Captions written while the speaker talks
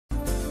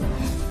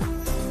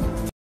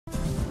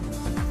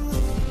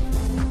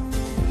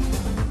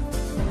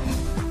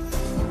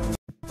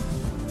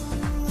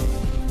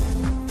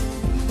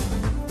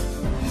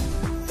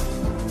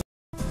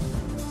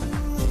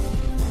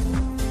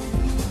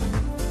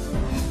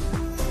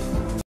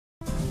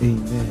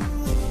Amen.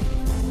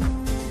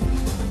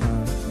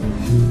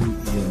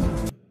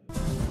 Hallelujah.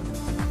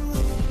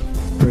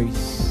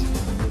 Praise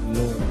the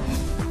Lord.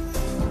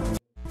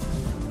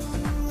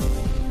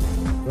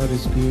 God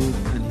is good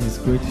and He is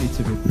greatly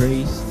to be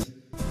praised.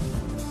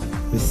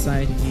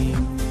 Beside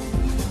Him,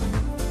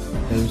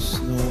 there is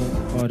no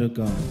other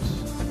God.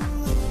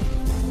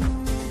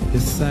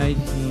 Beside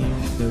Him,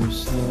 there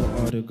is no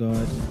other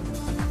God.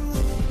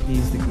 He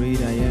is the great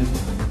I am.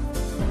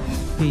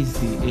 He is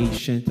the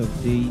Ancient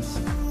of Days.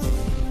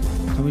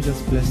 Can we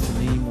just bless the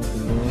name of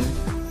the Lord?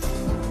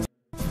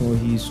 For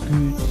He is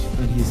good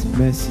and His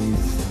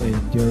mercies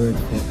endureth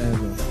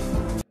forever.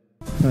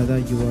 Father,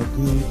 you are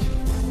good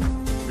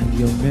and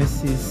your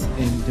mercies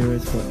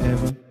endureth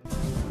forever.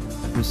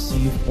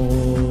 Receive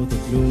all the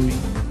glory.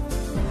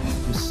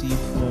 Receive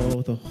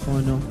all the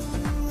honor.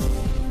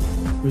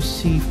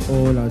 Receive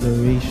all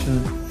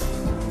adoration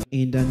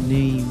in the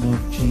name of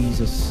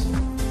Jesus.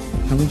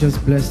 Can we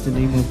just bless the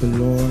name of the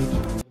Lord?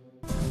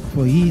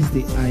 For He is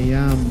the I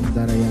am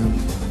that I am.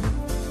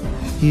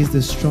 He is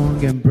the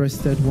strong and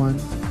breasted one.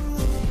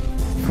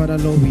 Father,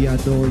 Lord, we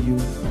adore you.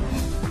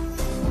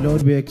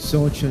 Lord, we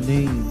exalt your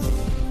name.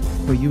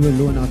 For you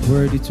alone are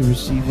worthy to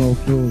receive all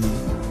glory.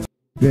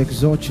 We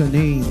exalt your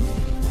name.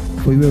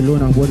 For you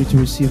alone are worthy to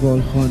receive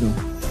all honor.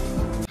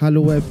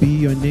 Hallowed be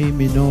your name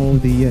in all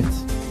the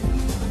earth.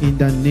 In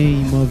the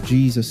name of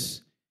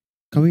Jesus.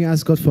 Can we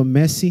ask God for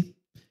mercy?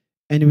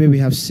 Anyway, we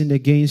have sinned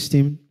against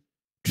Him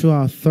through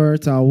our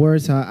thoughts, our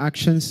words, our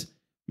actions.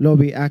 Lord,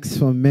 we ask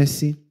for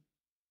mercy.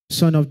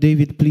 Son of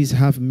David, please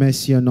have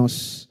mercy on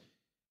us.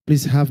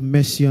 Please have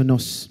mercy on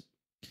us.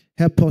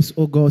 Help us,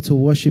 O God, to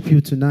worship you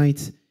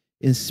tonight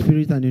in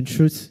spirit and in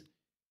truth.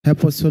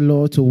 Help us, O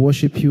Lord, to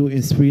worship you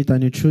in spirit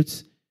and in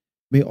truth.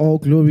 May all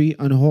glory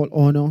and all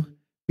honor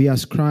be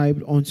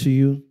ascribed unto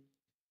you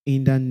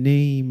in the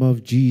name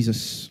of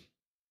Jesus.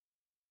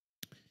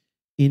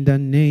 In the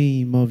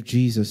name of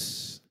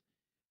Jesus.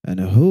 And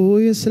who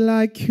is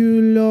like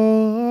you,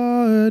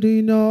 Lord,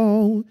 in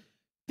all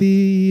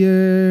the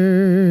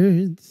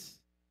earth?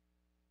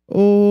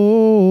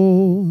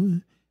 Oh,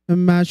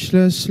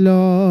 matchless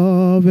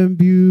love and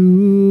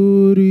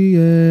beauty,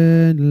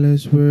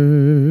 endless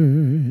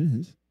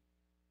words.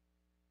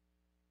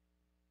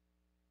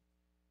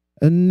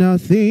 And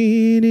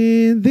nothing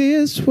in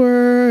this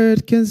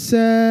world can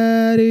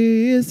satisfy.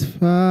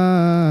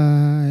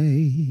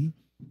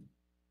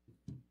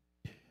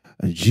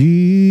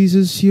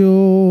 Jesus,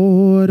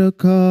 you're the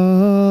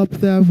cup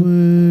that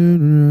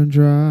won't run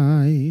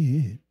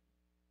dry.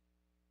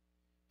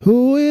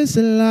 Who is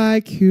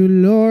like you,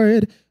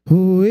 Lord?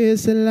 Who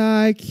is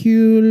like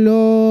you,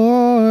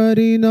 Lord,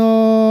 in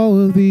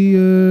all the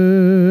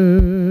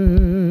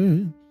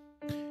earth?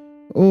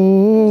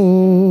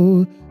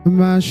 Oh,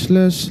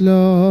 matchless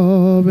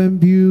love and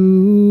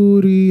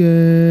beauty,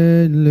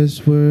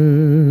 endless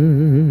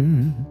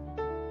word.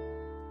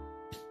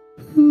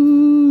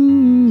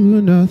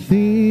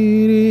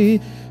 Nothing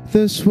in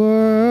this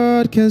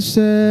world can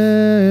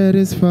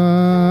satisfy.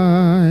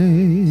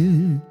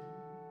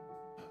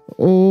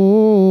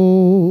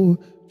 Oh,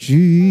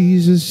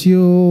 Jesus,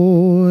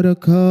 you're the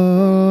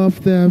cup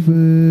that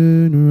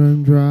won't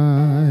run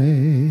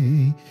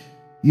dry.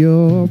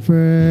 Your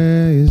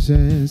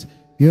presence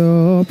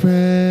is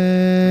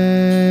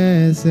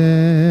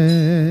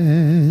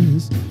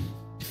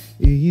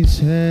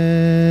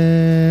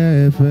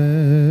heaven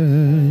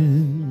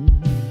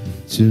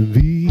to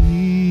me.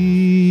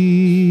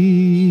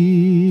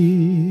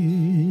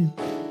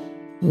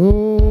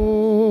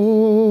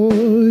 Oh,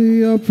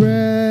 your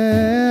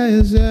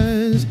presence is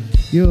heaven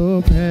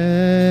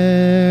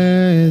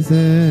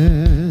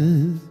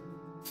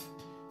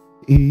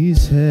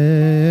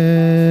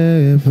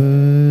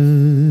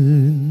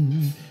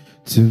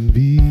to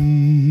me.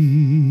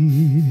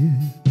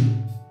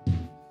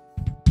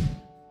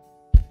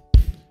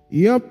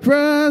 Your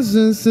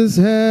presence is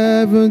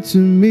heaven to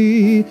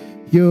me.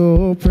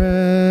 Your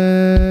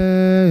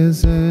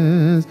presence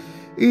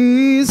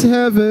is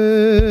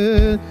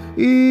heaven,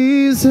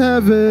 is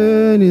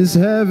heaven, is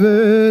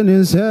heaven,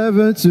 is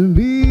heaven to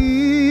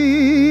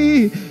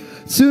me,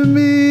 to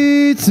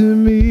me, to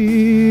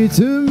me,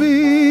 to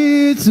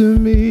me, to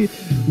me.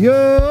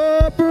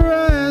 Your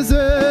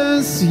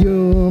presence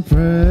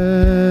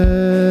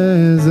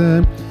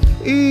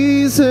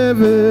is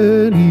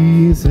heaven,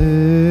 is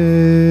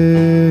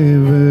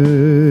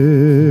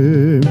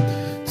heaven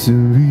to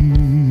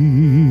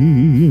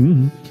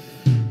me.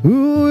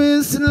 Who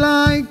is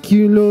like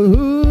you, Lord?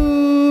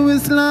 Who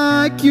is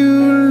like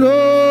you,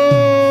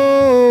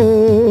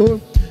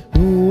 Lord?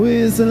 Who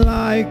is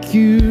like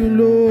you,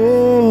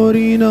 Lord,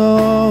 in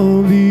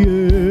all the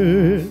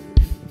earth?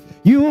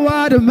 You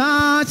are the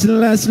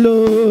matchless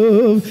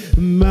love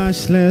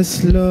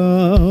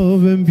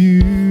and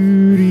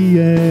beauty,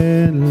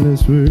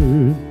 endless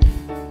word.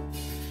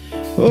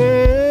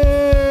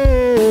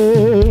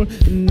 Oh,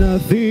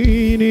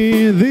 nothing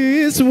in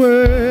this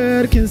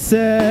world can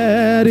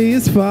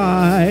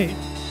satisfy.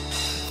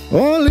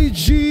 Only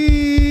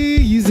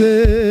Jesus,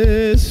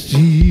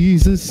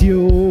 Jesus,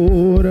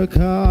 you're the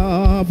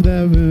cup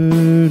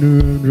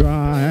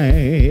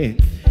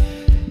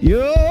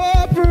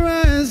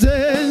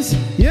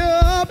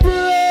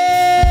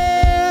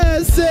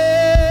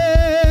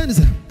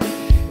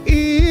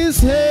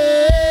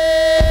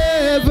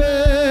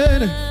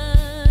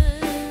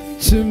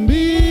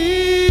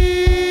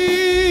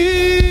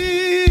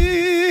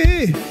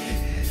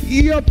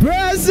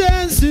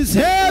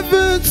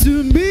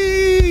to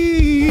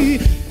me.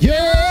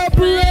 Your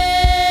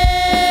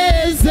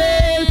presence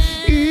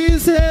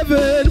is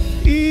heaven,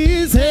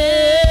 is heaven.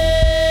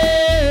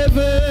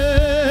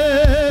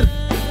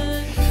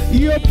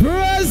 Your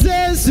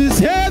presence is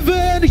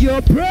heaven,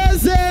 your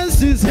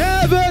presence is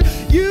heaven,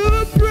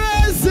 your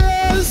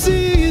presence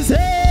is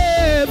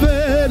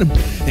heaven.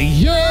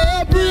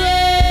 Your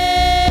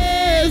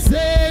presence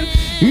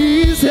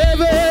is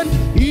heaven,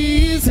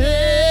 is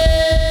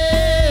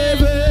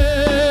heaven.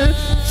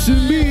 To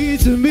me,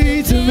 to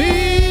me, to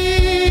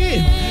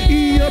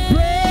me. Your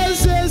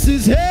presence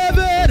is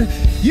heaven,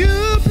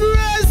 your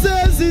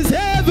presence is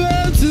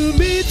heaven. To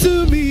me,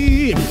 to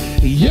me.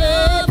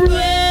 Your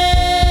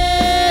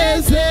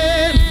presence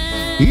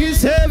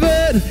is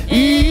heaven,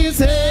 is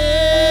heaven.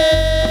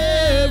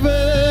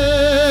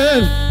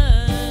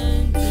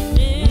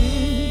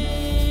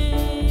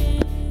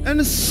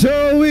 And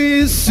so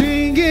we're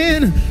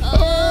singing,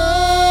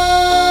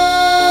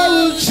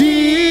 oh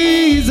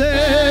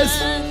Jesus,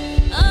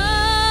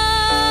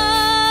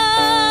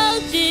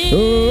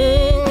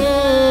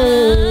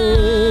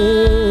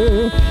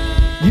 oh,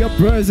 your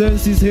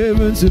presence is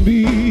heaven to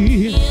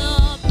me.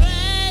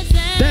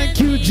 Thank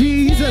you,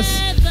 Jesus.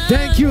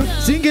 Thank you,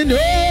 singing,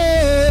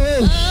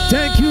 oh,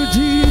 thank you,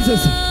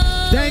 Jesus.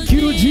 Thank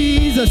you,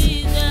 Jesus.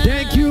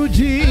 Thank you,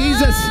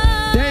 Jesus.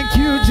 Thank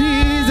you,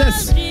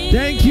 Jesus.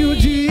 Thank you,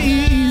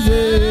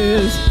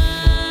 Jesus.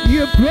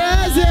 Your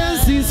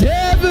presence is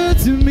heaven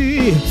to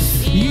me.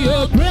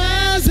 Your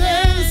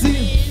presence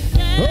is,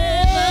 oh,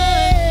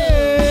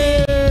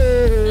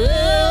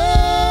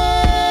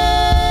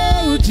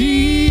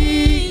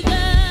 Jesus.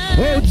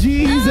 Oh,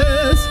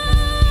 Jesus.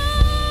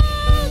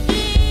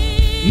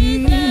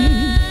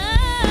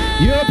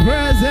 Your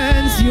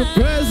presence, your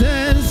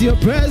presence, your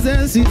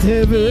presence is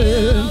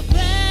heaven.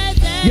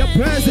 Your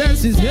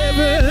presence is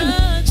heaven.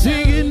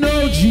 Singing,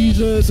 oh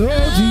Jesus, oh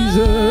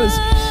Jesus,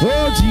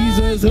 oh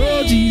Jesus,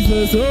 oh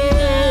Jesus,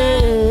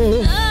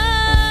 oh, oh,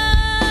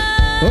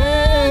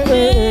 oh,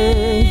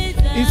 oh.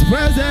 His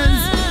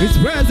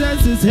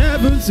presence is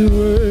heaven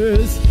to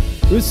us.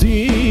 We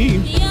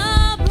sing, yeah.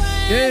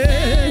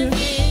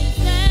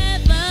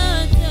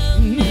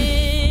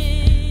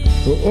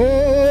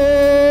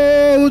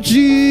 Oh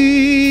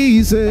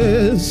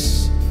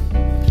Jesus,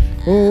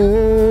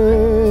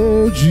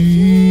 oh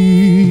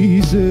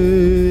Jesus.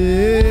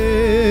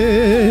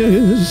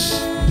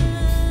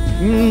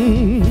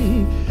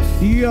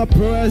 Your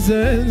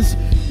presence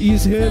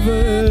is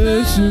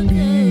heaven to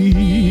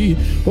me.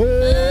 Oh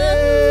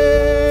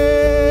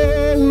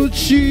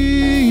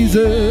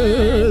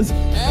Jesus,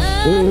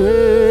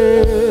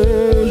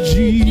 oh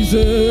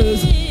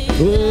Jesus,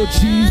 oh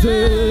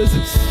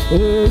Jesus,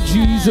 oh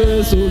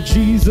Jesus, oh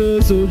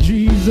Jesus, oh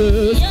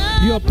Jesus.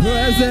 Your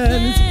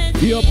presence,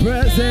 your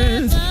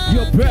presence,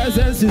 your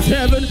presence is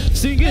heaven.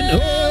 Singing,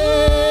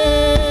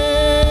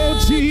 oh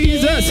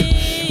Jesus,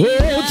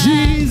 oh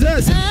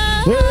Jesus,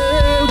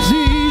 oh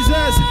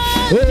Jesus,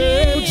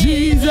 oh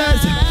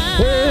Jesus,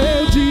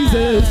 oh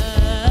Jesus,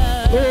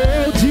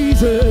 oh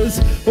Jesus,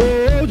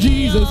 oh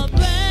Jesus.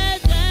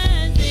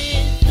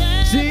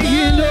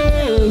 Singing,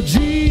 oh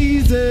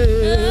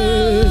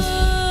Jesus,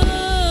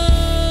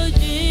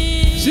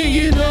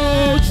 singing,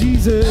 oh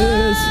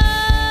Jesus,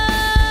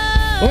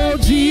 oh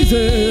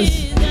Jesus,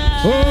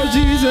 oh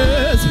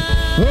Jesus,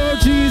 oh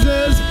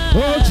Jesus,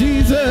 oh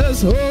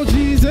Jesus, oh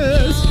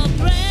Jesus.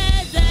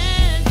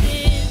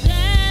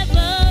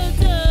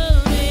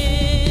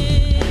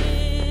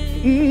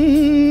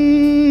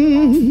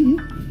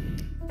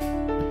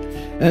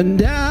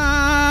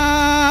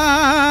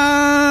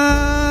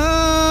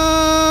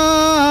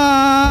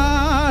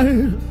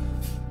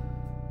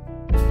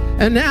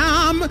 And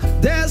I'm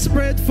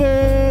desperate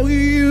for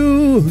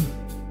you.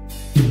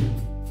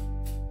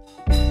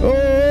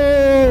 Oh,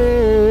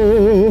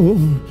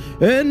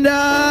 and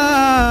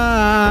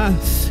I'm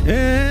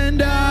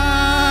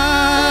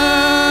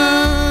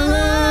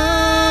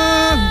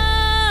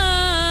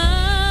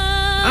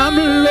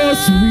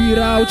lost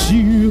without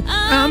you.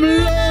 I'm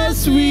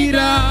lost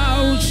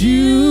without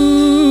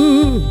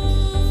you.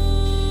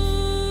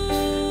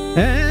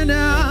 And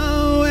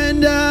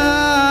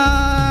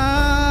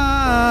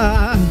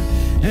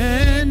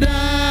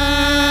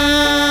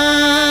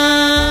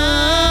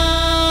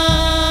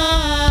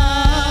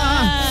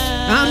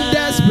I'm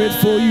desperate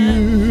for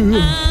you.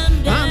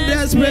 I'm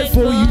desperate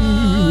for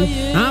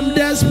you. I'm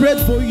desperate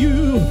for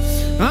you.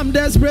 I'm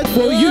desperate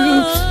for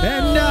you.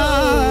 And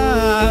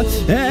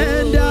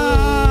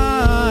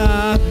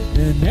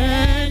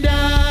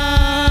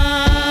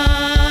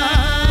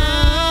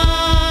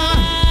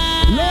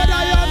Lord,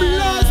 I am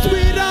lost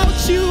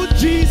without you,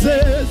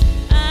 Jesus.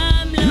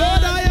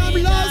 Lord, I am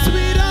lost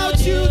without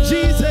you,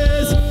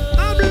 Jesus.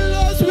 I'm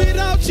lost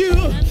without you.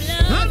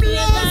 I'm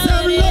lost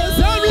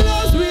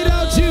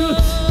without you.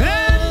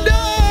 And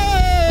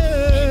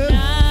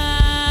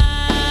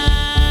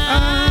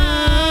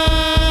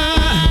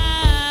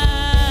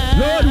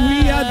Lord,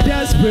 we are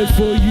desperate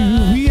for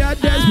you. We are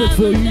desperate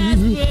for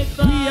you.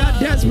 We are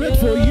desperate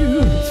for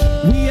you.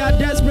 We are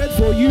desperate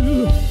for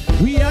you.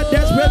 We are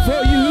desperate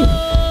for you.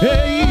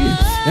 Hey,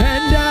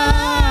 and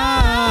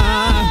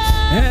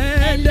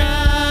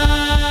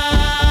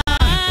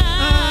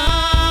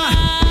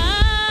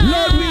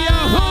Lord, we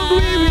are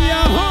hungry, we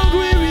are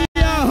hungry, we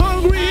are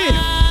hungry.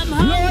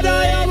 Lord,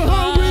 I am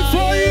hungry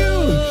for you.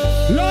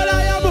 Lord,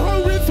 I am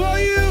hungry for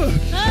you.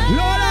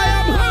 Lord, I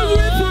am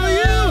hungry for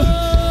you.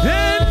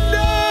 And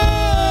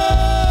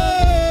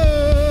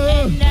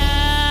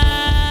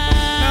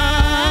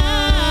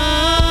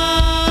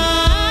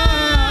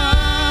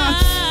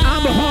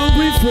I'm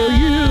hungry for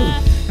you.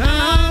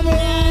 I'm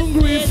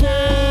hungry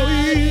for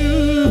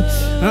you.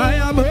 I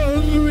am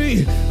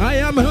hungry. I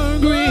am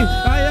hungry.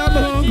 I am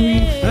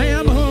hungry. I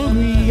am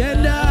hungry.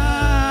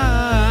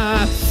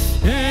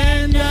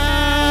 And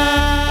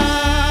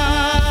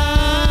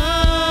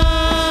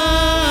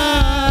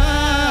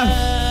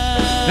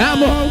I'm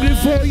hungry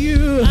for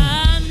you.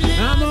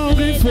 I'm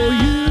hungry for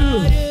you.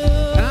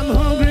 I'm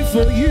hungry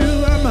for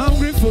you. I'm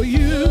hungry for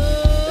you.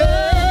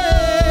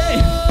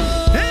 Hey.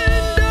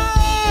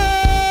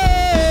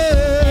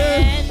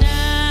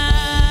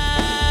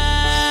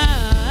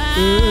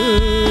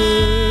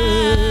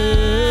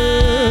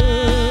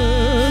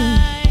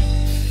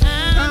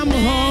 I'm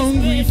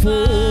hungry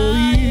for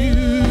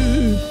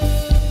you.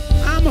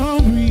 I'm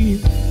hungry.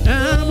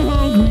 I'm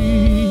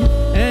hungry.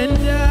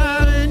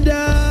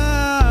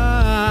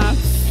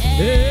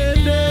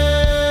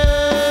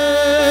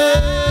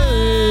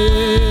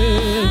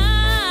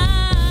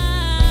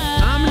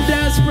 I'm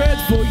desperate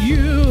for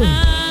you.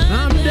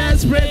 I'm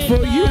desperate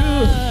for you.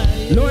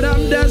 Lord,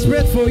 I'm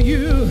desperate for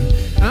you.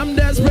 I'm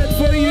desperate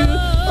for you.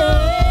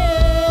 Oh,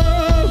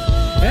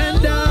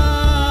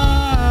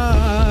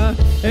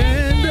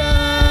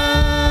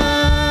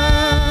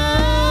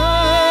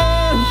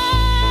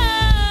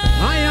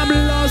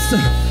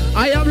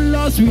 I am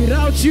lost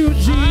without you,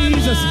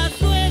 Jesus.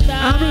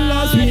 I'm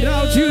lost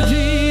without you,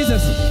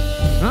 Jesus.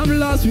 I'm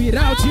lost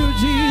without you,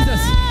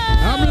 Jesus.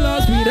 I'm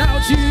lost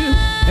without you,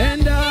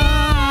 and I'm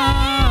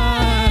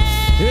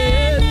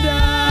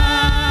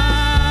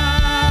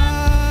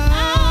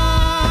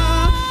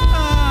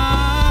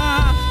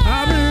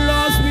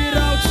lost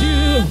without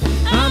you.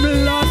 I'm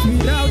lost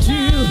without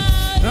you.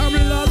 I'm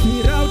lost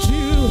without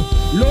you.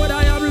 Lord,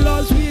 I am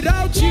lost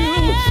without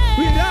you.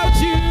 Without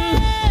you.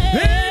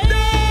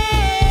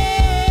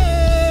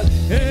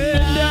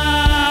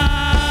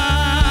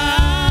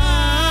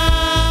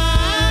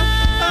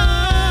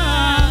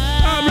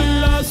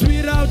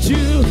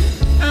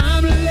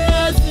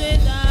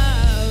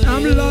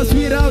 I'm lost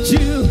without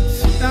you.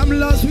 I'm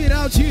lost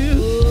without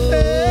you.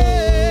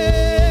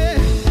 Hey,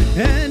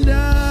 and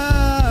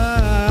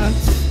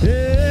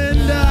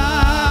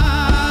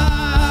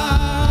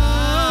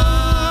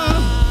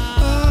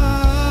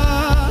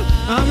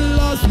I'm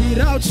lost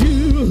without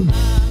you.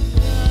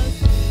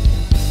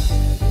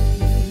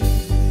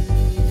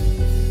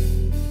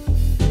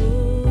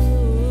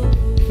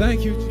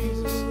 Thank you,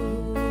 Jesus.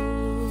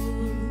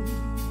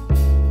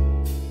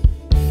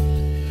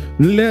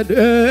 Let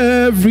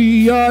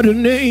every other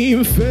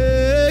name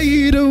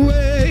fade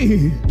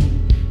away.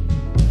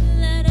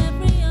 Let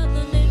every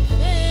other name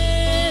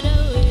fade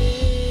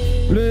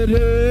away. Let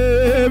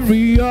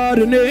every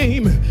other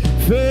name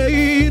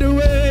fade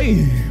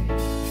away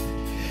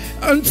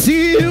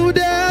until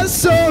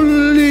there's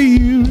only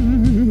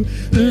you.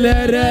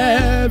 Let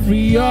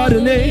every other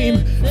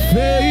name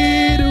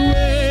fade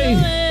away,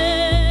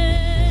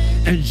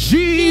 and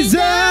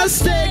Jesus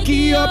take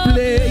your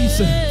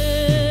place.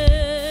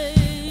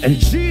 And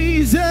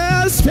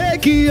Jesus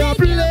take your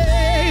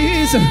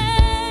place.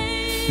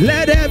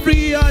 Let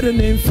every other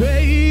name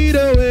fade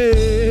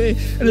away.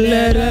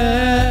 Let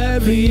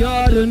every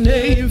other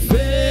name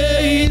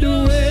fade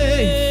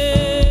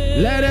away.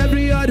 Let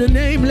every other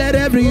name, let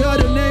every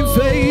other name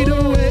fade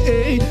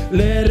away.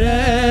 Let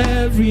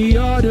every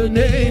other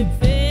name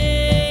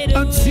fade away.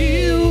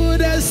 Until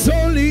there's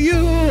only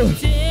you.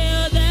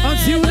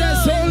 Until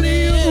there's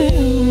only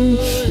you.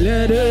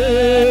 Let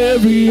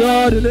every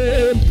other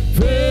name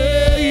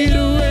fade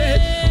away.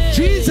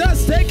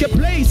 Jesus take your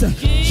place.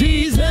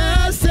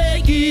 Jesus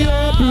take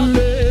your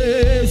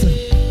place.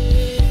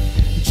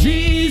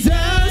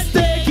 Jesus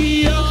take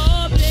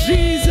your,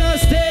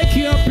 Jesus take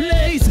your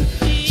place.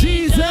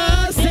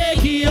 Jesus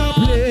take your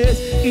place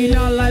in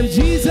our life.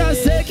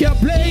 Jesus take your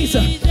place.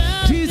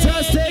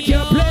 Jesus take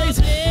your place.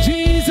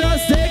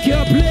 Jesus take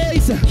your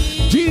place.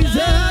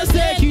 Jesus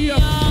take your,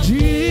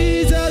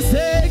 Jesus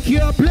take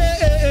your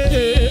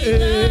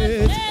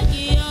place.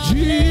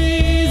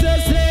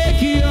 Jesus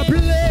take your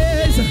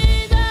place.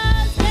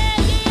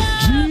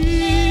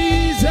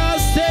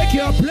 Jesus take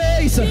your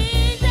place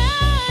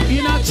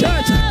in our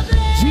church.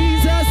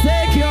 Jesus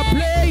take your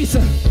place.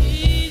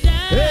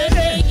 Hey,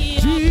 hey.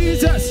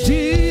 Jesus,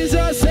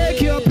 Jesus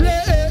take your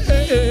place.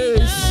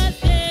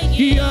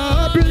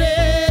 Your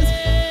place.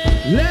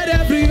 Let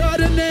every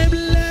other name,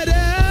 let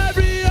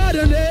every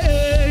other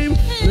name,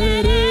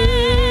 let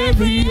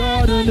every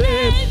other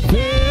name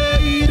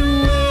fade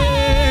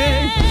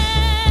away.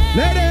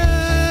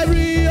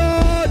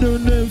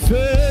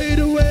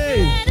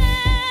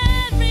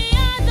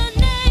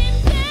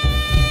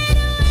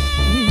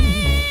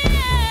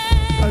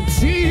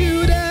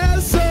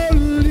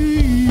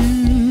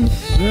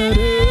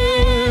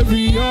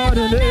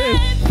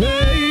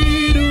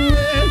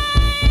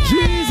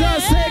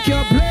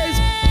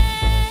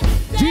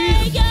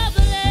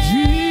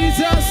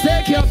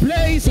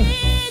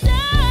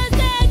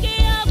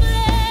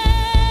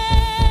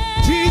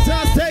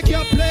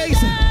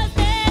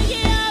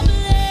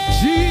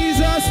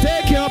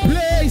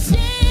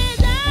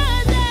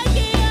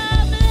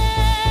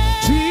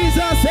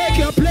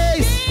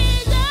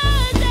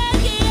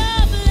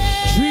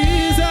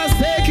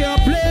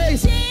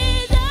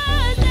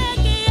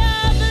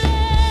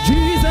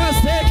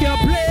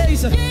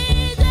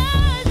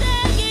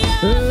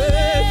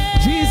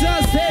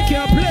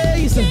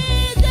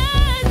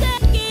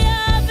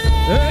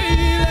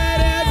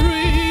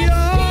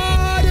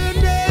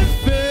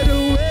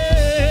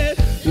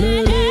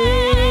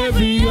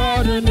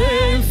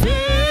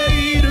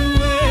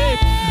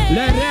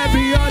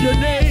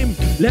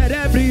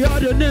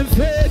 other name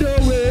fade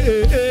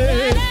away.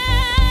 Let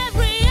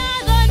every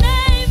other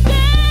name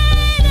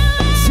fade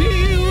away.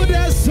 Till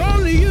there's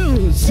only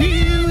you.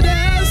 Till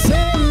there's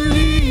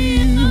only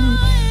you.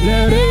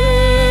 Let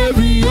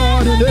every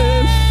other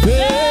name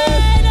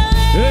fade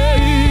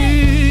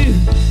away.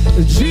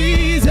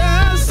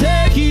 Jesus,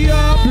 take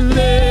your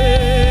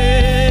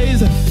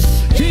place.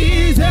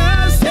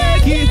 Jesus,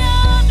 take it.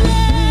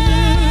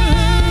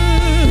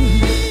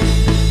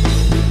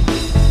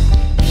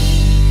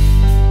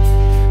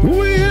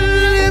 We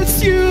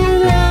lift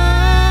you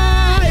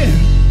high.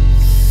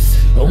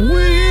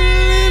 We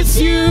lift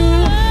you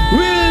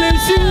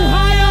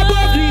high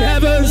above the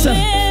heavens.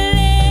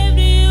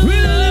 We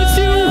lift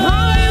you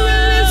high. We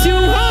lift you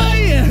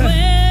high.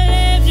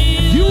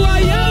 You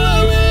are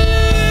Yahweh. We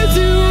lift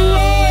you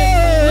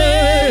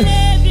high.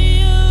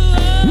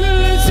 We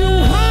lift you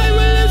high.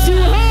 We lift you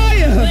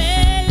high.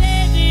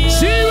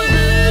 See, we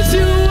lift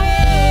you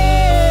high.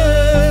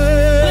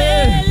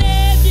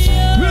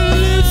 We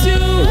lift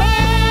you high.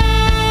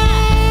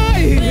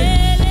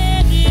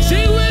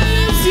 See, we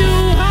lift you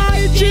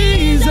high,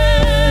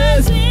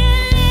 Jesus.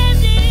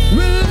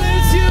 We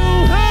lift you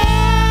high.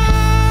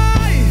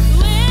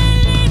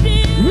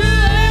 We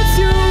lift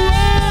you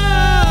high.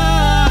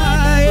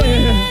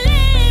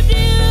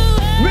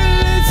 We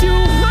lift you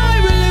high.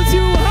 We lift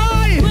you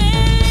high.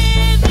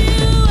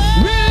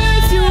 We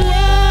lift you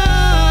high.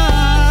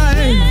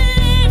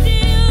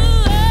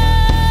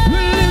 We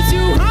lift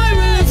you high.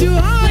 We lift you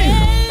high.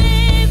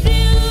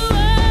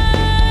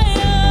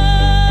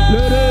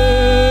 Let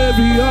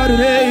every other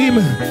name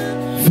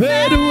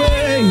fade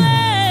away.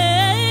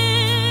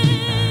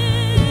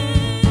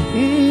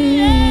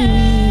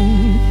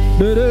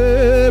 Let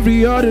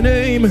every other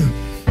name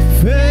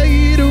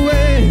fade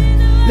away.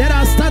 Let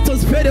our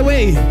status fade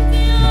away.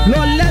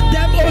 Lord, let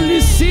them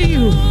only see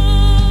you.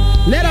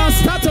 Let our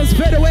status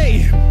fade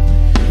away.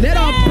 Let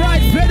our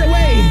pride fade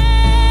away.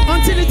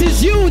 Until it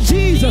is you,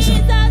 Jesus.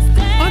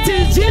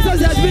 Until Jesus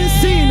has been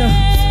seen.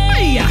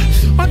 Aye.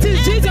 Until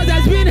Jesus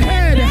has been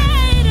heard.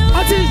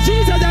 Until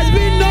Jesus has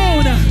been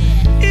known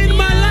in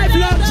my life,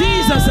 Lord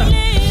Jesus.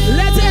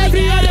 Let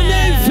every other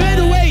name fade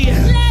away.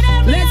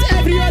 Let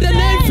every other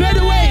name fade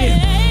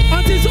away.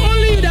 Until it's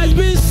only it has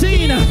been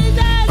seen.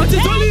 Until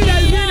it's only it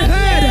has been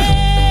heard.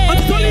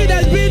 Until it's only it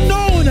has been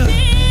known.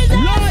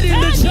 Lord, in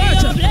the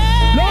church.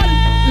 Lord,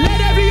 let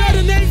every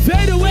other name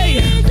fade away.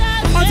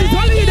 Until it's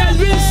only it has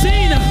been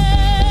seen.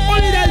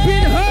 Only it has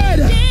been heard.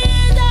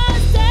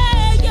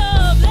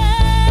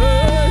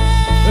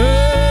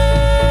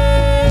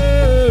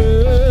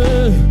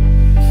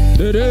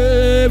 Let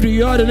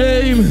every other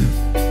name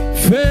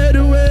fade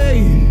away.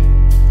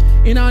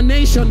 In our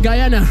nation,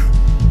 Guyana.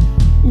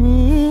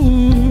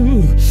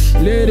 Ooh,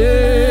 let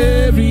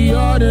every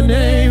other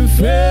name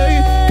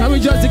fade. Can we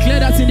just declare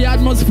that in the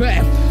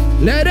atmosphere?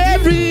 Let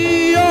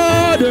every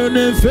other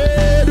name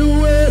fade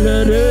away.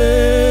 Let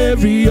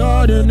every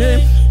other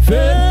name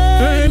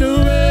fade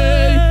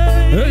away.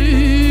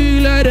 Hey,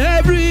 let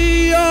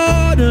every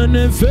other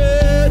name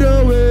fade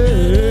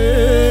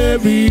away.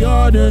 Every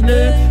other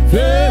name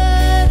fade.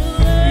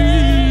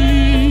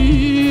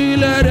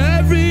 Let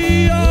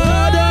every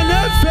other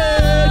name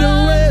fade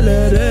away.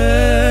 Let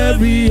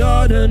every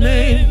other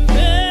name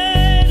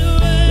fade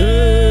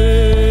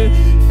away.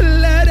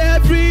 Let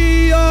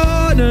every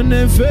other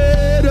name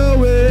fade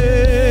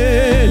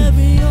away.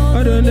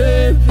 Other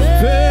name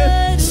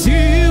fade.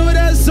 Till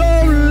there's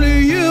only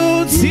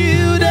you.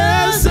 Till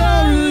there's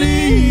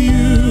only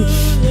you.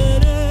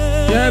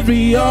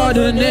 Every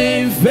other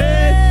name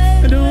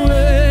fade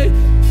away.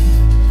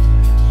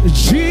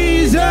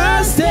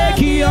 Jesus, take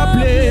your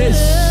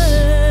place.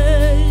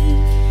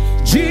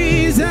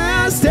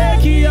 Jesus,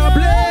 take your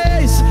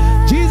place.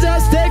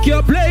 Jesus, take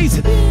your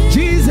place.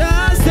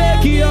 Jesus,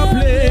 take your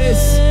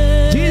place.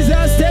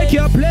 Jesus, take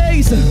your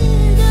place.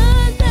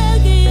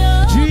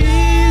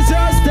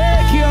 Jesus,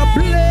 take your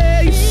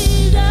place.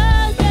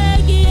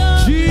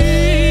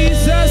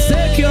 Jesus,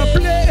 take your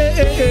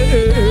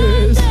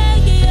place.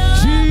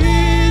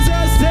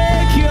 Jesus,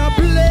 take your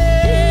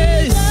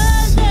place.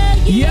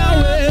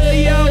 Yahweh,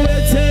 Yahweh,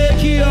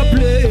 take your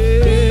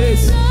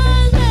place.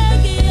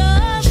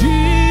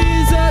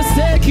 Jesus,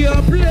 take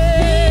your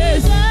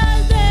place.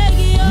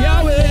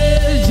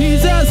 Yahweh,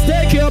 Jesus,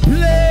 take your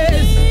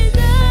place.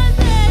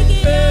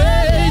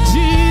 Hey,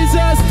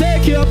 Jesus,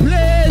 take your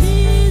place.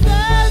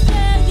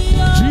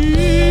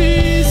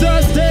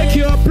 Jesus, take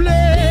your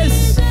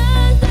place.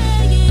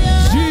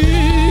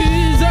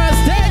 Jesus,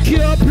 take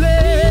your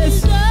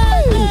place.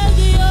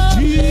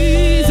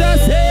 Jesus,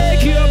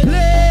 take your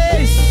place.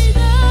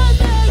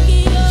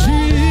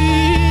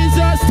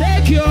 Jesus,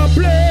 take your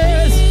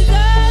place.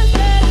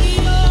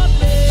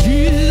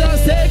 Jesus,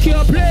 take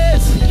your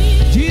place.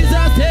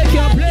 Jesus, take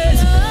your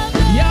place.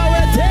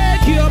 Yahweh,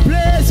 take your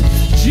place.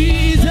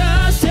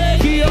 Jesus,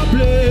 take your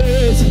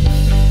place.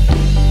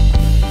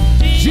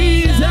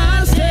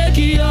 Jesus, take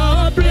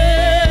your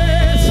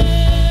place.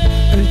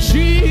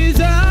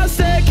 Jesus,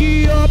 take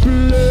your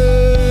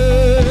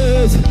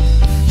place.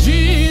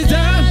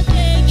 Jesus,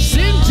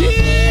 sing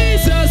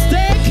Jesus,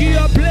 take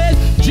your place.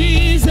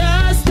 Jesus.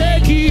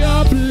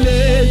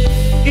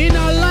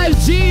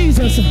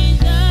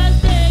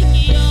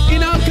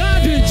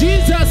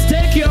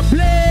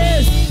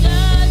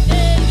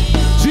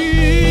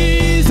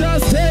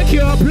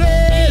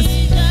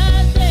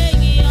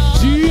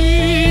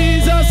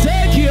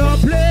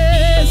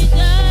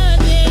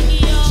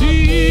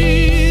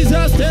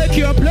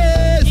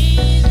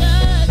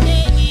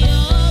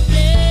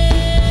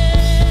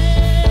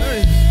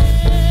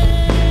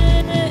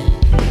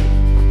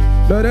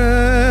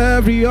 Let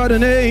every other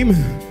name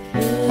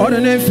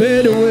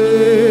fade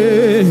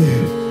away.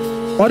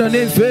 Other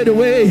name fade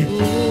away.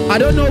 I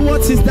don't know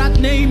what is that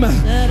name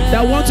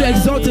that want to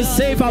exalt and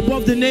save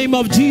above the name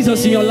of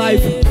Jesus in your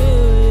life.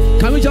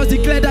 Can we just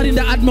declare that in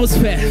the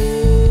atmosphere?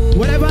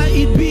 Whatever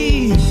it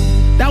be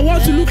that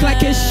wants to look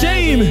like a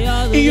shame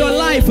in your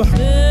life,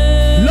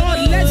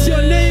 Lord, let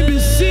your name be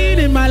seen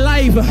in my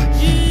life.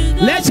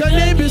 Let your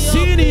name be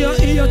seen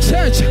in your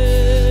church.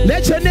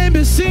 Let your name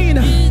be seen.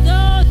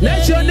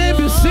 Let your name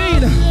be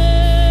seen.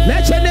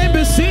 Let your name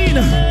be seen.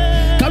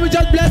 Can we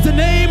just bless the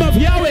name of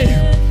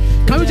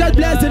Yahweh? Can we just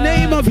bless the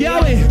name of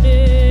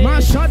Yahweh?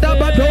 Mashada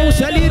bado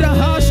shalira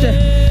haste.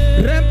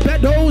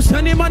 Rempedo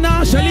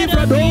sanimana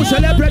shalibrado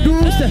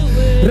shalebraduste.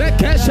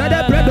 Rekesha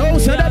de bredo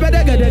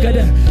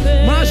shadabedegede.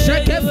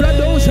 Masheke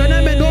bredo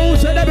shanemedo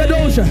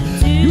shadabedosha.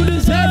 You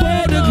deserve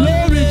all the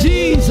glory,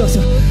 Jesus.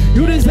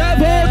 You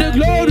deserve all the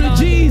glory,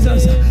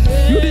 Jesus.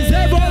 You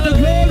deserve all the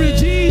glory,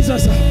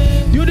 Jesus.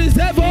 You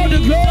deserve all the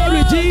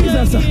glory,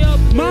 Jesus.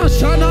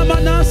 Mashana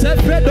mana se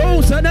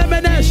bredo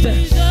sanemeneste.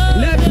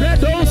 Le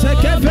bredo se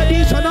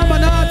kefedi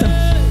shanamanata.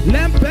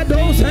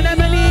 Lempedo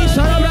sanemeni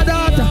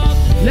shalabradata.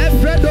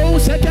 Lefredo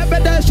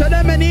sekebede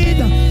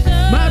shalemenita.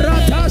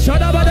 Marata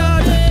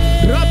shadabadata.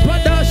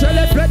 Rapada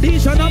shalefredi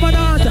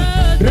shanamanata.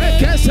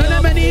 Reke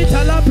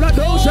sanemenita la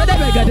prado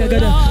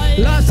shadabegada.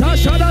 Lasa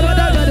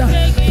shadabadagada.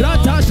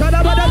 Rata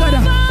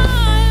shadabadagada.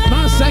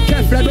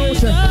 Maseke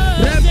fredoshe.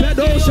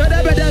 Rempedo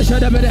shadabede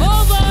shadabede.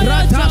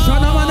 Rata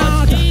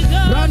shanamanata.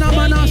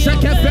 Ranamana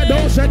sheke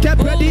fredoshe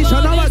kepredi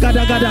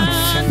shanamagadagada.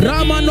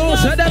 Ramano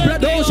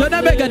shadabredo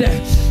shadabegada.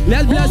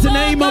 Let's bless the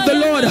name of the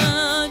Lord.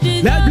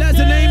 Let's bless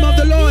the name of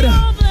the Lord.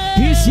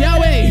 He's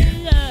Yahweh.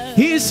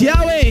 He's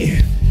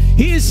Yahweh.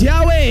 He's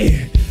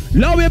Yahweh.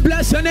 Lord, we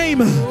bless your name.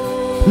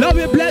 Lord,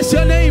 we bless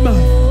your name.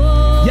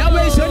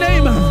 Yahweh is your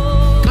name.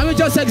 Can we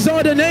just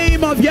exalt the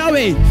name of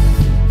Yahweh?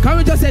 Can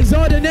we just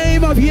exalt the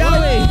name of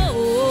Yahweh?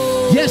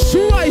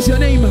 Yeshua is your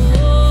name.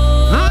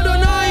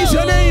 Adonai is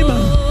your name.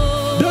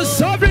 The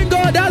sovereign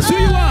God, that's who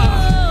you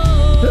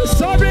are. The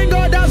sovereign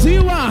God, that's who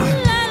you are.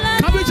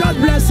 Can we just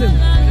bless him?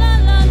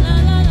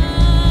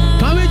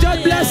 Can we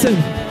just bless him?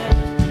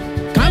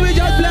 Can we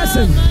just bless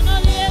him?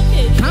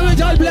 Can we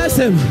just bless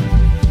him?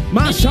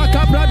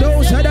 Mashaka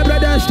brado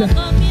shadabradeshte.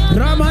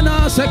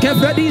 Ramana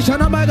sekebredi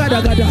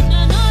shanamagadagada.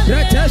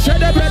 Reteshe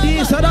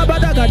debredi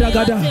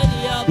sadabadagadagada.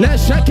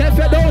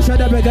 Leshekefedo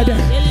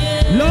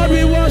shadabegade. Lord,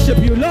 we worship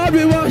you. Lord,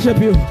 we worship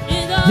you.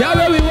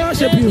 Yahweh, we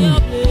worship you.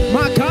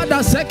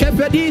 Makada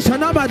sekefedi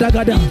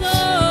shanabadagada.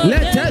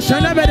 Leteshe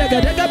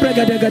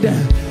nebedegade.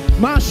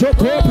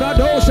 Mashoko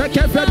brado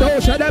shekefedo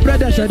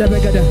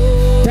shadabregade.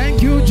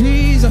 Thank you,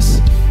 Jesus.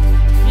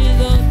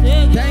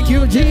 Thank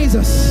you,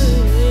 Jesus.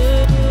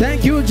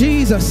 Thank you,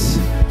 Jesus.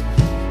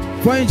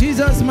 For in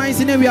Jesus'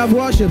 mighty name we have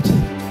worshipped.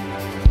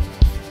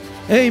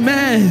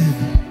 Amen.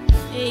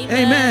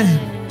 Amen.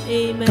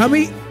 Amen. Can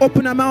we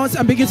open our mouths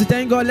and begin to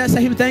thank God? Let's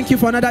tell him thank you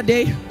for another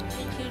day.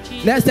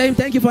 Let's tell him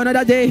thank you for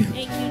another day.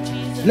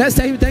 Let's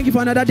tell him thank you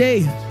for another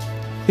day.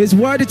 He's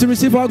worthy to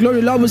receive all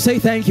glory. Lord will say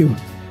thank you.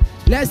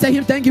 Let's tell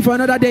him thank you for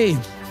another day.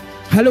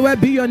 Hallowed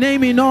be your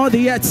name in all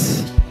the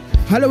earth.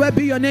 Hallowed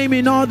be your name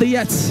in all the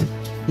earth.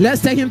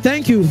 Let's tell him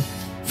thank you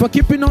for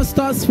keeping us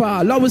thus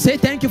far. Lord will say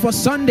thank you for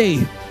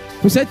Sunday.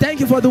 We say thank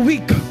you for the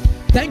week.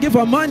 Thank you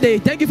for Monday.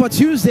 Thank you for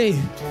Tuesday.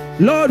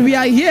 Lord, we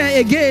are here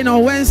again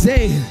on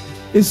Wednesday.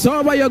 It's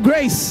all by your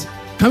grace.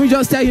 Can we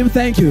just tell him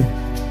thank you?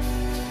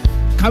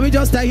 Can we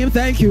just tell him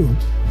thank you?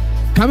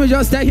 Can we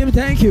just tell him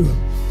thank you?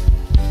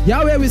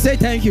 Yahweh will say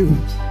thank you.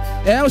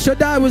 El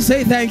Shaddai will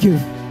say thank you.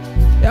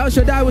 El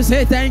Shaddai will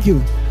say thank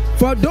you.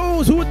 For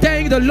those who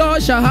thank the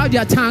Lord shall have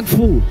their tank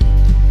full.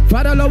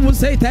 Father, Lord will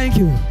say thank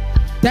you.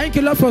 Thank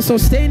you, Lord, for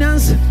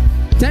sustenance.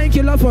 Thank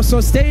you, Lord, for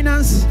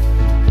sustenance.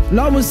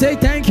 Lord will say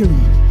thank you.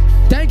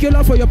 Thank you,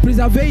 Lord, for your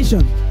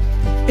preservation.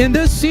 In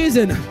this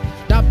season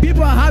that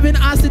people are having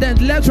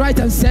accidents left, right,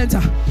 and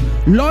center,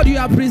 Lord, you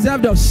have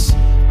preserved us.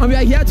 And we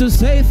are here to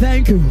say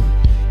thank you.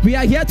 We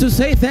are here to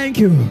say thank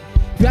you.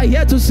 We are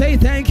here to say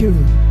thank you.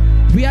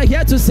 We are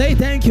here to say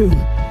thank you.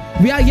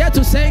 We are here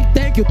to say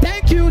thank you.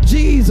 Thank you,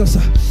 Jesus.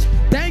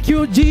 Thank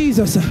you,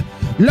 Jesus.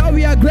 Lord,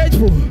 we are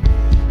grateful.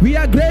 We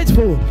are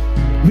grateful.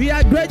 We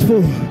are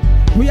grateful.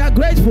 We are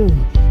grateful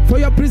for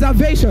your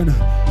preservation.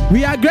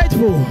 We are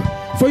grateful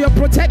for your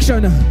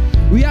protection.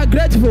 We are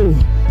grateful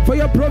for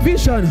your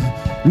provision.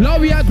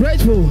 Lord, we are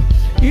grateful.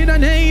 In the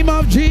name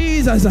of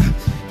Jesus.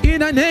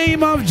 In the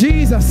name of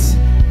Jesus.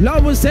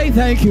 Lord will say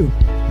thank you.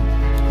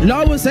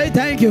 Lord will say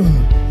thank you.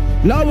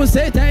 Lord will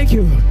say thank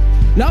you.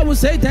 Lord will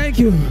say thank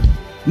you.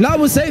 Lord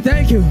will say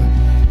thank you.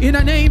 In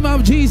the name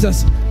of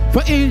Jesus.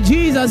 For in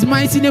Jesus'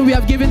 mighty name we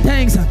have given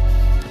thanks.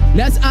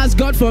 Let's ask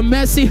God for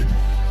mercy.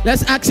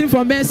 Let's ask him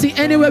for mercy.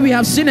 Anywhere we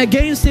have sinned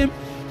against him,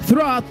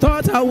 through our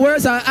thoughts, our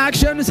words, our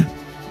actions,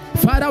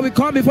 Father, we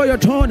come before your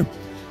throne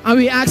and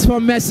we ask for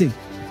mercy.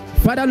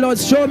 Father, Lord,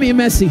 show me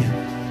mercy.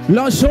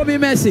 Lord, show me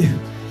mercy.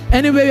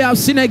 Anywhere we have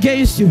sinned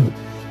against you,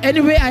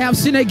 anywhere I have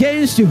sinned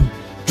against you,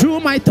 through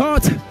my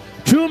thoughts,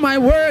 through my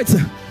words,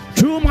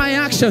 through my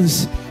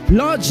actions.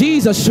 Lord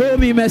Jesus, show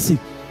me mercy.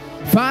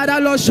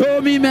 Father, Lord, show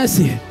me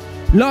mercy.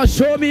 Lord,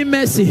 show me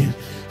mercy.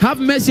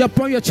 Have mercy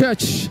upon your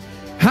church.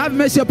 Have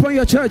mercy upon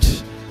your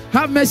church.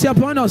 Have mercy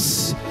upon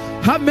us.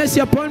 Have mercy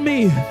upon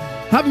me.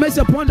 Have mercy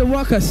upon the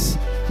workers.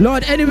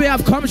 Lord, anyway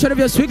I've come short of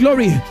your sweet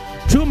glory,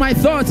 through my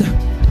thoughts,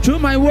 through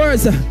my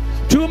words,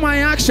 through my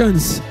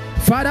actions.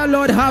 Father,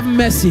 Lord, have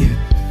mercy.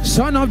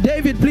 Son of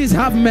David, please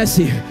have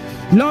mercy.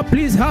 Lord,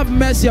 please have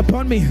mercy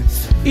upon me.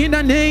 In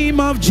the name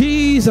of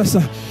Jesus.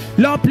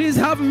 Lord, please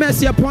have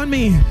mercy upon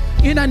me.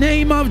 In the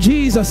name of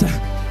Jesus.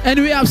 And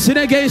we have sinned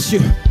against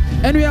you.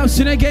 And we have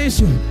sinned against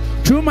you.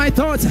 Through my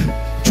thoughts,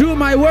 through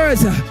my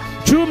words,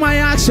 through my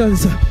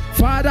actions.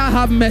 Father,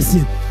 have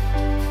mercy.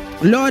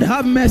 Lord,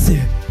 have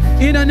mercy.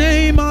 In the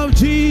name of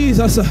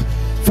Jesus.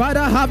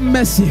 Father, have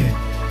mercy.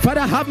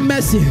 Father, have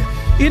mercy.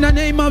 In the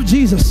name of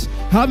Jesus.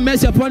 Have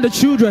mercy upon the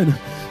children.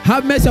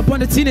 Have mercy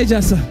upon the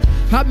teenagers.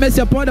 Have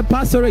mercy upon the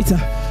pastorate.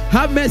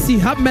 Have mercy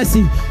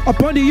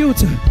upon the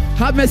youth.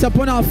 Have mercy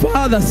upon our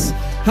fathers.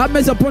 Have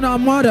mercy upon our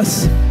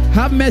mothers.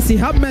 Have mercy,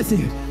 have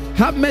mercy.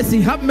 Have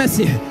mercy, have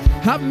mercy.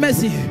 Have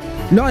mercy.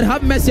 Lord,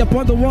 have mercy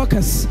upon the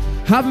workers.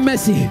 Have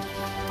mercy.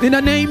 In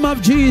the name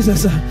of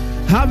Jesus.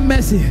 Have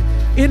mercy.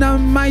 In the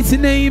mighty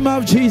name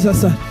of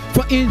Jesus.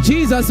 For in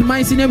Jesus'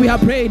 mighty name we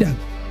have prayed.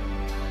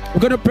 We're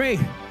going to pray.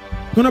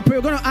 We're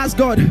going to ask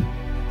God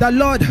that,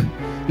 Lord,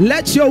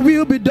 let your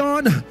will be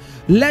done.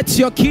 Let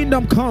your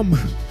kingdom come.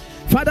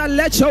 Father,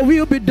 let your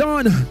will be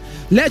done.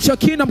 Let your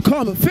kingdom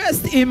come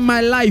first in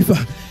my life.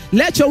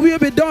 Let your will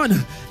be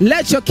done.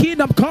 Let your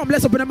kingdom come.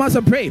 Let's open our mouths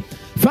and pray.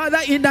 Father,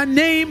 in the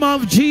name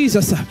of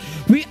Jesus,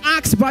 we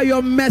ask by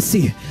your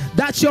mercy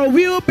that your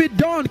will be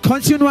done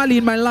continually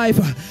in my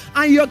life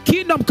and your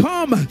kingdom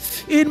come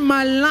in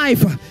my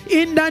life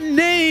in the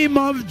name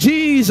of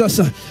Jesus.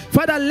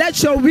 Father,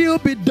 let your will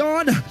be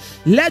done.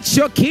 Let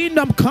your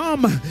kingdom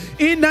come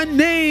in the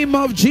name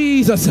of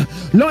Jesus.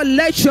 Lord,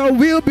 let your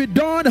will be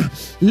done.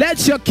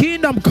 Let your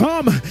kingdom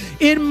come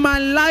in my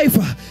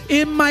life,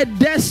 in my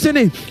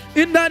destiny,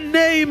 in the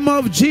name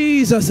of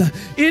Jesus.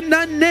 In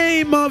the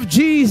name of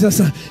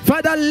Jesus.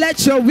 Father,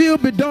 let your will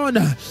be done.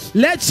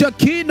 Let your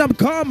kingdom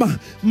come.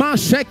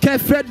 Masheke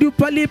fredu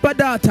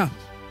palipadata.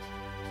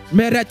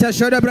 Merete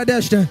shode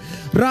bradeshte.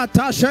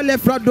 Rata shele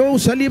frado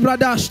sheli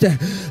bradashte.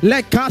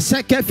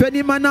 Lekase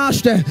kefeni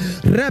manashte.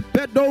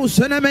 Repedo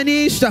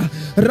senemenista.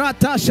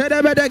 Rata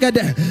shede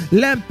bedegede.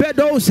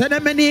 Lempedo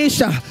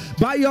senemenista.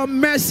 By your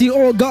mercy,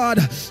 O God,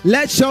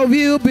 let your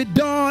will be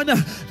done.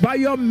 By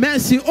your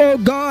mercy, O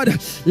God,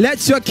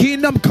 let your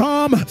kingdom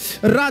come.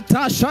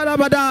 Rata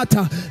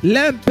sharabadata.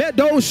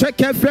 Lempedo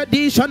sheke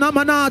fredi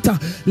shanamanata.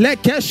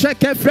 Leke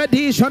sheke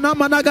fredi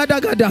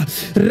shanamanagadagada.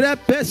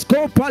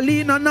 Repesco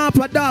palina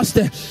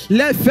napadaste.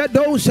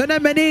 Lefedo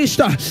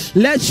senemenista.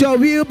 Let your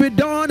will be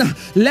done.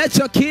 Let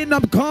your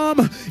kingdom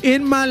come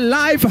in my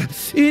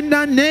life. In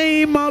the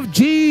name of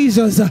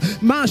Jesus.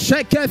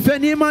 Masheke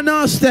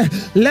fenimanaste.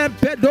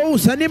 Lempedo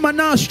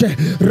Sanimanaste,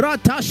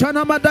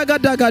 Ratashana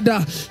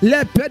Madagadagada,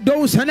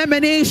 Lepedos and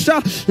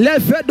Emenisha,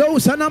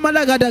 Lefedos and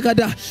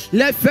Amalagadagada,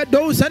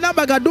 Lefedos and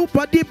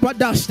Amagadupa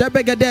Dipadas,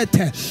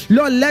 Tebegadete.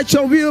 Lord, let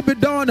your will be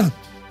done.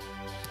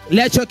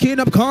 Let your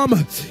kingdom come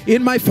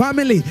in my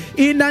family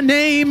in the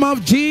name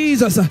of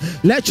Jesus.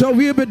 Let your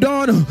will be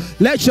done.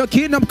 Let your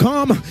kingdom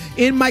come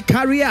in my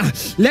career.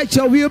 Let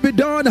your will be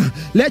done.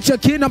 Let your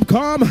kingdom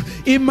come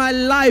in my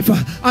life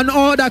and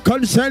all that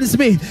concerns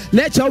me.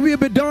 Let your will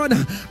be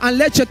done and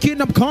let your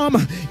kingdom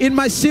come in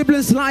my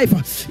siblings'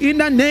 life in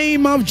the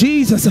name of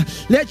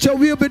Jesus. Let your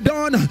will be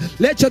done.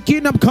 Let your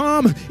kingdom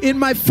come in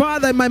my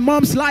father and my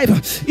mom's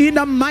life in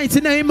the mighty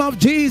name of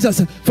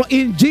Jesus. For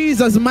in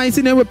Jesus'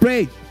 mighty name we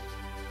pray.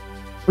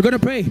 We're going to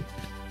pray.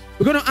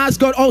 We're going to ask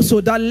God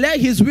also that let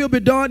his will be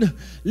done.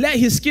 Let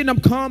his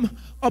kingdom come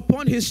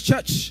upon his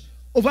church.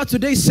 Over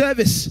today's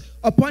service.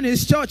 Upon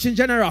his church in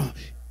general.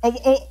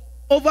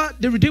 Over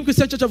the Redeemed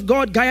Christian Church of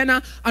God,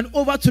 Guyana. And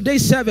over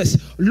today's service.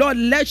 Lord,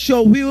 let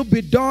your will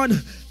be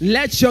done.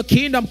 Let your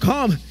kingdom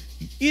come.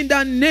 In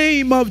the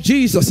name of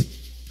Jesus.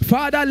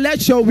 Father,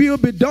 let your will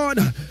be done.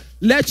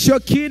 Let your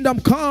kingdom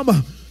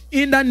come.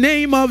 In the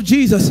name of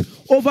Jesus.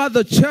 Over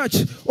the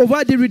church,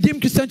 over the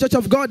Redeemed Christian Church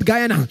of God,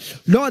 Guyana.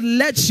 Lord,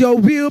 let your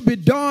will be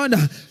done.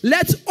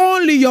 Let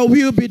only your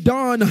will be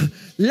done.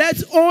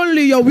 Let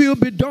only your will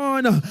be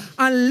done.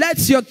 And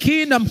let your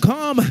kingdom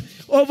come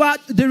over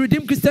the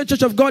Redeemed Christian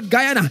Church of God,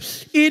 Guyana.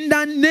 In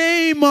the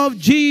name of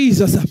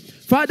Jesus.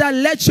 Father,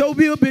 let your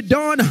will be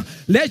done.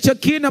 Let your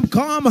kingdom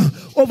come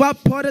over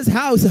Potter's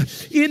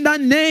house. In the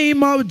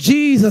name of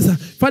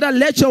Jesus. Father,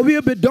 let your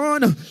will be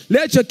done.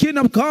 Let your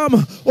kingdom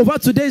come over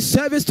today's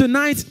service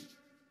tonight.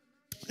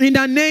 In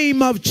the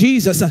name of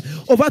Jesus.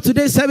 Over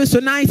today's service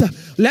tonight,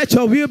 let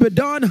your will be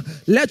done.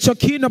 Let your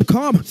kingdom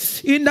come.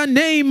 In the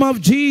name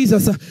of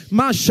Jesus.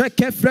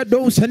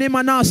 Mashekefredos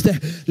enemanaste.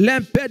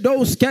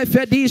 Lempedos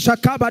kefedisha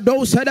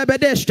kabados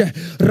edebedeste.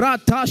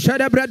 Rata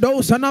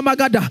shedebredos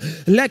anamagada.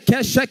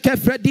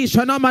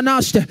 Lekeshekefredisha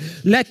namanaste.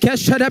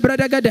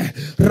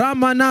 Lekeshedebredegede.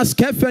 Ramanas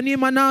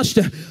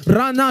kefenimanaste.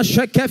 Rana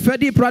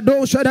shekefedi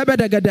prados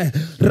edebedegede.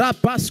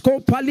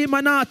 Rapasko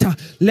palimanata.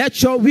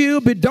 Let your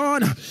will be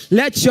done.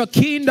 Let your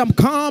kingdom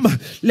come.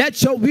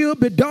 Let your will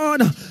be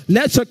done.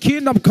 Let your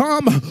kingdom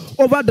come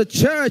over the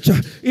church.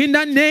 In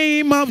the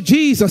name of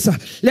Jesus.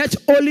 Let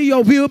only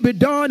your will be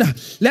done.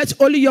 Let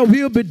only your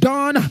will be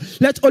done.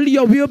 Let only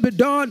your will be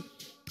done.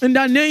 In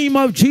the name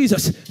of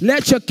Jesus,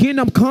 let your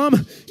kingdom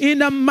come. In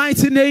the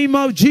mighty name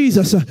of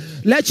Jesus,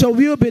 let your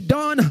will be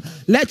done.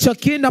 Let your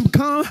kingdom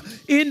come.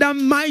 In the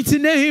mighty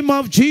name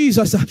of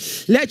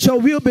Jesus, let your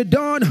will be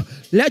done.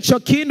 Let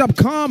your kingdom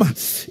come.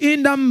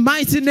 In the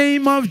mighty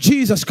name of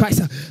Jesus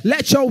Christ,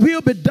 let your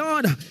will be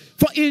done.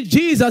 For in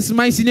Jesus'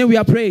 mighty name we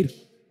are prayed.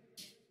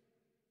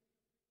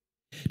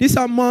 This is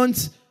a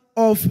month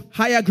of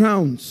higher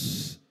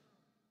grounds.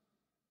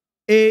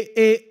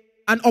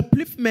 An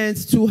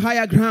upliftment to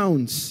higher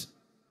grounds.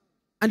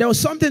 And there was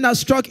something that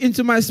struck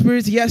into my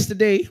spirit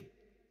yesterday,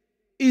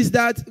 is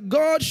that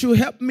God should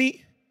help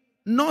me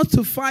not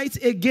to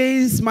fight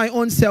against my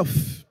own self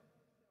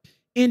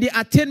in the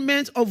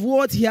attainment of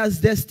what he has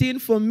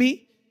destined for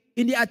me,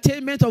 in the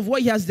attainment of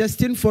what he has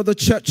destined for the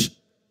church,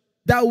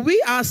 that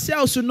we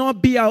ourselves should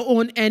not be our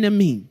own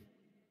enemy.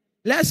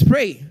 Let's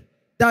pray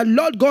that,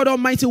 Lord God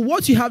Almighty,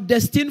 what you have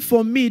destined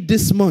for me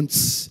this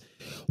month,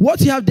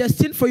 what you have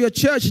destined for your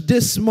church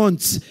this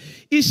month,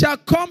 it shall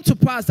come to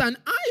pass, and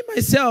I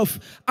myself,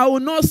 I will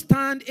not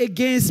stand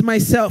against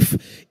myself.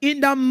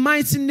 In the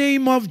mighty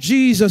name of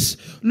Jesus,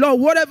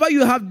 Lord, whatever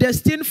you have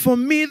destined for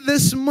me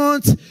this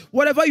month,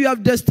 whatever you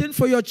have destined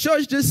for your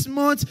church this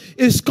month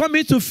is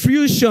coming to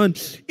fruition.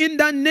 In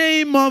the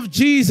name of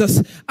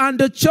Jesus, and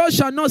the church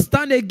shall not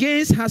stand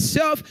against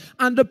herself,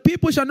 and the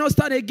people shall not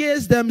stand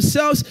against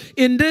themselves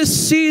in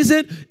this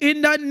season.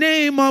 In the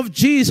name of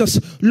Jesus,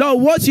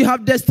 Lord, what you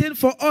have destined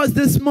for us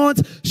this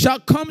month shall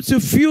come to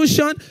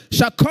fruition,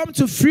 shall come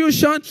to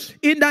fruition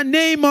in the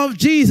name of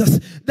Jesus,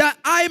 that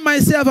I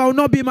myself, I will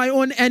not be my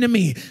own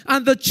enemy,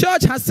 and the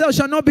church herself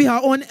shall not be her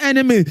own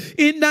enemy,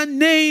 in the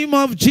name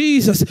of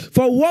Jesus.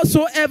 For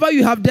whatsoever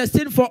you have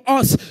destined for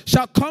us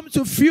shall come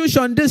to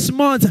fruition this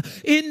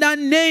month, in the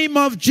name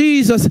of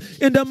Jesus.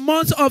 In the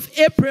month of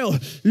April,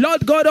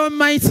 Lord God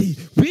Almighty,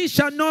 we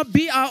shall not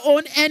be our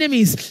own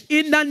enemies,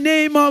 in the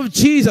name of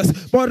Jesus,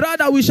 but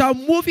rather we shall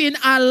move in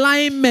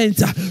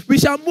alignment. We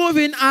shall move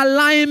in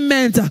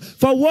alignment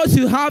for what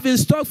you have in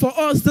stock for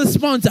us this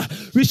month.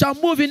 We shall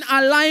move in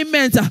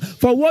alignment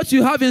for what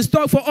you have in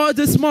stock for us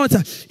this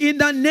month, in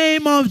the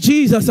name of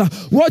Jesus.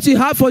 What you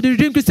have for the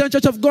Redeemed Christian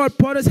Church of God,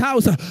 Potter's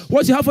House,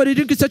 what you have for the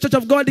Redeemed Christian Church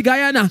of God, the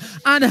Guyana,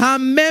 and her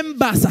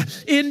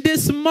members in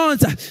this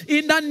month,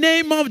 in the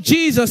name of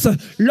Jesus.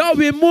 Lord,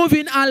 we move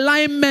in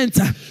alignment.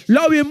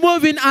 Lord, we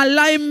move in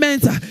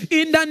alignment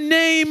in the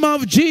name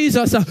of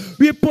Jesus.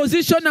 We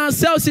position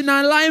ourselves in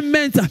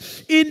alignment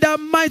in the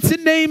mighty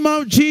name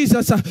of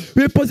Jesus.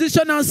 We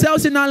position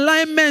ourselves in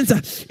alignment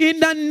in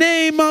the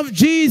name of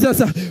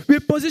Jesus. We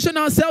position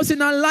ourselves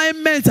in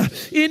alignment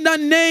in the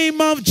name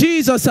of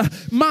Jesus.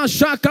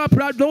 Mashaka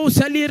prados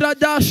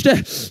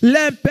eliradashte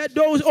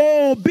lempedos.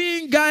 Oh,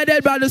 being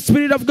guided by the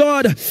Spirit of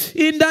God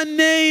in the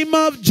name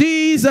of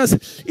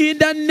Jesus. In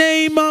the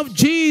name of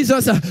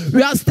Jesus,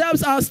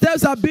 our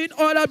steps are being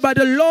ordered by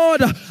the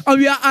Lord, and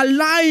we are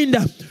aligned.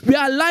 We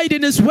are aligned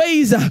in His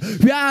ways.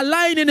 We are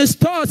aligned in His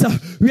thoughts.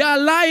 We are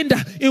aligned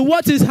in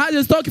what His heart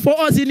is talking for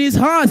us in His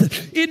heart.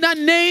 In the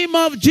name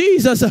of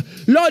Jesus,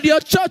 Lord, your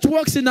church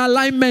works in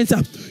alignment.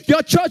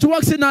 Your church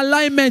works in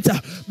alignment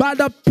by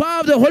the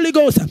power of the Holy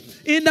Ghost.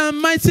 In the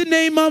mighty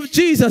name of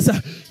Jesus,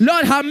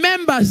 Lord, her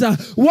members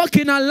walk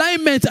in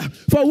alignment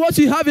for what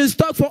you have in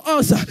stock for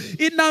us.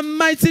 In the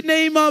mighty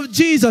name of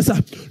Jesus,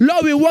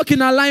 Lord, we walk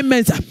in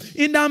alignment.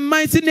 In the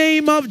mighty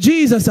name of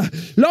Jesus,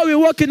 Lord, we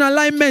walk in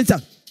alignment.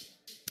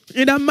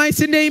 In the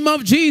mighty name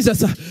of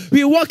Jesus,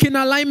 we walk in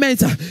alignment.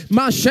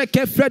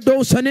 Masheke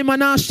fredo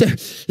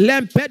sanemanashte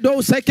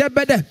lempedo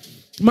sekebede.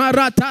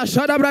 Marata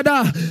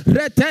shadabrada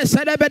rete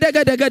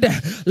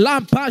sedebedegedegede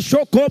lampa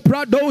shoko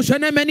prado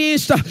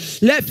shenemenista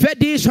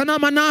lefedi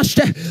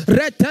shanamanashte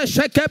rete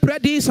sheke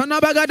predi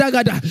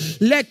sanabagadagada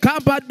le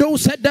kabado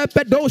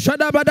sedepedo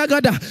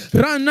shadabadagada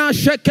rana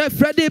sheke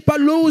fredi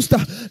palusta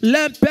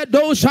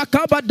lempedo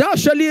shakabada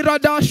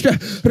sheliradashte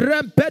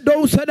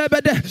rempedo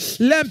sedebede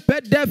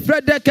lempede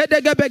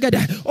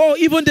fredekedegede. Oh,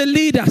 even the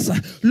leaders,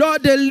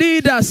 Lord, the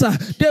leaders,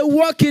 they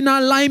walk in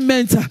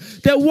alignment.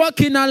 They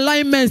walk in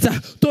alignment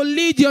to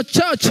lead your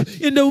church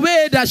in the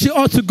way that she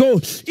ought to go.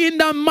 In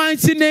the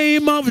mighty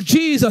name of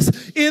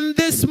Jesus, in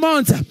this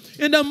month,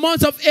 in the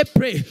month of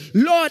April.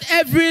 Lord,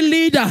 every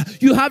leader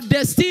you have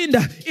destined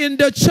in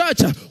the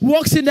church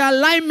walks in the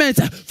alignment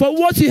for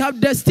what you have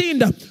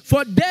destined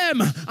for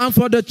them and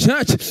for the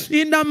church.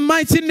 In the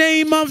mighty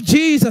name of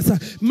Jesus.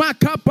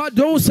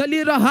 Makapadosa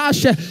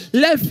lirahashe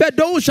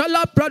lefedosha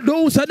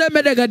lapradosa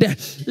nemedegade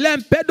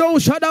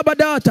lempedosha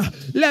dabadata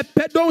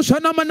lepedosha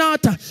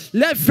namanata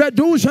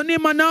lefredosha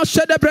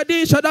nimanasha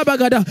debredisha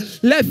dabagada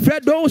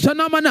lefredosha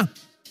namana.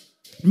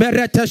 Our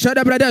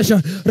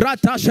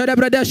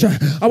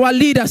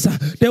leaders,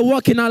 they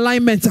walk in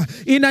alignment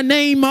in the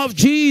name of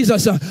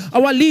Jesus.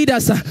 Our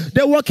leaders,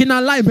 they walk in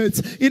alignment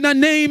in the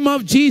name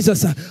of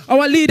Jesus.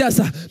 Our leaders,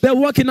 they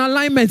walk in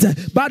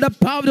alignment by the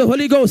power of the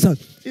Holy Ghost.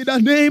 In the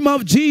name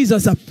of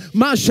Jesus.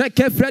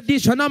 Masheke Fredi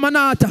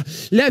Shanamanata.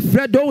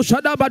 Lefredo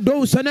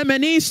Shadabado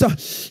Senemenista.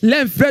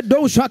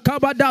 Lefredo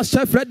Shakabada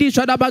Sefredi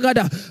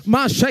Shadabagada.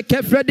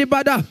 Masheke Fredi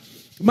Bada.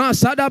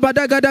 Masada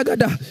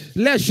badagadagada,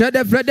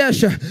 leshede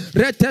fredesh,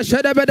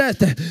 reteshede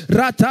bedete,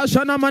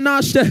 ratashana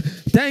manaste.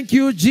 Thank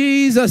you,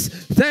 Jesus.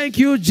 Thank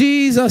you,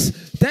 Jesus.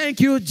 Thank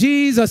you,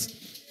 Jesus.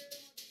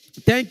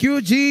 Thank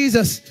you,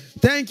 Jesus.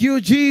 Thank you,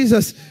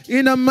 Jesus.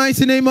 In the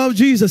mighty name of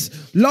Jesus,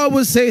 Lord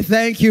will say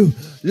thank you.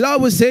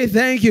 Lord will say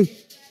thank you.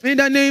 In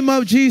the name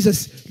of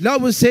Jesus,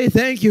 Lord will say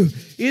thank you.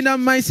 In the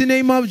mighty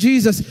name of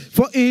Jesus,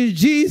 for in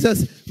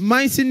Jesus'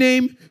 mighty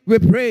name we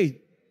pray.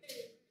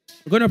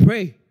 We're gonna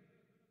pray.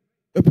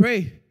 We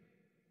pray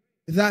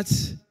that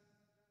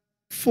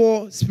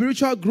for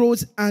spiritual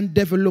growth and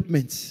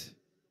development,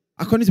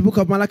 according to the book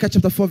of Malachi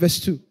chapter 4 verse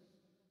 2,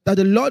 that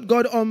the Lord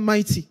God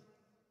Almighty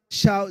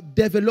shall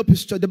develop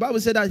his church. The Bible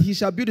said that he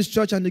shall build his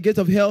church and the gate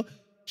of hell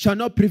shall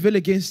not prevail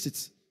against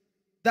it.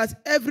 That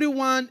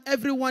everyone,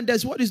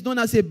 there's what is known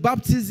as a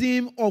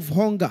baptism of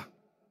hunger.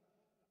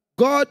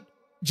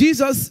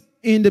 Jesus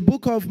in the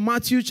book of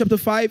Matthew chapter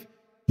 5,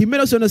 he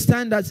made us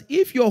understand that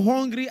if you're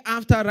hungry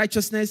after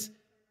righteousness,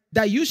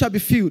 that you shall be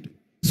filled.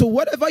 So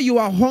whatever you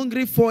are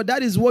hungry for,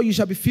 that is what you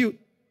shall be filled.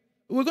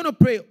 We're going to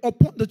pray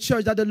upon the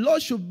church that the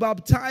Lord should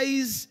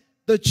baptize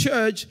the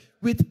church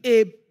with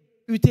a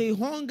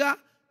hunger,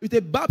 with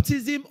a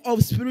baptism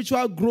of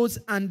spiritual growth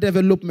and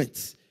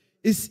development.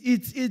 It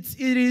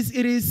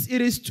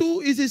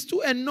is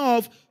too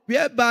enough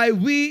whereby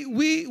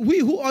we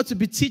who ought to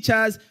be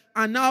teachers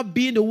are now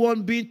being the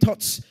one being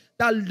taught.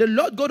 That the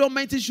Lord God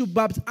Almighty should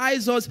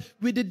baptize us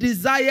with the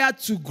desire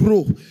to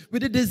grow,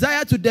 with the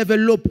desire to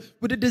develop,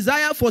 with the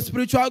desire for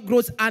spiritual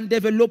growth and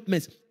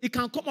development. It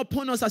can come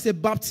upon us as a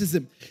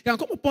baptism. It can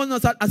come upon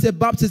us as a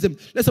baptism.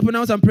 Let's open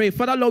our mouths and pray.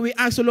 Father, Lord, we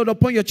ask, O Lord,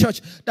 upon your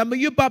church, that may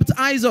you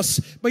baptize us,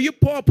 may you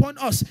pour upon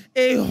us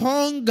a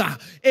hunger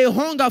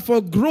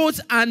for growth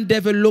and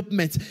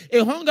development,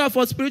 a hunger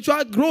for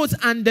spiritual growth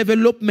and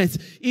development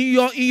in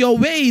your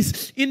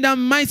ways, in the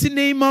mighty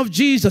name of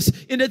Jesus,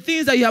 in the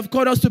things that you have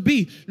called us to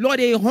be. Lord,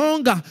 a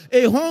hunger,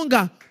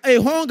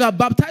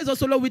 baptize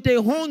us, O Lord, with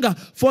a hunger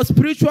for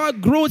spiritual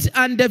growth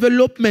and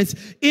development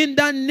in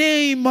the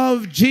name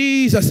of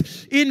Jesus.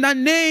 In the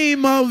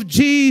name of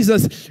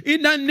Jesus.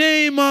 In the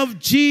name of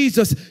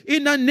Jesus.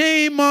 In the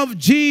name of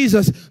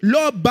Jesus.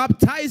 Lord,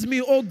 baptize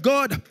me, oh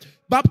God.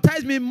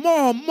 Baptize me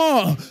more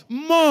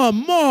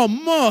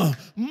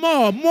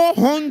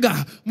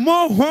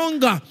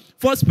hunger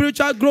for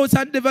spiritual growth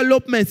and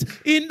development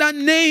in the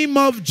name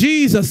of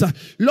Jesus.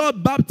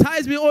 Lord,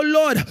 baptize me, oh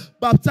Lord.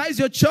 Baptize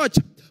your church.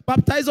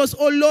 Baptize us,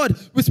 oh Lord,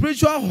 with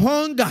spiritual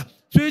hunger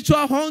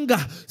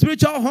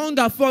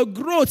for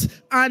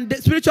growth and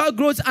spiritual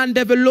growth and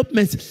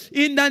development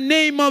in the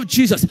name of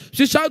Jesus.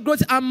 Spiritual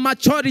growth and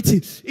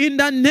maturity in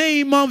the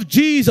name of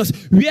Jesus.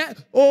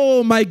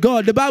 Oh my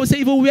God, the Bible says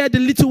even where the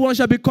little one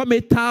shall become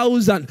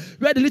 1,000,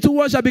 where the little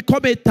one shall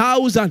become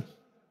 1,000,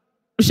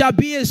 shall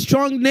be a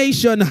strong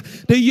nation.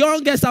 The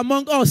youngest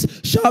among us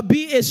shall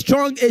be a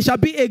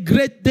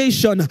great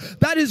nation.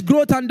 That is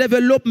growth and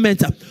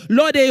development.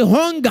 Lord, a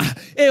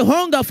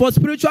hunger for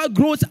spiritual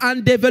growth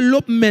and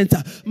development.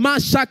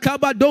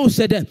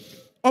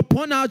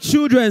 Upon our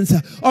children,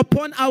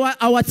 upon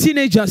our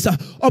teenagers,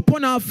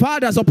 upon our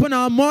fathers, upon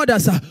our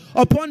mothers,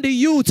 upon the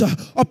youth,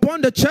 upon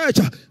the church.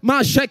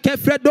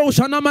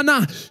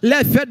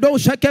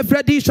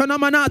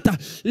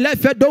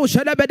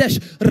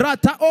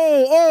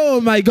 Oh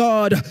my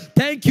God.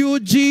 Thank you,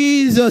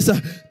 Jesus.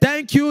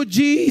 Thank you,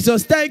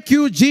 Jesus. Thank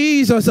you,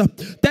 Jesus.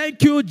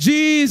 Thank you,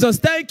 Jesus.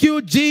 Thank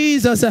you,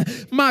 Jesus.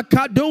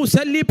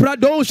 Makadosha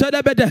lipradosha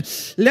debede.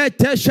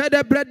 Lete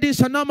shede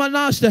bredisha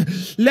namanashte.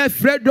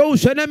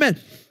 Lefredosha nemen.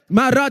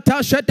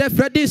 Marata shete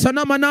fredi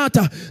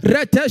sanamanata.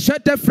 Rete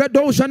shete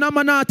fredosha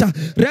namanata.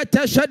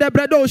 Rete shete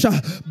bredosha.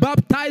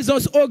 Baptize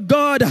us, oh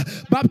God.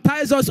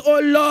 Baptize us, oh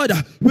Lord,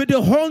 with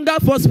the hunger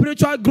for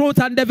spiritual growth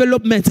and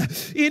development.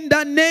 In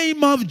the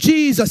name of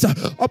Jesus.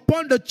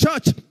 Upon the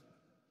church,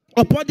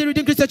 upon the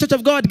Redeemed Christian Church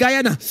of God,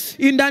 Guyana,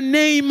 in the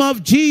name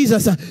of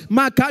Jesus.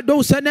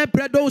 Makado sene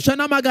predo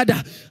shana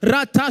magada.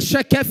 Rata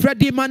sheke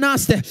fredi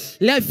manaste.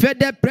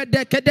 Lefede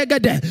prede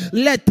kedegede.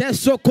 Lete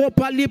soko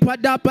pali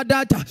pada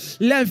padata.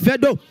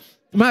 Lefedo.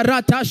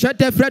 Marata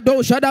shete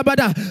fredo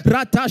shadabada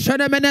rata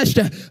shene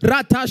meneste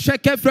rata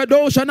sheke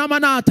fredo shana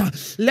manata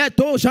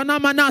leto shana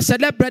mana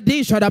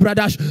celebrity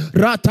shadabradash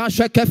rata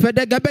sheke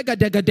fedega bega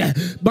degade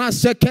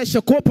maseke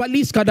sheko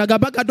police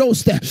kadagabaga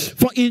doste.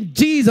 For in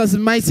Jesus'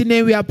 mighty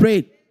name we are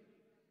praying.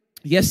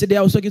 Yesterday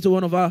I was talking to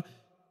one of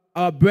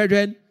our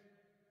brethren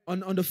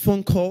on the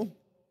phone call,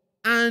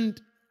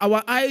 and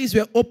our eyes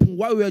were open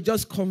while we were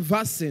just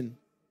conversing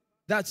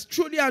that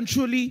truly and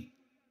truly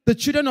the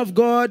children of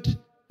God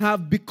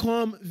have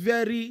become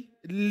very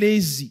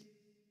lazy.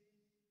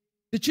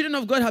 The children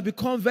of God have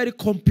become very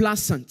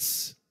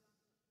complacent.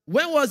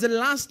 When was the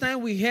last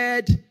time we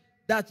heard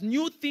that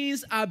new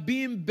things are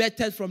being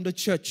bettered from the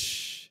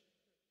church?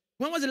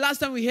 When was the last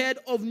time we heard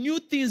of new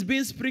things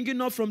being springing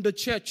up from the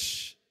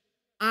church?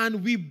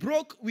 And we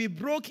broke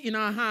in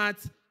our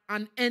hearts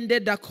and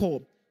ended that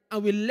call.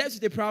 And we left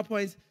with the prayer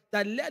point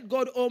that let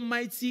God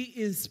Almighty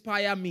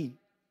inspire me.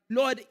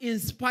 Lord,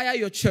 inspire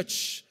your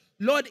church.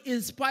 Lord,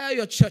 inspire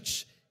your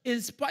church.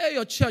 Inspire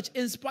your church.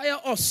 Inspire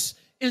us.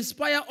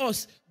 Inspire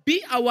us.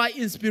 Be our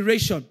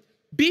inspiration.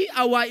 Be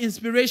our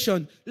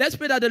inspiration. Let's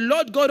pray that the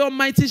Lord God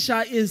Almighty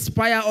shall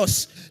inspire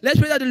us. Let's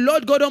pray that the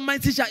Lord God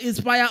Almighty shall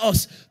inspire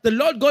us. The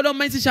Lord God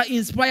Almighty shall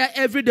inspire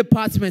every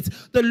department.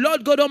 The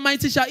Lord God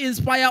Almighty shall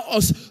inspire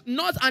us.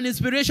 Not an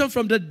inspiration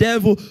from the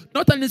devil.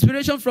 Not an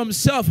inspiration from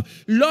self.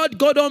 Lord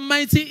God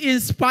Almighty,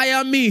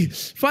 inspire me.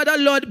 Father,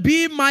 Lord,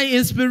 be my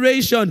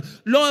inspiration.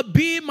 Lord,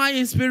 be my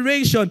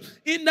inspiration.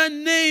 In the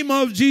name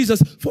of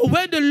Jesus. For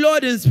when the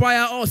Lord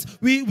inspire us,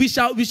 we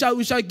shall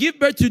give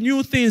birth to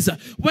new things.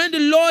 When the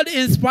Lord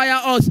inspire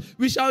us,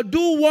 we shall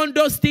do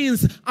wondrous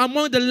things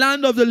among the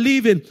land of the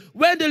living.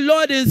 When the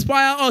Lord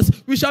inspire us,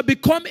 we shall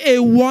become a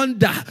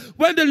wonder.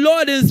 When the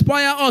Lord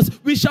inspire us,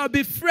 we shall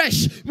be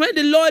fresh. When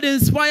the Lord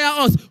inspire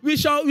us, we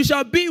shall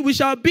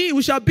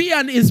be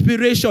an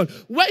inspiration.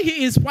 When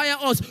He inspire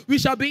us, we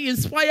shall be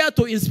inspired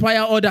to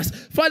inspire others.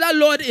 Father,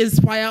 Lord,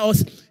 inspire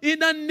us. In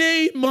the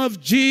name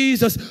of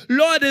Jesus,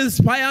 Lord,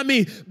 inspire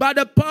me by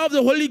the power of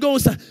the Holy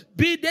Ghost.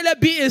 Let it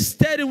be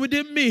instilled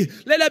within me.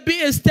 Let it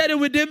be instilled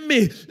within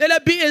me. Let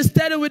it be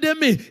instilled within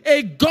me.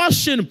 A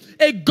gushing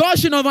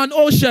of an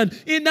ocean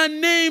in the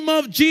name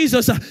of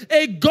Jesus.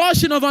 A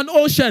gushing of an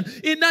ocean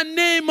in the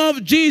name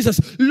of Jesus.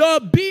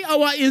 Lord, be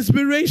our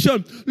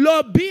inspiration.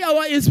 Lord, be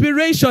our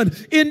inspiration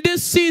in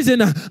this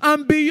season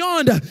and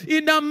beyond.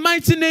 In the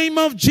mighty name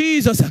of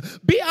Jesus,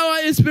 be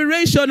our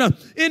inspiration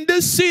in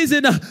this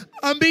season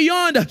and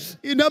beyond.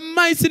 In the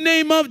mighty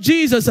name of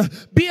Jesus,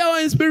 be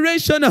our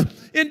inspiration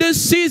in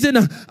this season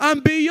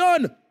and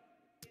beyond.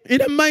 In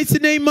the mighty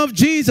name of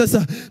Jesus.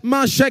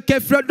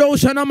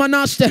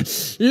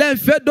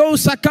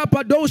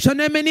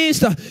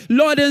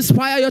 Lord,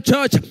 inspire your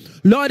church.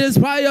 Lord,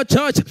 inspire your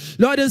church.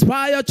 Lord,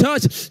 inspire your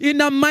church. In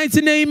the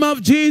mighty name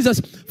of Jesus.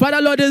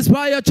 Father, Lord,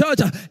 inspire your church.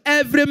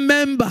 Every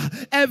member,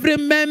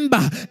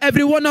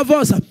 every one of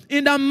us.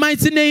 In the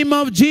mighty name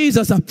of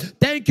Jesus.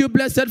 Thank you,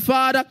 blessed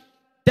Father.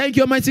 Thank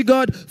you, Almighty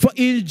God. For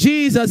in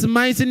Jesus'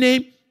 mighty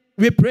name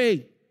we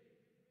pray.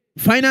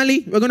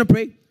 Finally, we're going to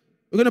pray.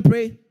 We're going to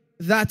pray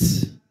that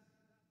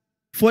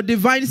for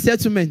divine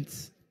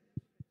settlement,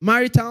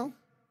 marital,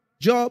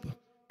 job,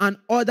 and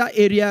other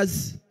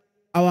areas,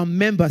 our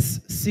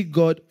members seek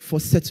God for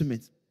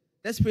settlement.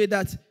 Let's pray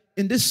that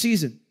in this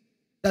season,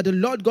 that the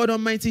Lord God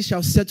Almighty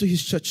shall settle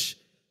His church.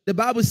 The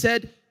Bible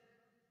said,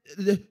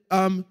 the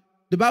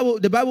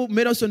Bible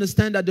made us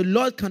understand that the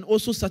Lord can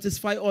also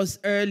satisfy us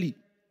early.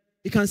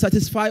 He can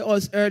satisfy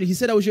us early. He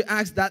said that we should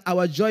ask that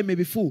our joy may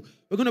be full.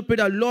 We're going to pray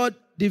that Lord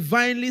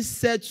divinely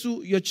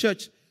settle your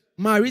church,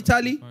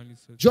 maritally,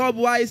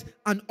 job-wise,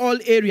 and all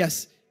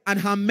areas, and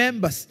her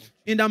members,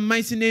 in the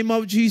mighty name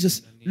of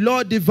Jesus.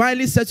 Lord,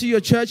 divinely settle your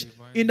church,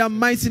 in the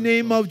mighty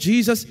name of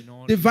Jesus.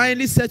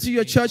 Divinely settle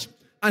your church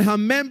and her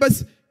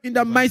members, in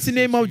the mighty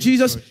name of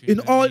Jesus,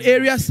 in all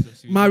areas,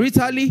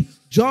 maritally,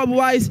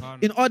 job-wise,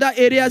 in other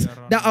areas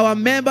that our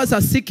members are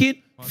seeking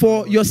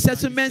for your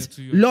settlement.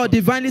 Lord,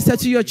 divinely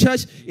settle your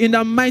church in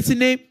the mighty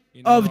name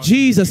of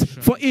Jesus.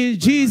 For in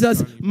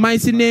Jesus'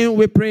 mighty name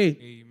we pray.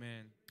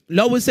 Amen.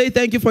 Lord, we say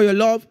thank you for your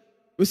love.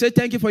 We say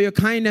thank you for your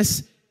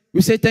kindness.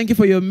 We say thank you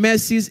for your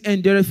mercies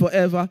endure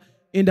forever,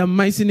 in the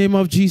mighty name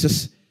of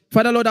Jesus.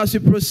 Father, Lord, as we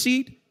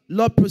proceed,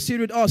 Lord, proceed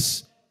with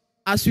us.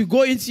 As we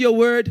go into your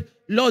word,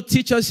 Lord,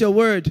 teach us your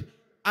word.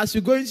 As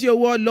we go into your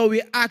word, Lord,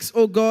 we ask,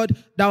 oh God,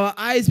 that our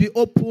eyes be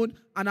open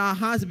and our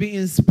hearts be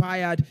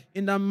inspired,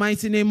 in the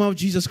mighty name of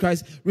Jesus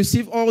Christ.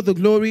 Receive all the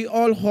glory,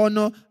 all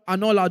honor,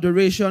 and all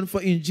adoration,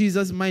 for in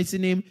Jesus' mighty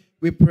name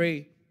we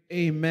pray.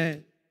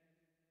 Amen.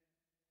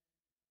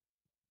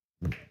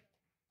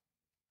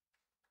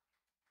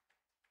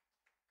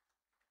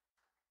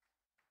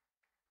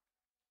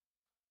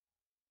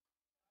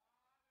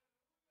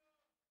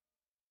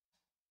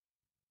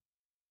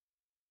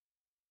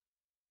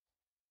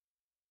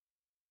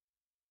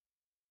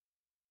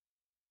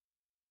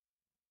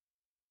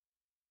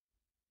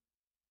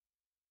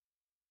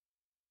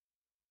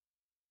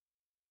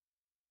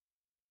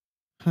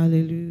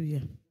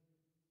 Hallelujah.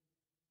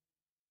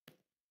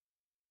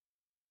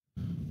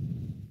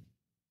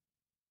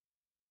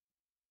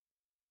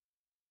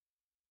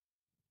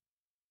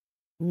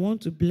 We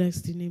want to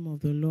bless the name of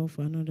the Lord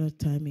for another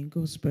time in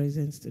God's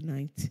presence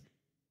tonight.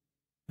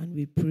 And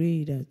we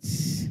pray that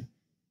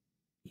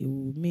He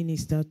will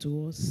minister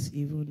to us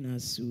even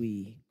as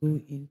we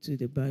go into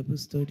the Bible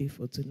study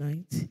for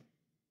tonight.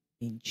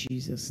 In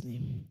Jesus'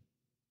 name.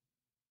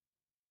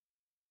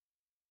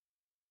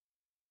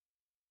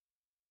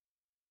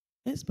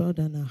 Let's bow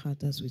down our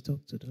heart as we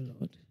talk to the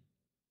Lord.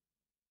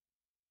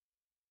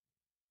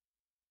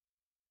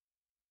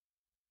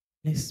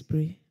 Let's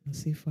pray and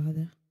say,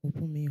 Father,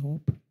 open me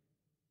up.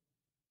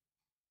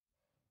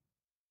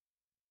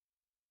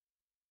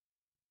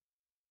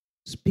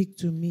 Speak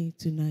to me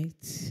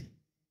tonight.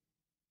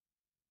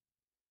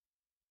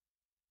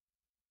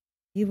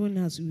 Even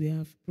as we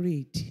have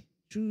prayed,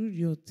 through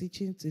your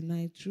teaching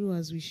tonight, through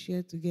as we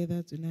share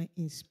together tonight,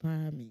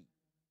 inspire me.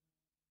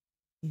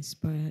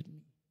 Inspired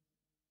me.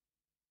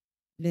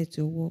 Let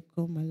your word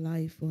come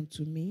alive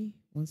unto me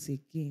once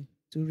again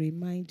to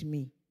remind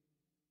me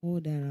all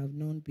that I have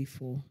known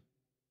before.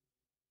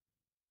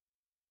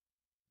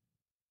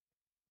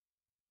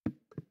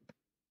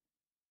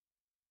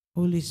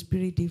 Holy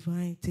Spirit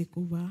divine, take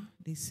over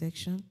this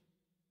section.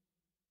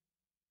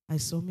 I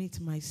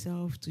submit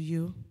myself to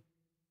you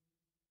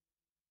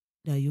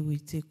that you will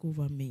take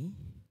over me.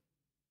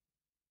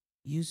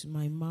 Use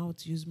my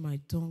mouth, use my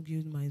tongue,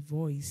 use my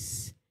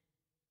voice.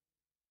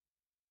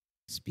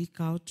 Speak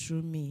out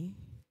through me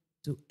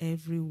to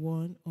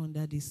everyone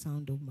under the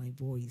sound of my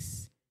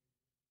voice.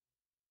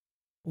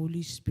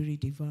 Holy Spirit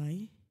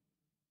divine,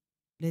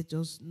 let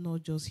us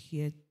not just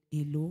hear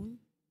alone,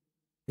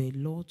 but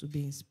Lord, to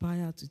be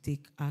inspired to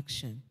take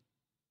action.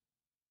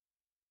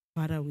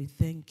 Father, we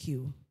thank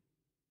you.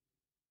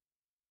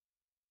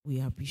 We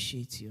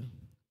appreciate you.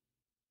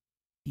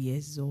 Be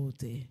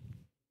exalted.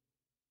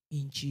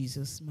 In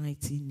Jesus'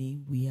 mighty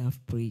name we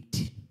have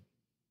prayed.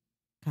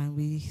 Can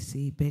we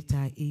say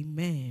better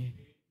amen?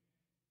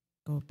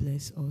 God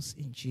bless us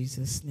in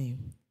Jesus'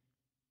 name.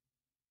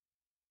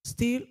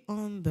 Still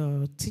on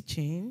the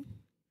teaching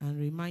and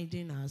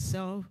reminding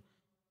ourselves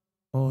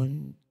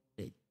on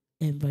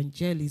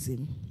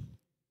evangelism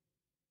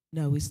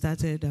that we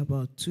started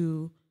about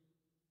 2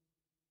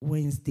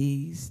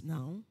 Wednesdays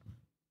now.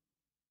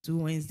 2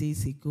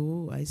 Wednesdays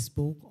ago, I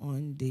spoke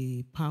on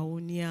the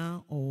pioneer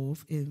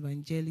of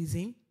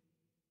evangelism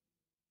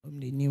from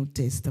the New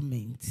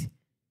Testament.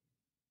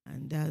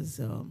 And that's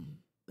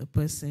the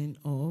person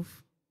of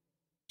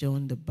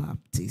John the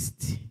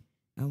Baptist.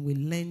 And we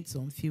learned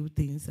some few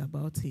things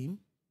about him.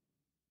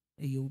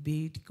 He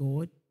obeyed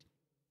God.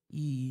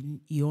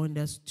 He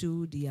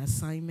understood the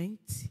assignment.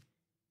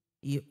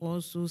 He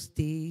also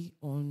stayed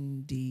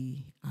on the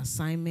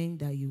assignment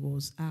that he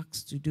was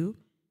asked to do.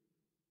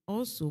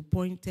 Also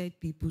pointed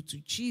people to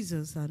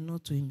Jesus and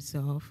not to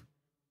himself.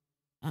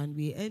 And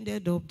we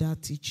ended up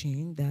that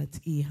teaching that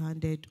he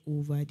handed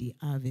over the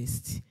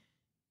harvest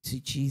to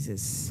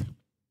Jesus.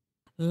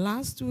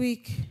 Last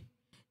week,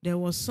 there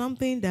was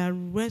something that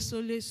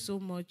resonated so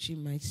much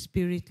in my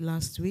spirit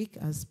last week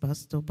as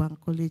Pastor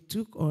Bankole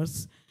took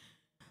us,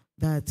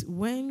 that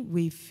when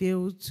we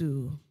fail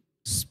to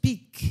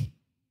speak,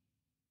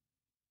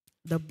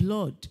 the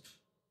blood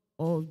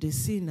of the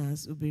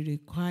sinners will be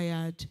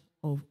required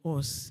of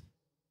us.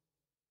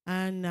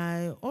 And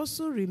I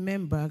also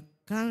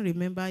can't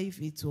remember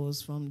if it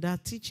was from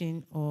that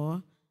teaching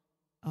or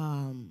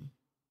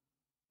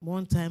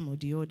one time or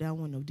the other,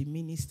 one of the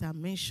ministers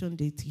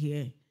mentioned it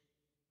here,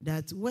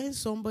 that when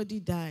somebody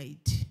died,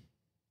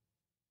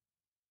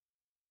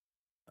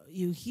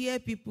 you hear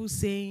people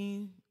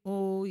saying,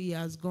 oh, he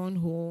has gone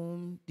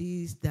home,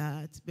 this,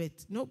 that, but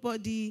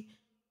nobody,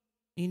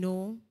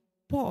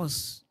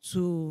 pause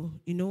to,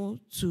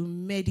 to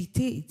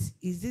meditate.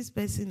 Is this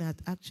person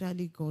had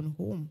actually gone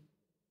home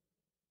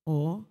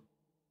or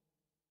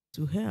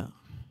to hell?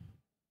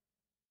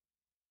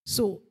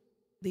 So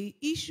the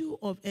issue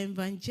of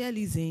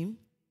evangelism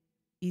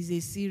is a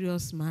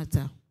serious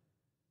matter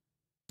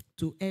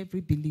to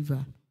every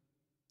believer.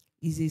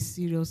 Is a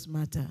serious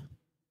matter.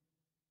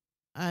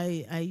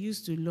 I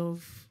used to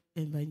love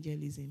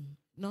evangelism.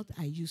 Not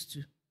I used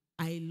to.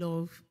 I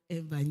love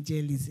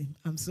evangelism.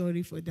 I'm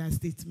sorry for that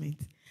statement.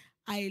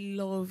 I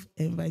love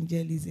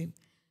evangelism.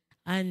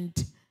 And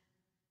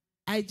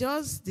I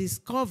just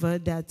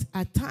discovered that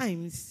at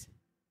times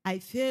I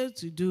failed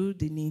to do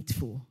the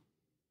needful.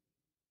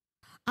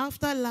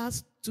 After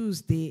last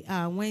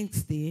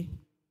Wednesday,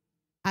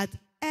 at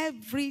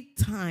every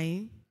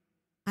time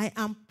I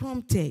am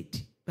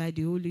prompted by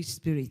the Holy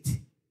Spirit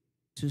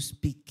to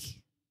speak.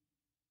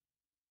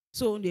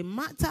 So the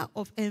matter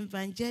of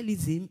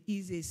evangelism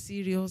is a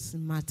serious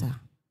matter,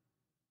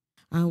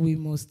 and we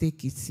must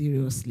take it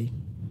seriously.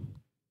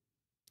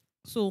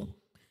 So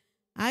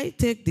I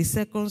take the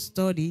second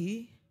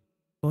study,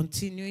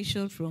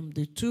 continuation from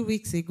the 2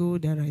 weeks ago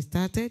that I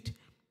started.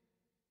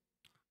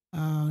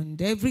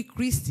 And every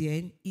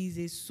Christian is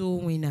a soul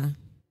winner.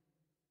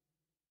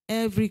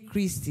 Every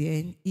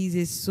Christian is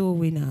a soul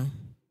winner.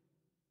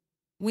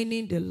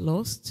 Winning the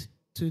lost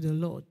to the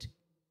Lord.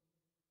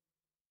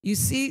 You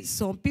see,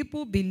 some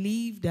people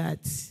believe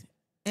that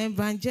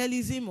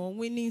evangelism or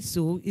winning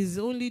soul is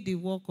only the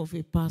work of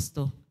a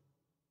pastor.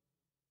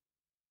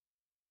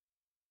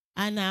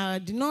 And I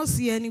did not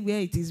see anywhere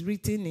it is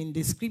written in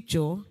the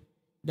scripture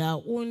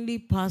that only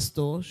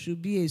pastor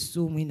should be a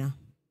soul winner.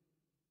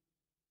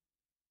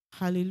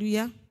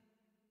 Hallelujah.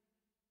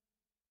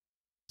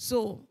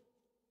 So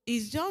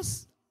it's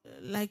just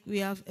like we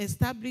have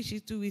established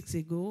it 2 weeks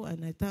ago,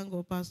 and I thank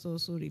God Pastor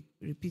also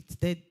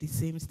repeated the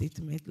same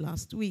statement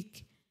last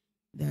week,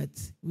 that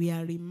we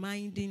are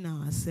reminding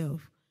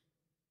ourselves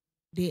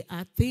there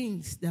are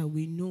things that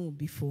we know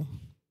before.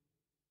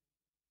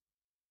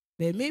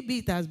 But maybe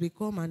it has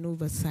become an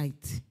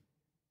oversight.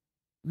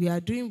 We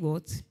are doing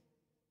what?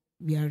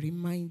 We are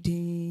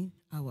reminding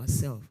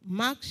ourselves.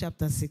 Mark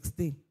chapter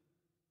 16.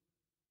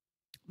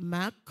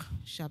 Mark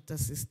chapter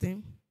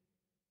 16.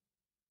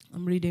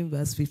 I'm reading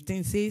verse 15.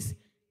 It says,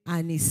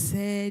 and he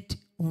said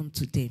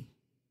unto them.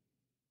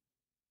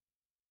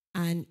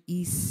 And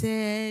he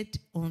said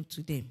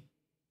unto them.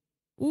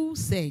 Who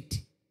said?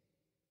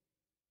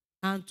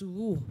 And to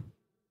who?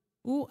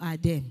 Who are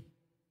them?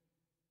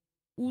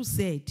 Who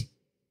said?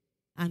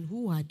 And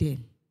who are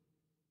them?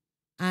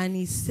 And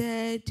he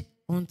said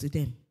unto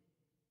them,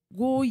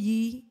 go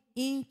ye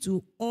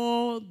into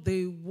all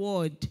the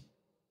world.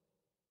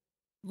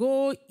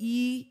 Go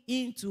ye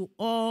into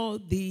all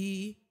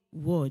the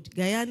world.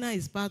 Guyana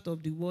is part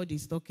of the world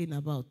he's talking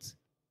about.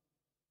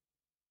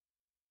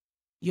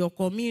 Your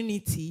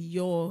community,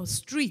 your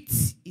street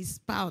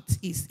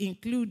is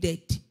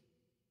included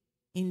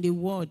in the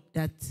word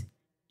that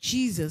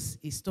Jesus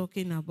is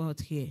talking about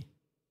here.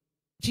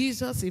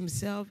 Jesus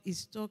himself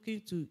is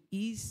talking to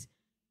his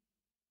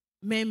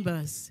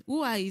members.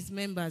 Who are his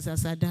members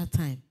as at that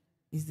time?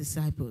 His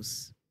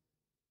disciples.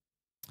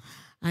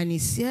 And he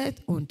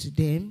said unto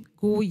them,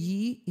 go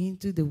ye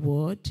into the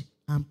world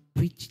and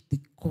preach the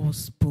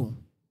gospel.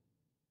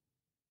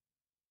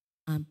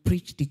 And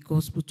preach the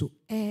gospel to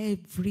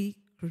every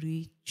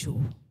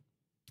creature.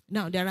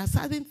 Now, there are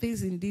certain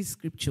things in this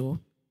scripture.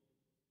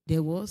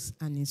 There was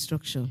an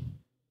instruction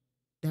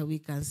that we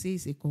can say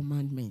is a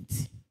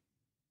commandment.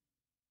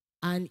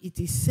 And it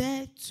is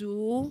said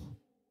to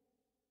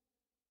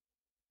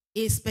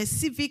a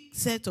specific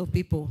set of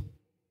people.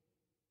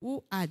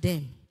 Who are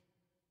them?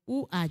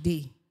 Who are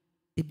they?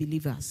 The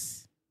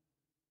believers.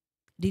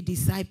 The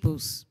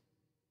disciples.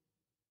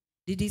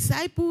 The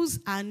disciples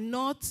are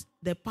not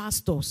the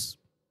pastors.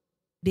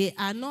 They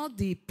are not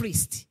the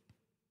priests.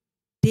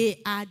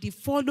 They are the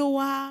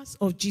followers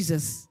of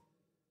Jesus.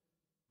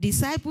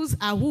 Disciples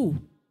are who?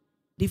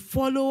 The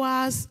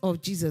followers of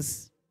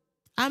Jesus.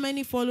 How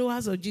many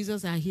followers of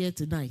Jesus are here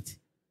tonight?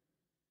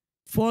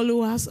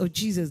 Followers of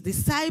Jesus.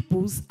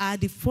 Disciples are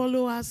the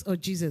followers of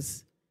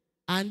Jesus.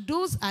 And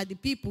those are the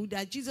people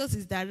that Jesus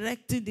is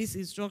directing this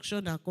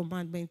instruction and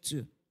commandment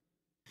to.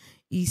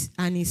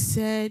 And he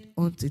said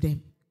unto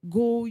them,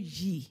 go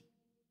ye.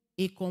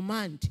 A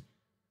command.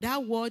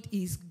 That word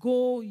is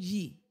go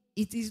ye.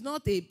 It is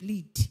not a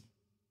bleed.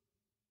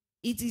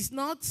 It is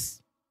not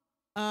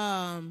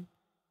a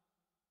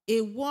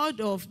word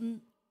of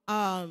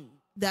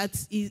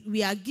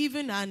we are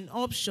given an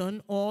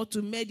option or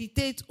to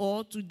meditate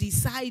or to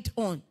decide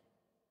on.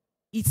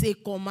 It's a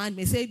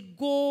commandment. It said,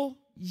 go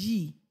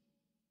ye.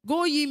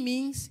 Go ye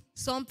means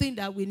something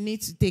that we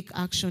need to take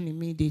action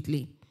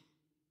immediately.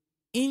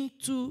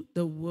 Into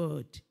the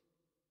word.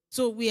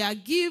 So we are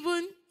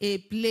given a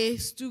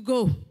place to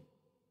go.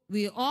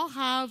 We all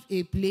have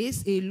a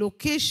place, a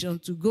location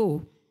to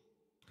go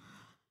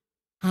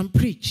and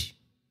preach.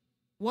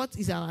 What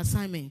is our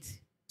assignment?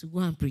 To go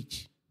and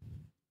preach.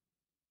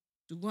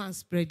 To go and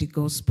spread the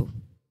gospel.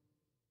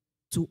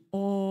 To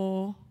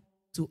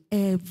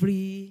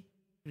every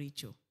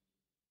creature.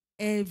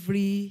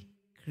 Every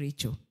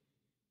creature.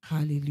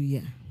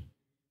 Hallelujah.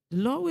 The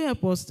Lord will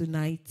help us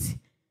tonight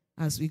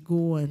as we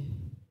go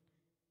on.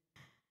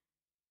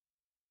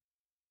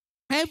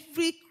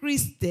 Every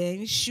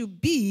Christian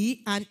should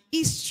be an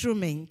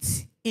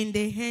instrument in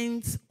the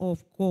hands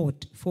of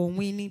God for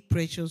winning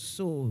precious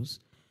souls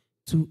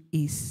to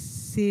a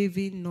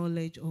saving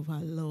knowledge of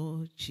our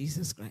Lord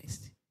Jesus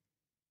Christ.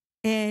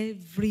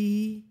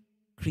 Every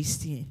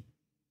Christian.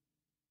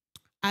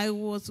 I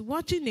was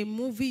watching a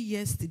movie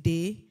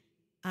yesterday,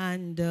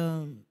 and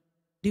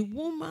the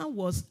woman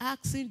was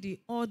asking the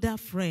other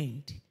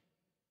friend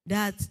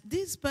that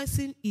this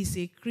person is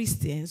a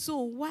Christian, so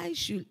why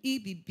should he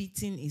be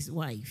beating his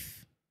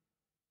wife?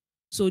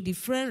 So the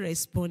friend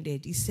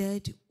responded, he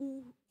said,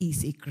 who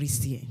is a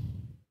Christian?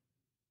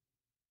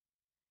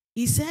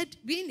 He said,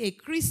 being a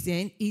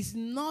Christian is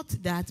not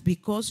that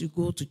because you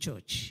go to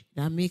church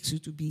that makes you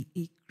to be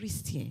a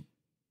Christian.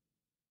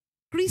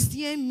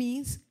 Christian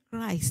means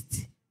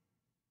Christ.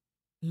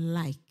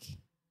 Like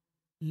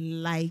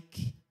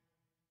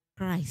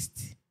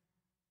Christ.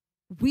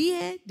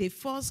 Where they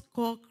first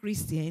called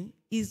Christian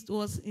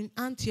was in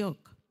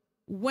Antioch.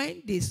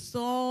 When they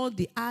saw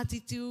the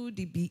attitude,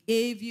 the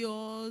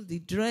behavior, the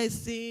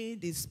dressing,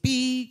 the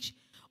speech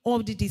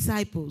of the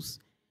disciples.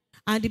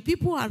 And the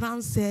people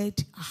around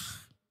said,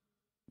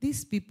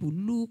 these people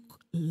look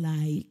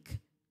like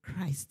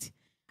Christ.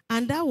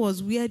 And that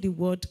was where the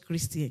word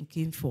Christian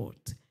came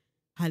forth.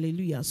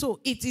 Hallelujah. So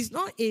it is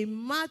not a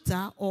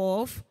matter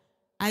of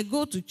I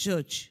go to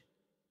church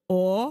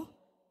or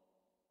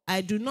I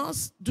do not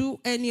do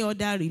any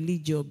other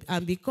religion.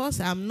 And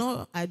because I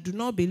do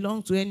not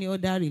belong to any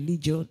other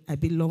religion, I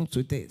belong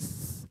to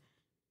this.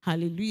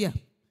 Hallelujah.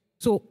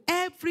 So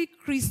every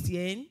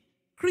Christian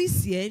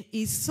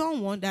is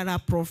someone that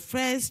has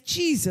professed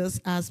Jesus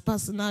as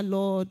personal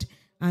Lord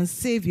and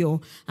Savior.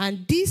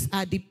 And these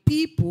are the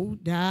people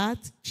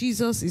that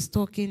Jesus is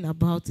talking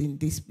about in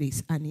this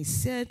place. And he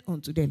said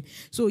unto them,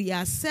 so he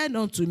has said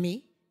unto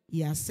me, he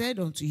has said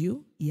unto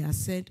you, he has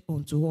said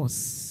unto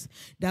us,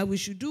 that we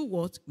should do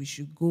what? We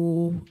should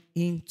go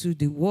into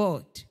the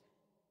world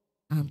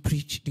and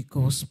preach the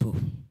gospel.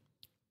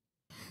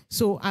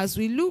 So as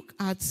we look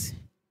at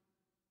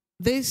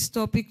this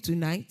topic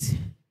tonight,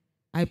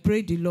 I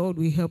pray the Lord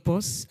will help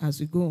us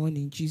as we go on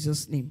in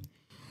Jesus' name.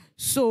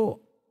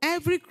 So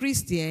every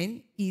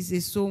Christian is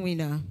a soul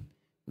winner.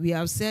 We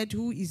have said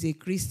who is a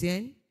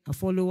Christian, a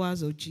follower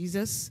of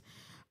Jesus.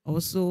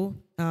 Also,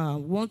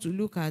 want to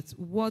look at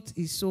what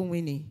is soul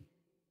winning.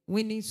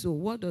 Winning soul,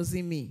 what does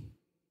it mean?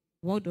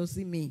 What does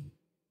it mean?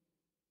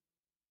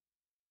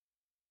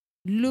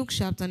 Luke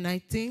chapter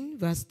 19,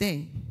 verse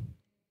 10.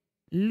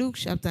 Luke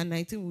chapter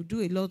 19, we'll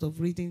do a lot of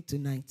reading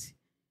tonight.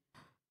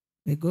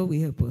 May God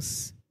will help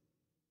us.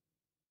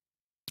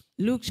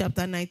 Luke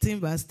chapter 19,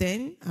 verse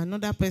 10.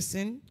 Another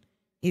person,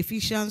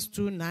 Ephesians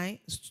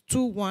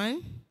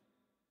 2:1.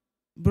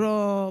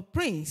 Bro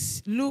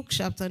Prince, Luke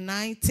chapter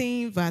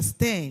 19, verse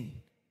 10.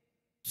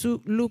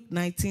 To Luke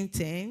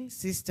 19:10.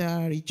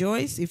 Sister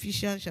Rejoice,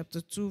 Ephesians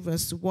chapter 2,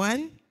 verse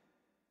 1.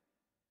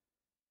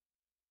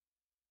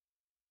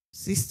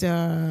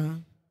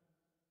 Sister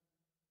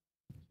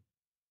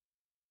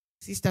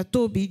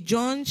Toby,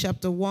 John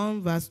chapter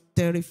 1, verse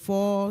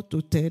 34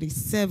 to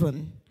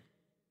 37.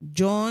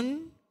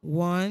 John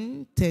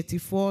 1,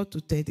 34 to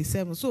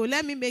 37. So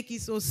let me make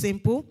it so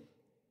simple.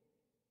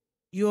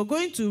 You're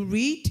going to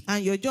read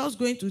and you're just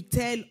going to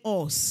tell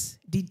us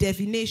the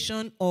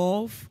definition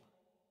of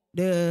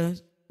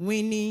the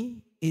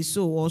winning a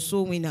soul or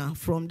soul winner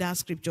from that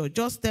scripture.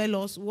 Just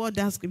tell us what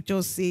that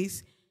scripture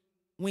says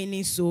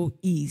winning soul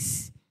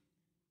is.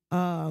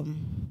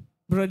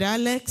 Brother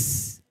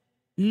Alex,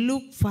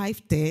 Luke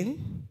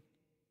 5:10.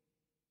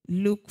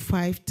 Luke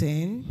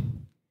 5:10.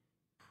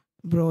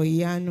 Bro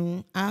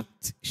Yanu,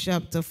 Acts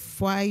chapter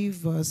 5,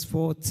 verse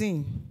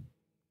 14.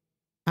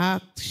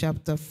 Acts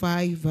chapter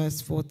 5,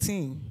 verse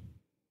 14.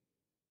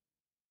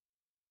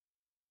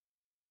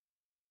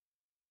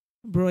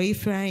 Bro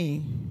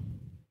Ephraim.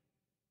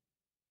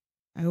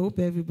 I hope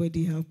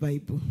everybody have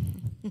Bible.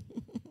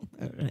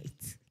 All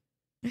right.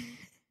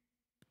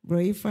 Bro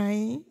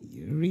Ephraim,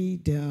 you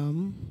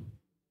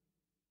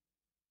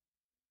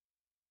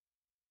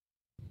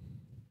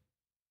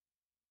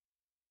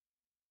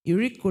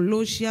read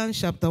Colossians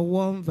chapter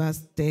 1,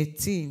 verse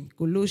 13.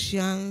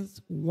 Colossians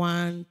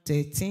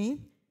 1:13.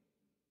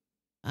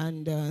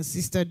 And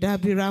Sister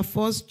Dabira,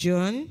 1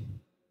 John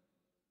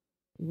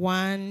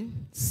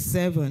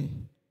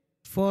 1:7.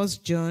 1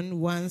 John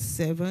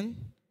 1:7.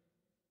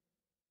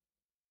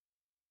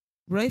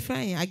 Bro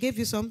Ephraim, I gave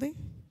you something?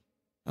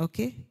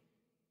 Okay.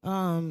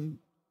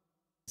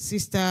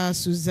 Sister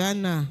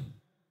Susanna,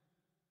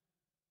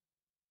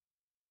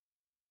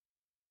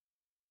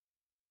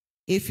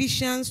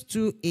 Ephesians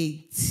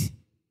 2:8.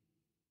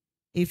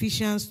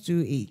 Ephesians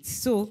 2:8.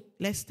 So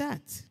let's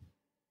start.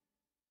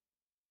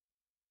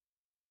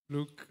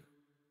 Luke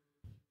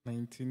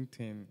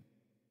 19:10.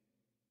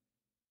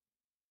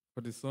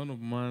 For the Son of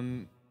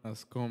Man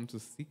has come to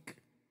seek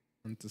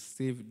and to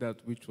save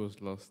that which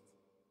was lost.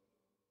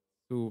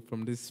 So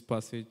from this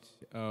passage,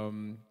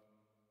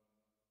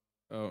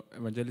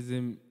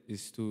 evangelism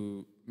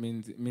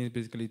means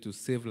basically to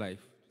save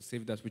life, to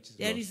save that which is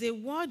There lost. is a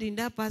word in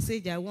that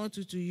passage I want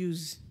you to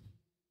use.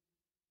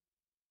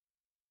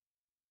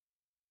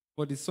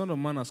 For the Son of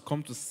Man has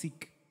come to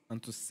seek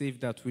and to save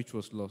that which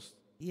was lost.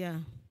 Yeah.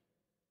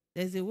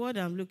 There's a word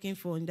I'm looking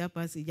for in that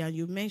passage, and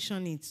you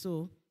mentioned it,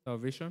 so.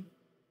 Salvation?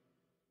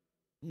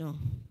 No.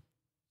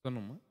 Son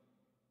of Man?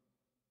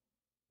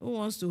 Who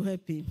wants to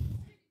help him?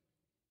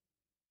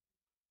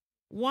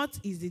 What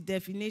is the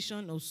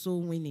definition of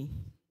soul winning?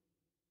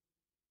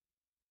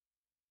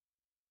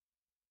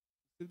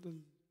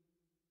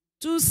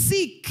 To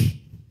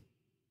seek.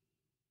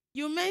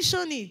 You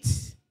mentioned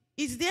it.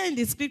 It's there in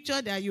the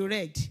scripture that you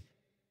read.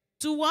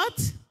 To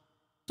what?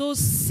 To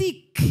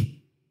seek.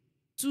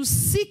 To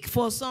seek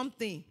for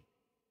something.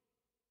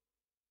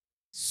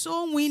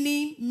 Soul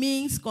winning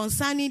means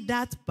concerning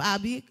that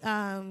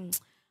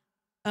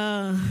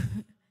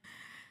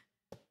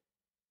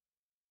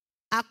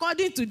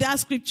according to that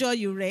scripture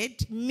you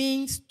read,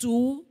 means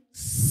to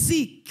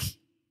seek.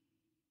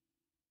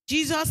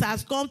 Jesus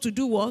has come to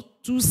do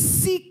what? To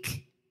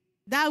seek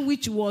that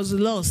which was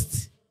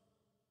lost.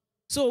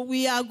 So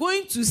we are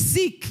going to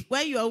seek.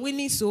 When you are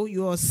winning soul,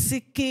 you are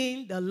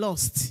seeking the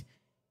lost.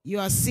 You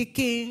are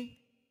seeking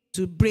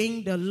to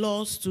bring the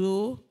lost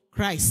to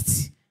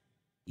Christ.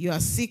 You are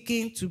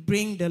seeking to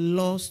bring the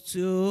lost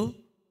to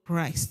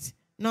Christ.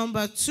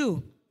 Number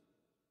 2.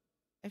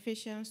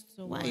 Ephesians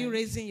 2. Why are you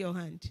raising your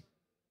hand?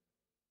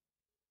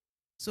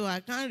 So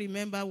I can't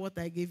remember what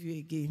I gave you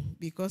again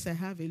because I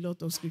have a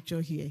lot of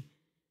scripture here.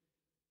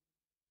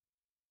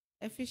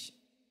 Ephesians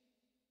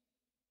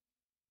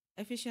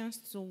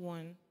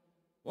 2:1.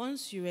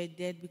 Once you were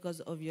dead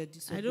because of your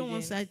disobedience. I don't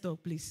want side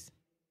talk, please.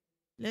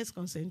 Let's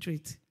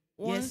concentrate.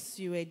 Once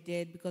you were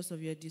dead because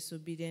of your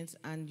disobedience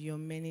and your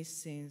many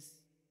sins.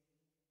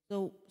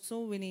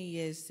 So many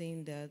years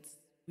saying that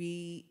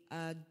we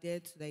are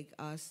dead to like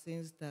our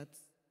sins that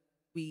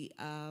we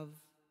have.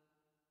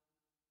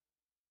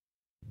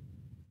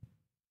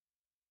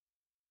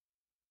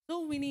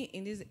 So Winnie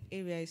in this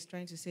area is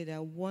trying to say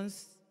that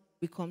once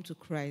we come to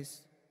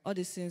Christ, all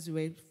the sins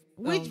we were.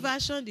 Which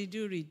version did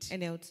you read?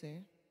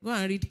 NLT. Go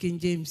and read King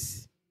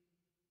James.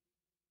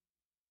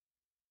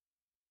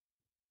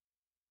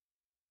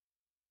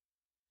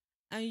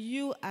 And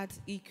you at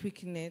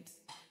quickness,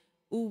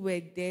 who were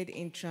dead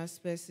in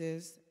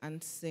trespasses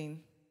and sin.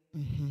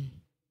 Mm-hmm.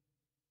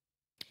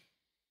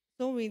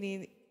 So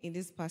Winnie in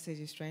this passage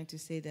is trying to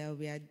say that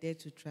we are dead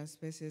to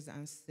trespasses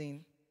and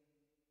sin.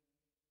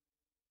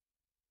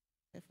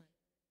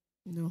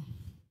 No.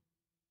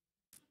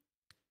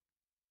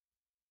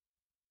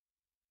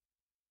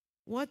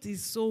 What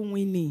is so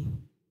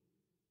winning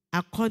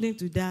according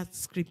to that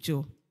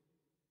scripture?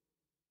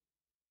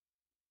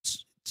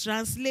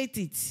 Translate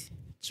it.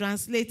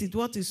 Translate it.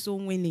 What is so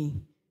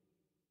winning?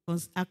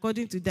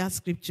 According to that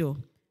scripture,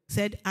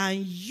 said,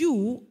 and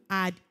you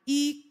had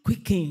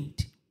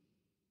quickened,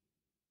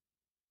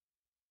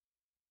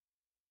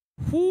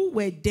 who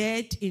were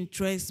dead in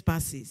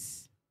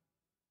trespasses.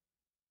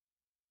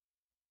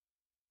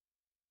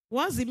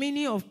 What's the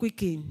meaning of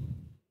quicken?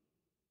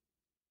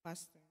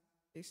 Fasting.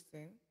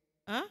 Hasting.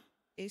 Huh?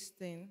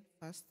 Hasting.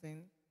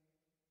 Fasting.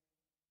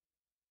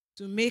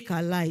 To make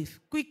alive.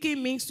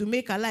 Quicken means to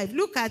make alive.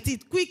 Look at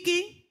it.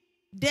 Quicken,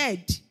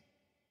 dead.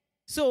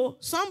 So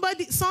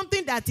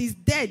something that is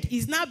dead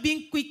is now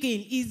being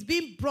quickened, is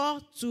being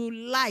brought to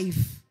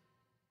life.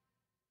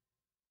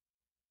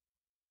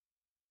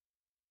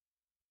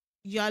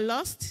 You are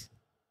lost?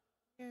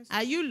 Yes.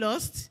 Are you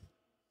lost?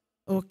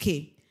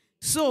 Okay.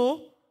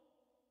 So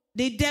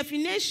the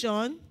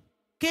definition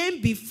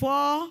came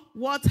before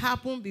what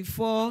happened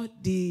before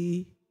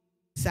the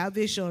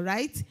salvation,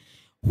 right?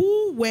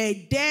 Who were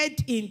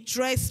dead in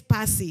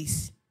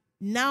trespasses,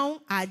 now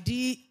are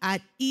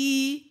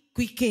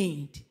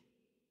quickened.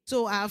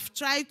 So I've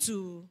tried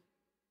to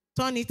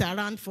turn it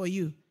around for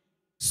you.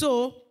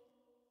 So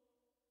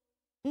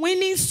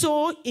winning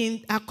soul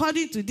in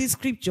according to this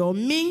scripture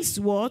means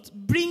what?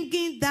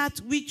 Bringing that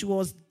which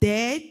was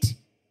dead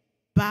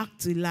back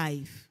to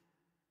life.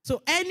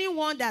 So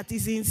anyone that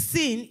is in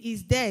sin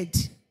is dead.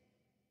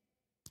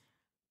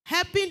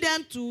 Helping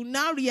them to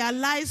now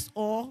realize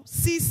or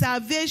see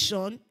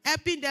salvation,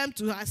 helping them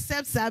to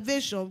accept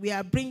salvation, we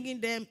are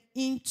bringing them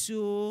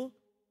into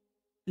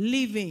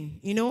living,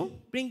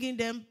 bringing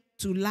them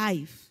to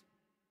life.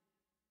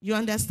 You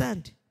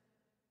understand?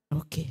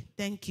 Okay,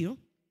 thank you.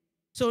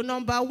 So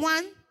number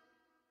 1,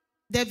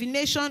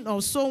 definition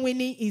of soul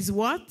winning is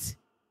what?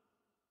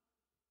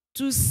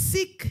 To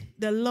seek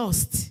the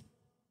lost.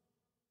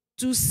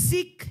 To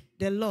seek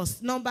the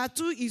lost. Number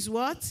 2 is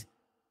what?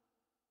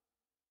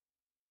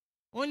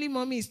 Only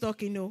mommy is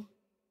talking, no.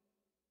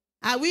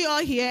 Are we all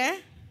here?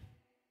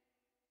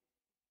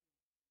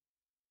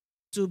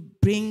 To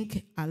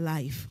bring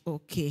alive.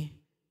 Okay.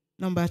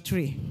 Number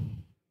 3.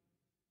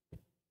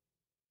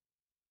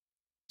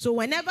 So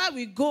whenever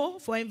we go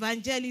for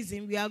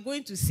evangelism, we are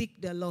going to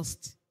seek the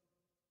lost.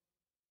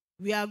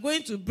 We are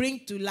going to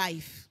bring to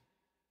life.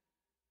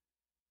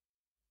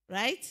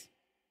 Right?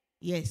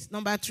 Yes.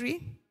 Number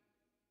 3.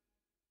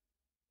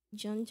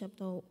 John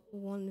chapter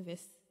 1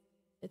 verse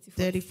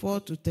 34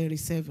 to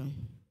 37.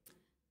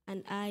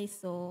 And I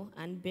saw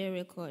and bear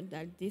record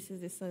that this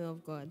is the Son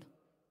of God.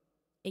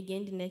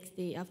 Again the next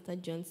day after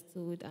John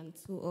stood and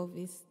 2 of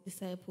his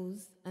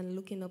disciples, and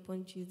looking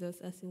upon Jesus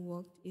as he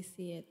walked, he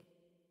said,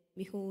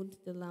 Behold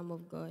the Lamb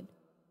of God.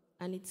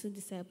 And the 2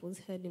 disciples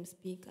heard him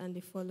speak, and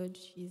they followed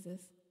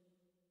Jesus.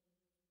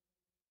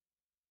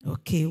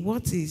 Okay,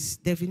 what is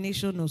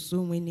definition of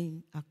soul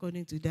winning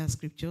according to that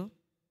scripture?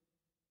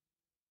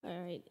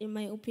 All right, in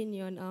my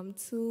opinion,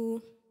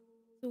 two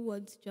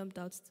words jumped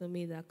out to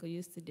me that I could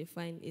use to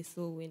define a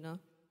soul winner.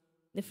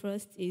 The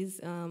first is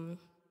in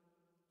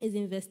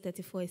verse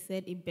 34, it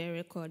said it bear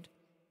record.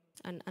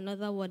 And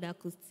another word I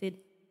could say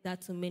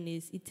that to mean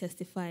is it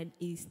testified,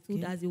 it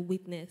stood as a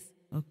witness.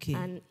 Okay.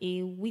 And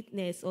a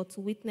witness, or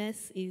to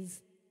witness, is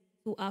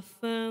to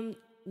affirm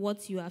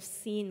what you have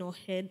seen or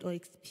heard or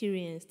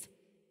experienced,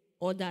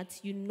 or that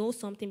you know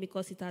something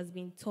because it has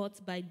been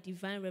taught by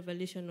divine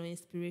revelation or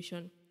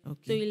inspiration.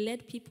 Okay. So you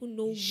let people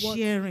know what.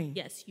 Sharing.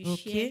 Yes, you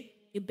share,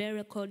 you bear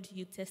record,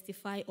 you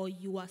testify, or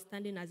you are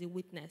standing as a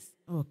witness.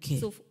 Okay.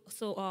 So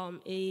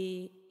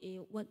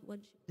what?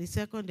 The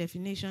second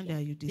definition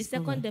that you discovered.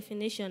 The second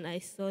definition I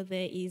saw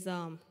there is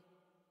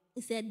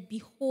it said,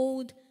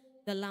 "Behold,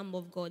 the the Lamb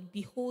of God.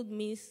 Behold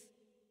means,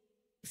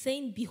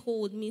 saying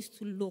behold means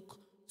to look.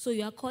 So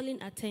you are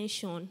calling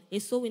attention. A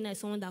soul winner is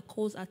someone that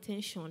calls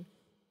attention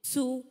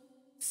to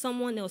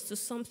someone else, to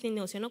something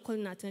else. You're not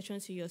calling attention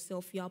to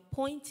yourself. You are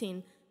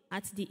pointing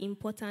at the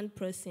important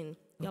person.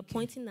 You are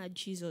pointing at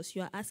Jesus.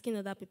 You are asking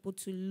other people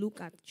to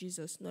look at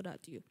Jesus, not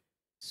at you.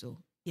 So,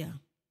 yeah,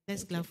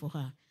 let's clap for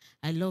her.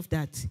 I love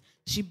that.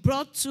 She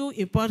brought two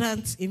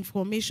important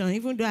information.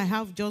 Even though I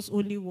have just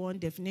only one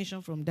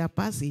definition from that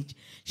passage,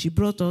 she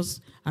brought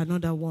us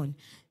another one.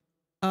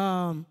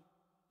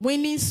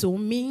 Winning soul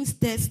means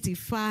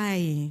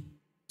testifying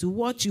to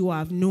what you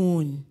have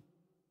known.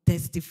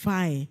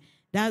 Testifying.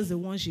 That's the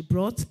one she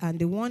brought. And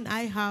the one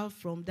I have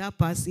from that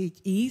passage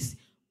is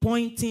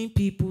pointing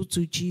people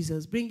to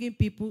Jesus, bringing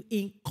people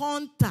in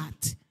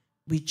contact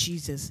with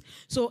Jesus.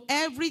 So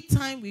every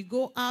time we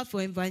go out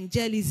for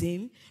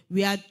evangelism,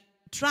 we are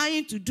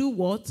trying to do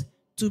what?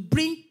 To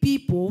bring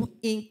people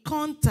in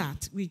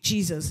contact with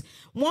Jesus.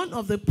 One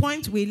of the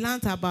points we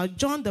learned about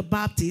John the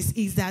Baptist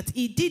is that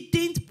he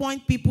didn't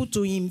point people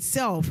to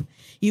himself.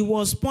 He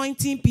was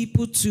pointing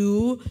people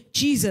to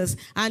Jesus.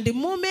 And the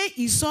moment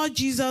he saw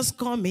Jesus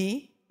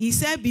coming, he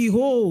said,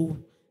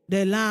 behold,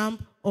 the Lamb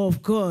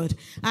of God.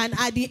 And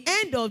at the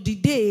end of the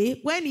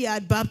day, when he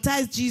had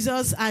baptized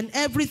Jesus and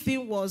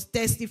everything was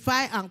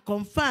testified and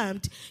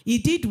confirmed, he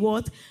did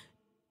what?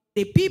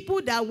 The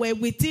people that were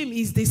with him,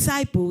 his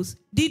disciples,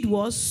 did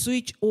what?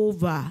 Switch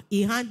over.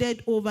 He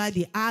handed over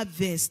the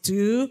harvest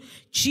to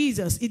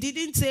Jesus. He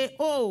didn't say,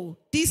 oh,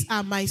 these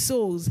are my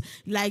souls.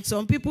 Like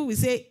some people will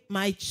say,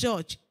 my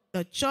church.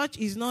 The church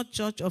is not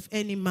church of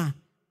any man.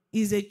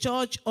 It's a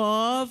church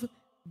of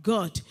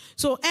God.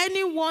 So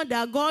anyone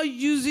that God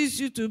uses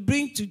you to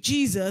bring to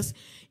Jesus,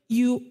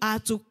 you are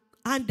to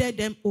hand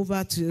them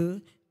over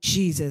to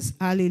Jesus.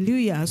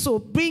 Hallelujah. So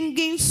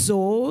bringing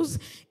souls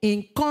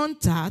in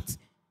contact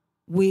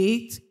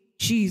with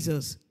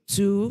Jesus,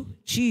 to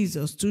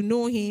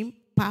know him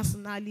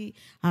personally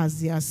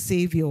as their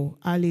Savior.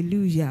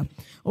 Hallelujah.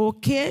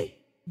 Okay,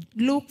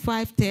 Luke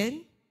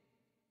 5:10.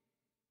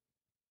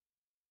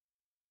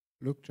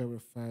 Luke chapter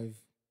 5,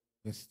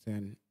 verse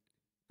 10.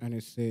 And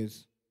it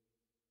says,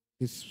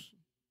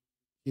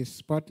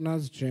 his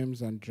partners,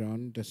 James and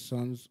John, the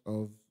sons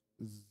of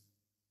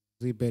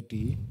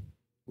Zebedee,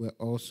 were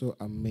also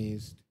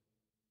amazed.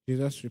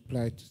 Jesus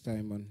replied to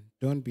Simon,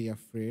 don't be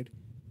afraid.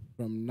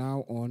 From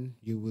now on,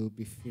 you will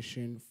be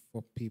fishing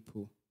for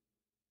people.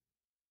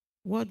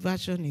 What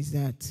version is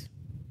that?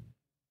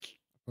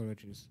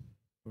 Apologies,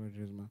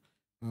 ma.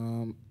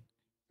 So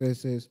it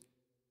says,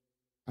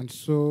 and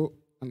so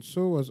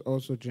was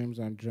also James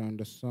and John,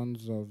 the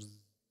sons of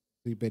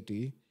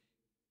Zebedee,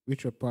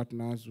 which were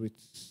partners with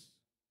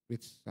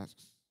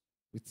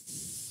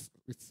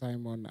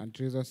Simon. And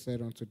Jesus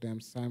said unto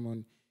them,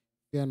 Simon,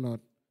 fear not,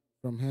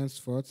 from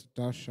henceforth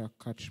thou shalt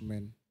catch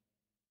men.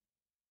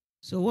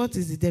 So what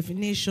is the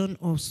definition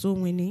of soul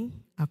winning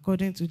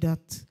according to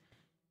that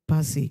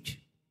passage?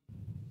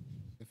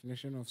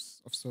 Definition of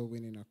soul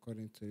winning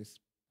according to this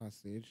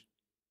passage,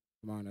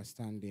 my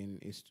understanding,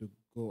 is to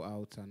go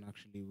out and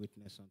actually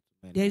witness unto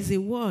men. There is a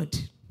word.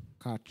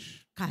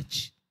 Catch.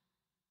 Catch.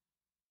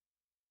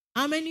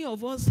 How many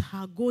of us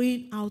are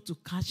going out to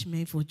catch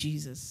men for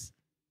Jesus?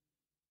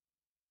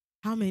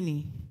 How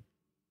many?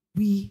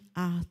 We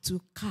are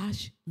to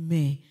catch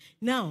men.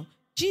 Now,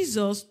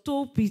 Jesus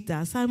told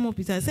Peter, Simon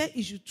Peter, said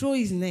he should throw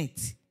his net.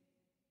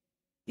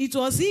 It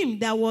was him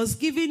that was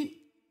giving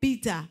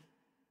Peter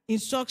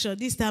instruction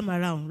this time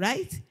around,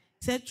 right? He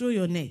said, throw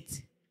your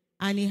net.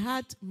 And he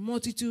had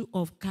multitude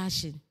of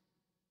catching.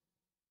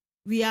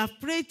 We have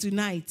prayed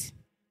tonight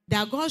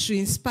that God should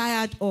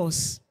inspire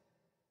us,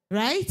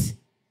 right?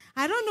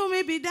 I don't know,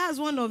 maybe that's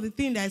one of the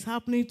things that's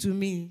happening to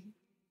me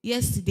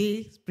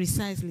yesterday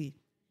precisely.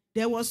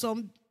 There were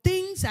some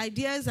things,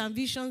 ideas, and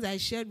visions I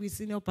shared with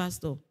senior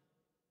pastor.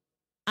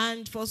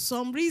 And for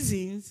some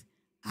reasons,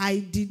 I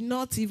did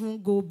not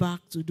even go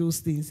back to those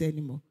things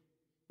anymore.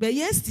 But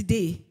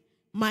yesterday,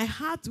 my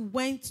heart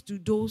went to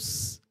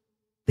those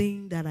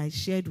things that I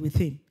shared with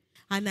him.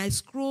 And I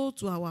scrolled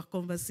to our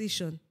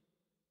conversation.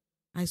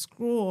 I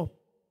scrolled up.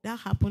 That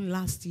happened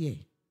last year.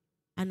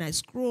 And I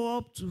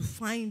scrolled up to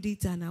find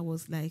it, and I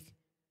was like,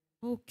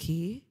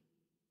 okay,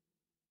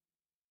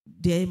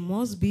 there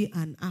must be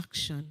an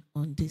action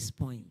on this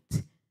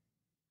point.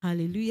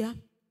 Hallelujah.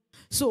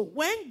 So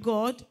when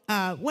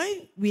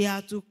we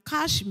are to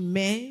catch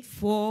men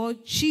for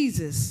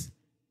Jesus,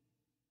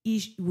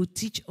 he will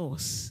teach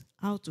us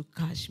how to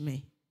catch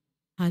men.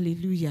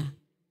 Hallelujah.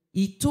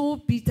 He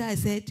told Peter, I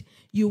said,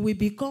 you will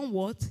become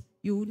what?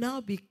 You will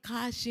now be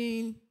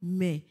catching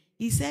men.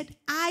 He said,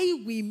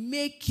 I will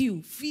make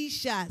you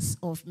fishers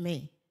of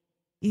men.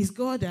 It's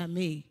God that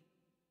may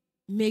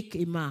make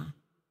a man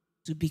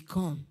to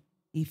become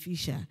a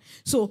fisher.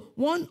 So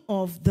one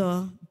of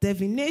the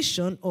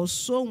definition of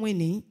soul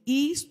winning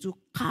is to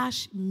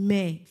catch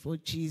men for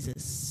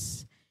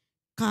Jesus.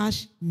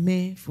 Catch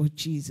men for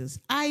Jesus.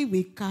 I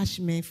will catch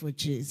men for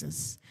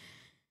Jesus.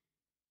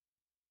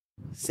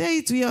 Say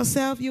it to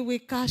yourself, you will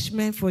catch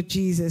men for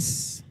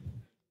Jesus.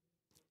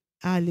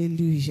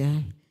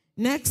 Hallelujah.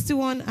 Next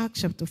one,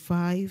 Acts chapter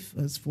 5,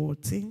 verse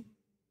 14.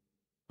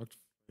 Acts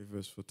 5,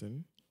 verse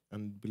 14.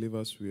 And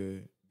believers were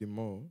the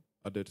more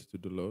added to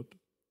the Lord,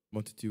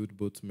 multitude,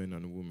 both men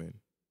and women.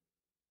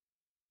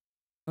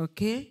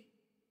 Okay?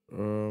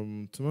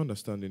 To my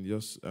understanding,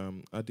 just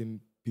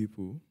adding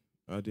people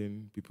to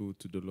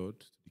the Lord,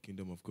 to the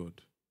kingdom of God.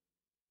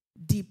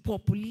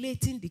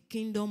 Depopulating the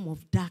kingdom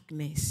of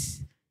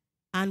darkness.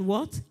 And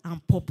what?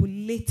 And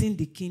populating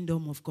the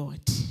kingdom of God.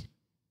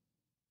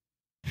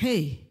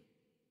 Hey,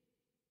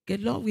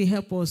 God Lord will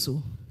help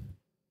also.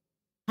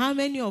 How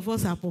many of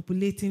us are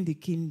populating the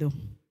kingdom?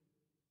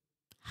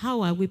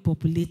 How are we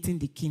populating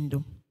the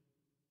kingdom?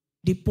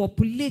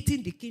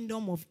 Depopulating the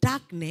kingdom of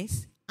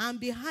darkness and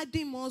be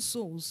adding more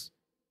souls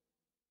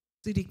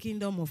to the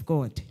kingdom of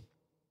God.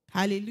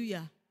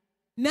 Hallelujah.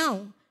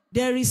 Now,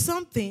 there is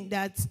something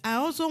that I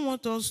also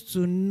want us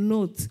to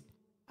note.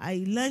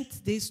 I learned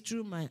this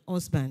through my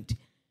husband.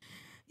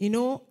 You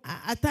know,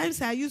 at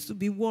times I used to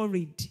be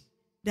worried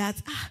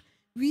that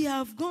we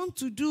have gone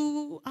to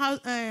do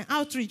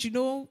outreach. You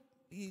know,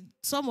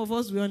 some of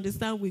us, we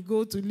understand we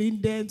go to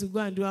Linden to go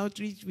and do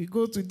outreach. We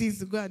go to this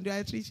to go and do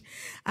outreach.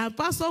 And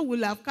pastor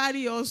will have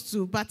carried us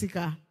to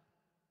Batica.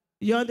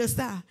 You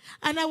understand?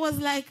 And I was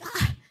like,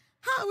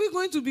 how are we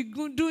going to be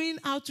doing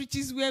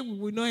outreaches where we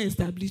will not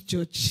establish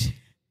church?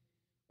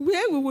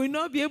 Where we will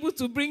not be able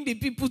to bring the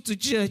people to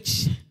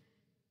church?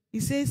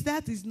 He says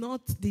that is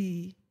not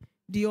the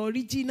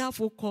original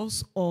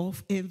focus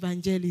of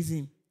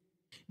evangelism.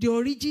 The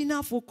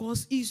original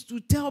focus is to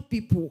tell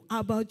people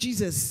about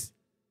Jesus.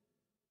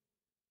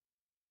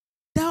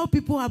 Tell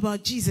people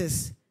about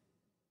Jesus.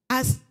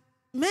 As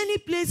many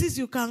places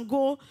you can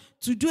go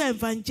to do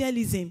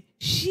evangelism,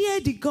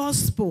 share the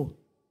gospel.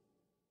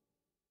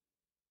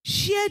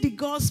 Share the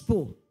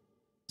gospel.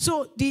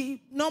 So the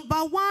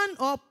number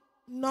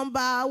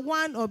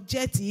one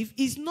objective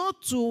is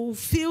not to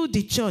fill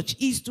the church,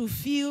 is to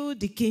fill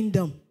the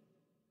kingdom.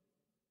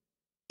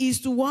 Is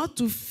to what?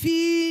 To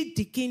feed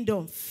the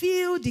kingdom,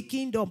 fill the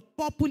kingdom,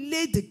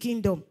 populate the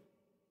kingdom.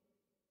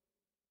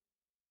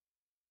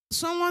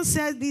 Someone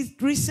said this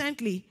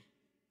recently.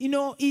 You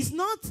know, it's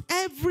not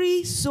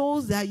every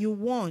soul that you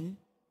won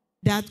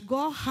that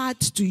God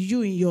had to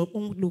you in your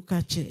own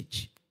local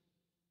church.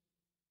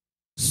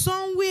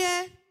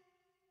 Somewhere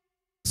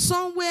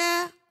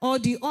or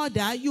the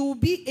other, you will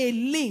be a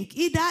link,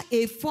 either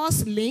a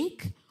first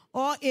link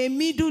or a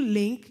middle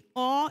link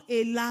or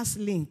a last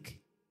link.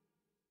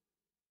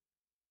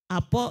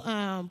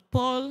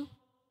 Paul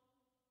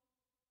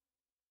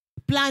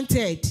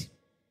planted,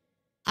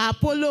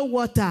 Apollo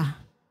water,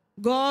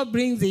 God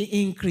brings the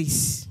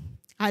increase.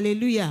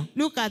 Hallelujah.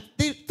 Look at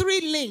the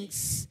 3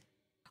 links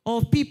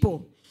of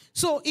people.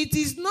 So it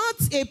is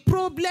not a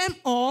problem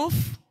of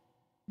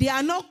they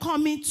are not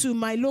coming to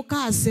my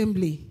local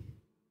assembly.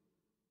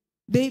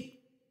 The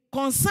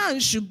concern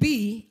should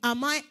be,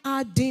 am I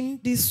adding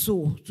this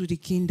soul to the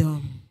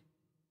kingdom?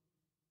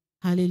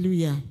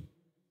 Hallelujah.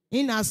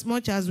 In as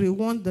much as we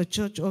want the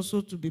church also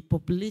to be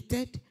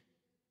populated,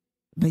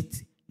 but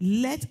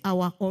let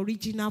our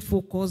original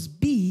focus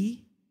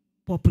be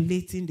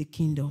populating the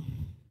kingdom.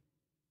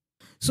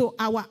 So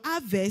our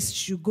harvest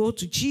should go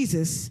to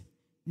Jesus,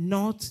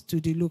 not to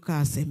the local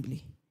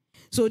assembly.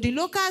 So the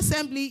local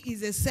assembly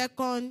is a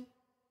second,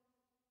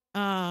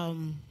 I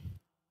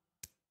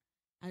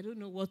don't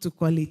know what to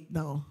call it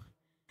now.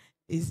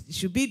 It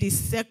should be the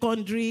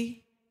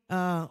secondary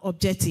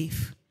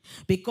objective.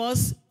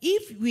 Because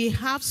if we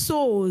have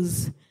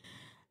souls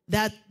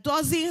that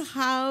doesn't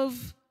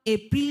have a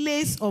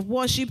place of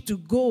worship to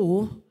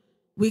go,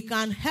 we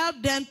can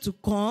help them to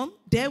come,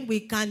 then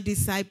we can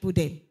disciple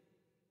them.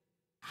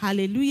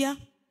 Hallelujah.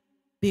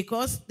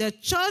 Because the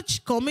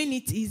church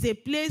community is a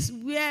place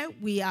where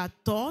we are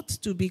taught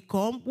to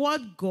become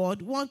what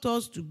God wants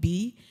us to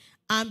be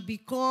and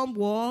become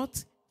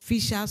what?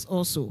 Fishers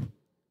also.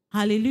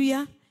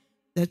 Hallelujah.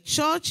 The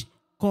church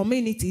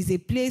community is a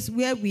place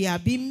where we are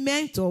being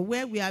mentored,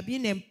 where we are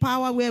being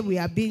empowered, where we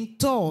are being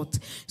taught.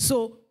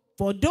 So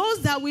for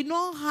those that will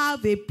not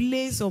have a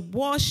place of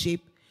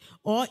worship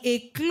or a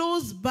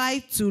close by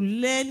to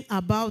learn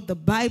about the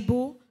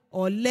Bible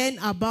or learn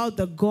about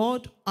the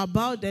God,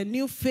 about the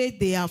new faith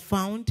they have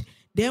found,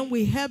 then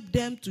we help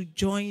them to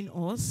join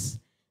us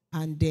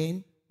and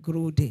then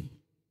grow them.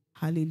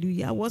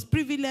 Hallelujah. I was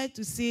privileged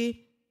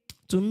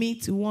to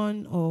meet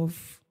one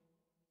of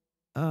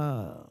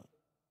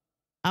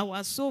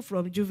our soul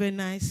from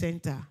Juvenile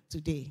Center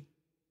today.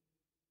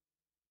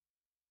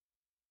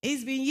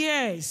 It's been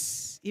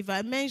years. If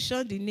I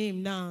mention the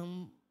name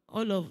now,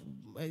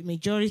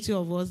 majority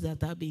of us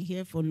that have been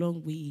here for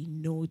long, we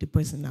know the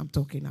person I'm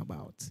talking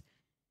about.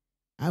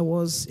 I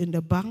was in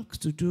the bank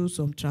to do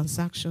some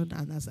transaction,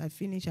 and as I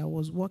finished, I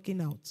was walking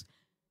out,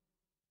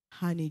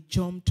 and he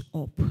jumped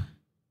up.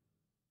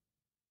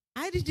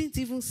 I didn't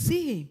even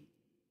see him.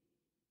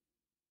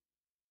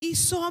 He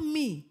saw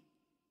me,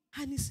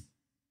 and he said,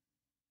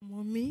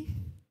 "Mommy,"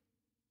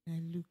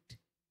 I looked.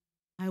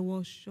 I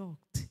was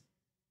shocked.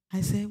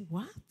 I said,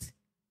 "What?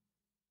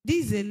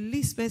 This is the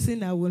least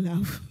person I will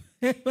have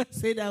Ever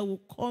said I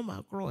will come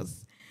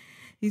across.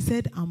 He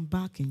said, I'm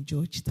back in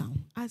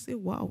Georgetown. I said,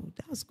 wow,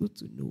 that's good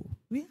to know.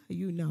 Where are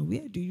you now?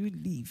 Where do you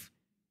live?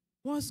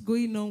 What's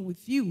going on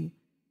with you?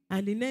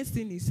 And the next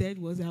thing he said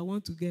was, I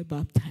want to get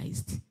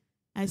baptized.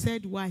 I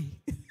said, why?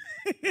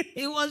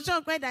 He was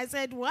shocked when I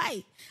said,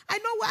 why? I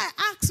know why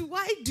I asked,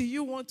 why do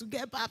you want to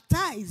get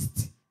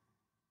baptized?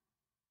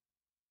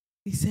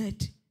 He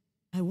said,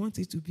 I want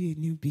it to be a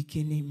new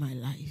beginning in my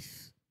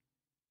life.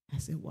 I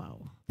said,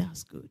 wow,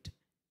 that's good.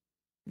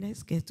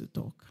 Let's get to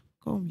talk.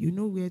 Come, you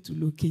know where to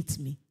locate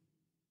me.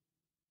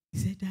 He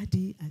said,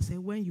 Daddy. I said,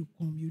 when you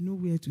come, you know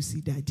where to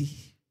see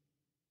Daddy.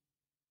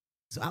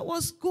 So I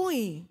was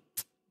going.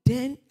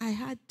 Then I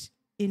had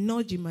a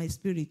nudge in my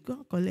spirit. Go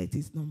and collect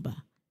his number.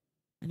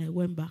 And I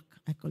went back.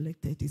 I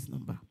collected his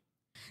number.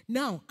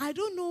 Now, I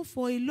don't know,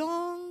 for a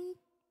long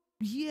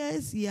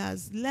years, he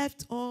has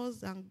left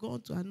us and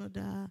gone to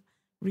another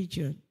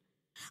region.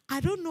 I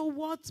don't know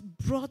what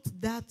brought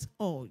that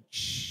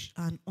urge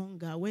and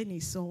hunger when he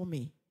saw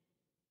me.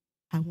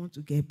 I want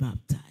to get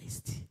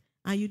baptized.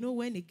 And you know,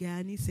 when a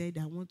Guyana said,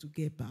 I want to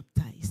get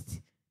baptized,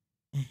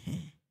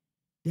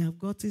 they have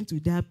gotten to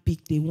that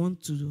peak. They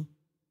want to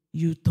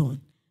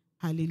U-turn.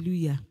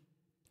 Hallelujah.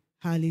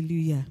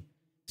 Hallelujah.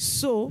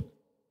 So,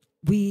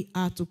 we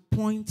are to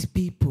point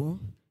people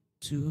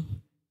to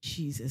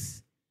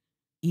Jesus.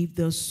 If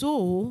the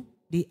soul,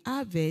 the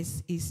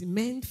harvest, is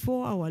meant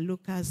for our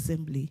local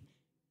assembly,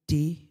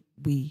 they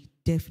will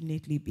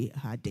definitely be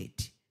added.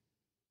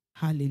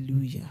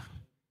 Hallelujah.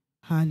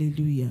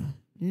 Hallelujah.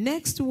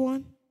 Next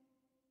one.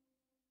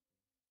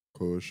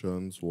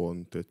 Colossians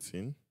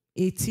 1:13.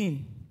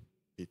 18.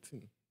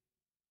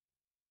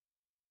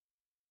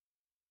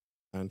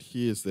 And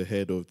he is the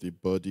head of the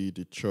body,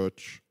 the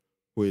church,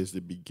 who is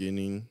the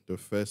beginning, the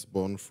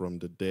firstborn from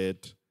the dead,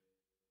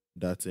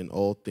 that in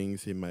all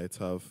things he might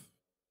have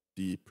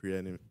the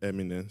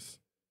preeminence.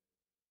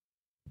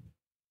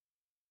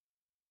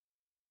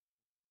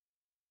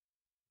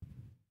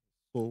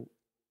 So,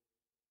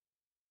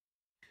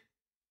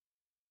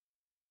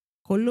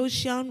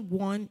 Colossians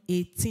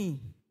 1:18.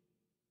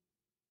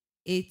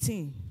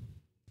 18.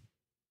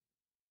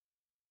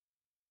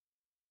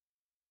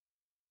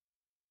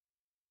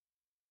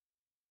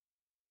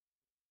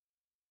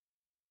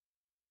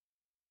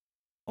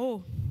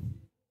 Oh,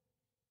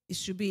 it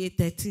should be a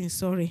 13,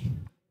 sorry.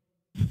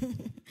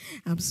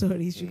 I'm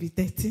sorry, it should be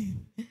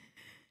 13.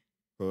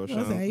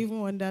 Because I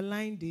even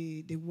underlined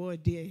the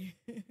word there.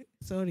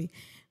 Sorry.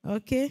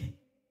 Okay.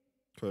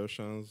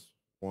 Colossians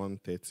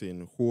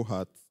 1:13, who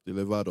hath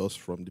delivered us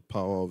from the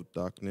power of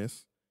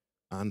darkness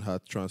and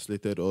hath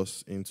translated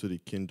us into the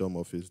kingdom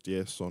of his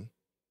dear Son.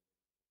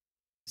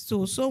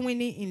 So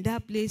winning in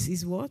that place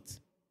is what?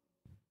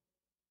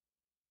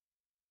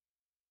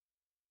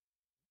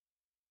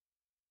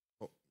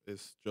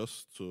 It's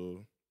just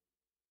to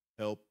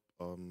help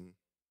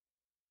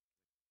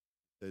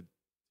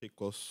take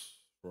us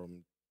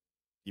from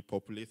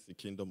depopulate the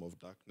kingdom of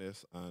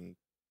darkness and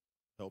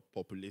help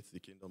populate the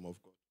kingdom of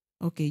God.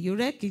 Okay, you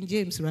read King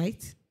James,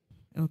 right?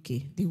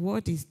 Okay, the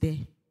word is there.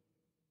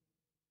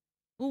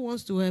 Who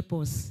wants to help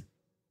us?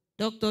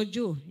 Dr.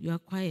 Joe, you are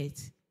quiet.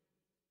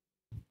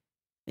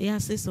 Yeah,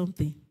 say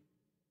something.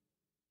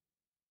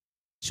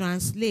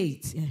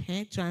 Translate.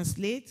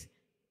 Translate.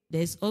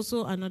 There's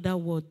also another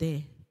word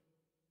there.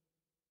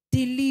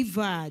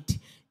 Delivered.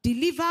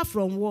 Deliver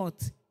from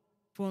what?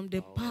 From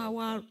the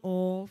power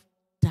of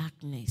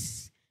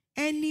darkness.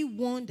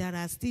 Anyone that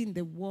are still in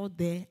the world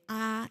there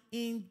are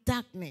in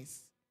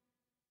darkness.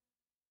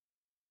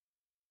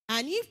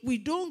 And if we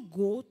don't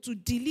go to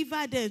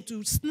deliver them,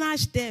 to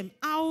snatch them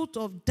out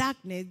of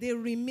darkness, they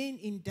remain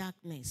in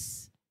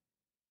darkness.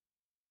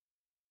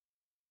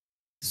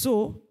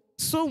 So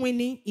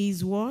winning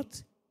is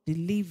what?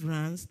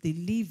 Deliverance,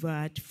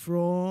 delivered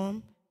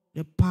from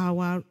the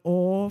power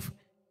of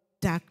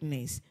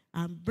darkness.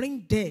 And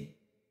bring them,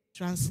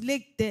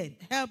 translate them,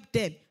 help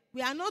them.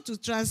 We are not to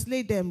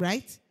translate them,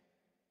 right?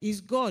 It's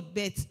God,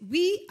 but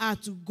we are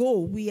to go.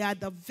 We are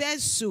the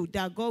vessel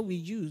that God will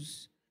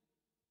use.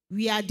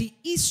 We are the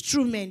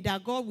instrument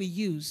that God will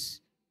use.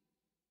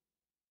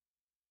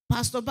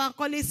 Pastor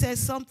Bankole said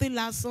something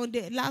last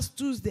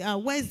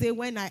Wednesday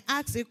when I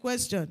asked a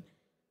question.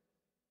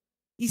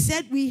 He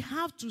said we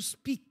have to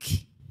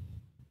speak.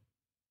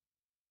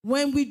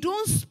 When we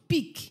don't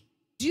speak,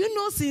 do you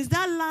know since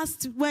that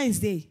last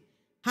Wednesday,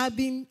 I've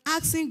been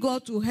asking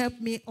God to help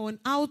me on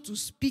how to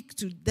speak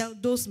to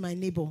those my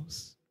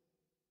neighbors.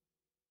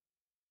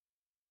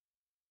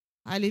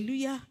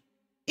 Hallelujah.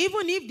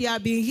 Even if they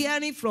have been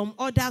hearing from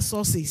other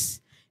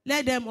sources,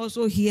 let them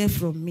also hear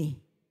from me.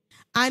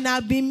 And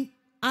I've been,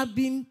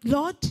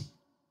 Lord,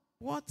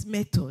 what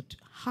method?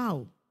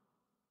 How?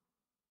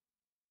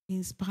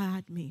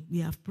 Inspired me. We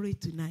have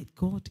prayed tonight.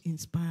 God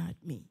inspired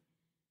me.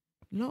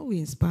 Lord will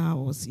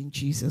inspire us in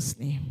Jesus'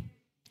 name.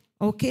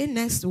 Okay,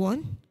 next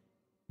one.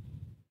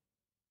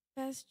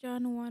 1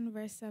 John 1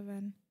 verse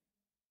 7.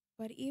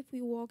 But if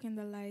we walk in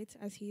the light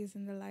as he is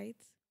in the light,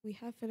 we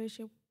have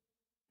fellowship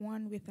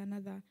one with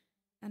another,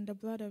 and the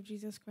blood of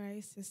Jesus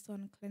Christ, his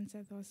Son,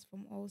 cleanseth us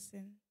from all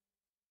sin.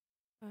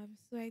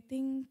 So I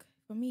think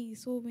for me,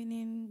 soul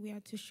winning, we are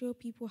to show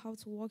people how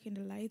to walk in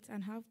the light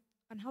and how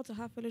to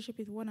have fellowship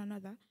with one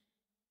another,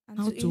 and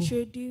How to to-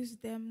 introduce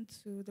them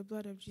to the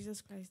blood of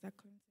Jesus Christ that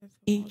cleanseth from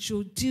all sin.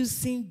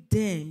 Introducing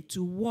them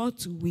to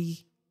what will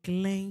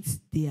cleanse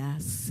their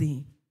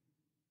sin.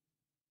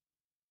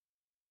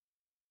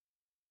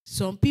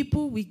 Some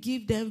people, we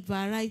give them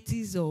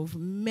varieties of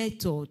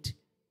method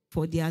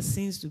for their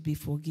sins to be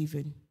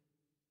forgiven.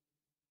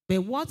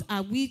 But what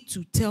are we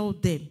to tell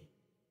them?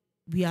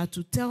 We are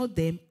to tell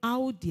them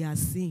how their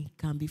sin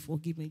can be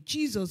forgiven.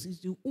 Jesus is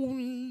the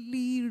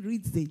only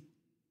reason.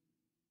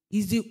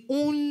 Is the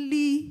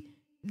only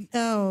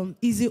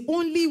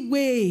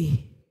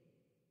way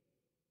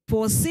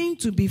for sin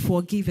to be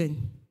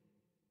forgiven.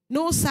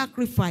 No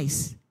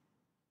sacrifice.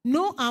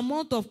 No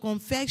amount of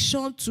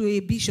confession to a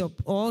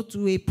bishop or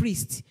to a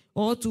priest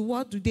or to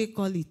what do they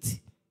call it?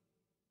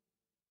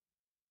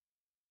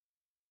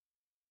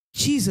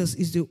 Jesus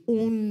is the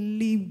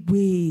only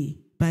way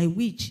by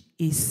which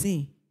a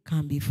sin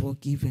can be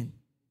forgiven.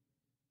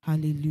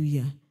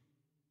 Hallelujah.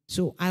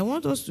 So I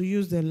want us to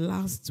use the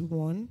last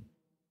one.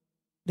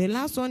 The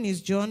last one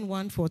is John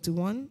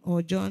 1:41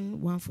 or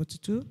John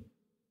 1:42.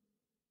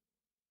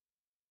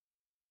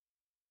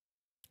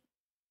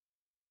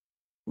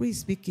 Who is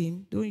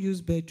speaking? Don't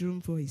use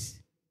bedroom voice.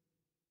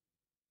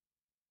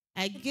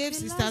 I gave The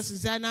Sister last-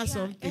 Susanna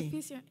something.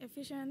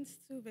 Ephesians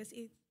 2 verse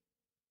 8.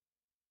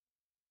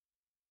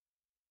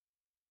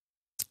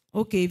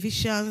 Okay,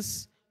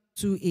 Ephesians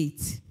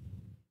 2:8.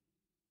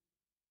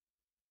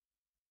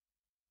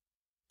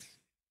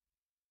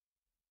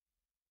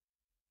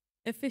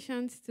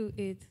 Ephesians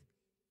 2:8.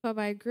 For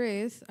by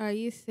grace are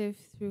ye saved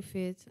through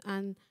faith,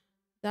 and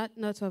that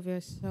not of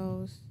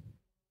yourselves.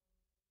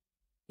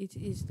 It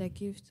is the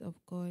gift of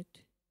God.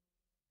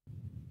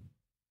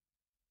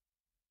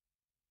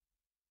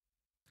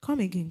 Come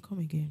again.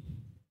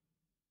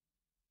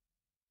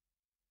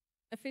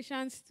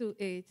 Ephesians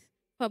 2:8.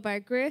 For by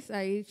grace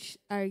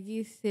are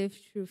ye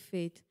saved through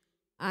faith,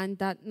 and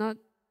that not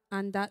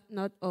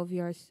of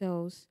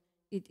yourselves.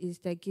 It is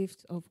the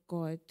gift of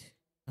God.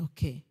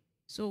 Okay.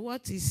 So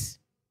what is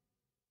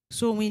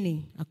soul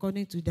winning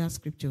according to that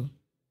scripture?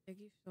 The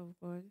gift of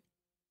God.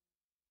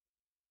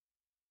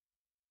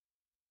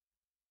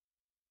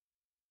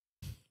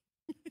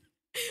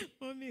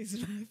 Mommy is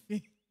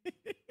laughing.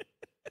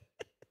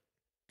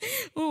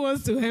 Who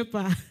wants to help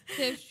her?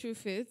 Saved through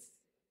faith.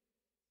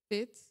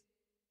 Faith.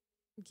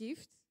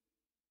 Gift.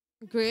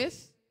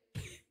 Grace.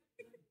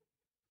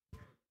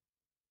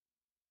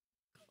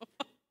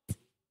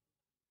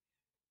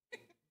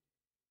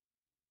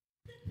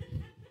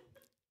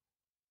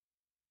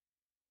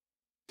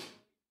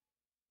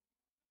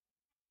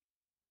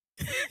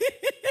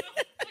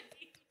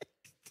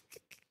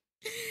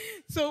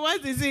 So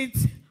what is it?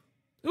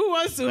 Who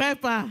wants to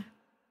help her?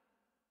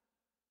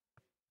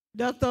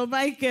 Dr.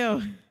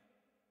 Michael.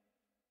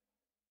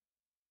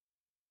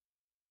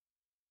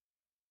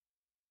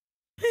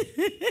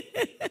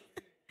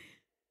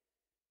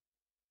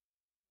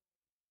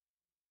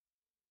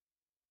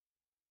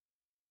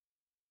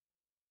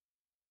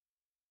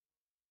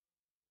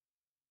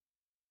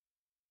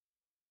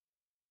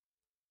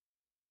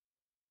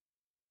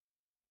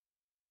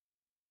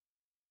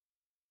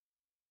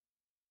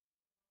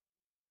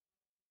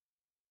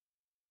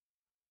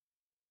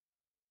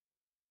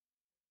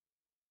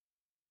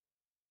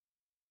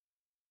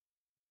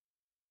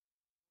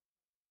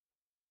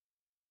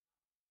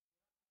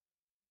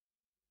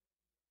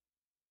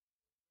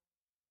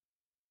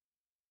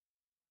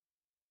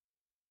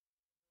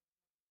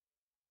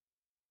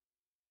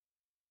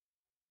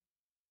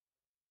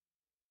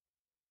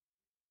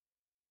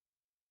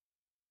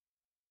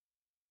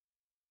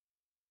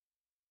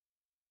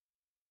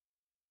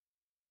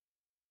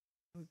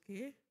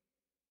 Okay.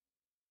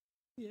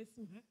 Yes,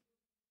 ma'am.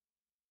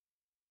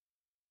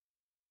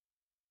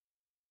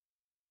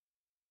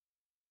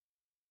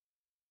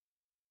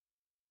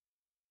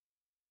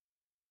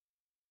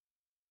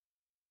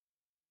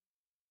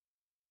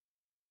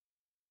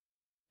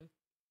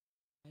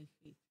 My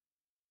feet.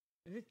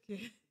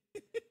 Okay.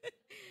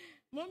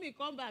 Mommy,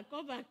 come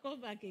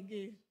back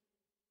again.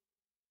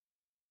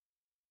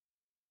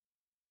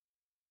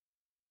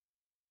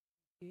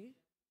 Okay.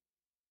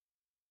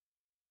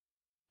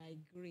 By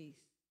grace,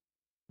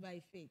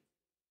 by faith.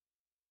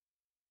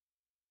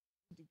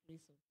 The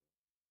grace of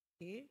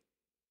God. Okay.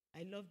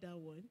 I love that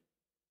one.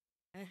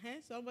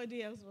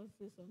 Somebody else wants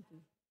to say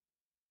something.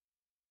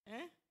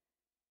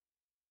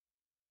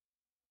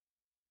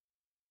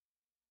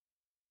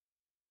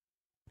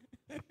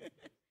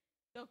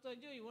 Dr.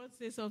 Joe, you want to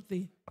say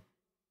something?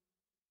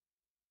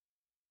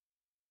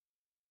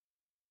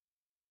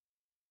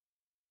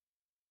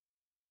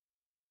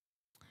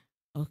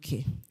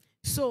 Okay.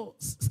 So,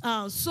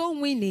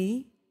 soul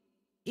winning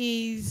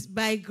is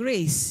by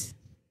grace.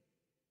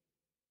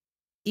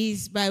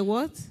 Is by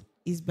what?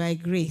 Is by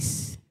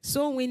grace.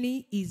 Soul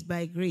winning is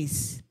by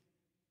grace.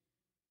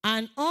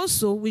 And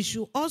also, we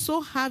should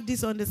also have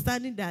this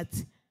understanding that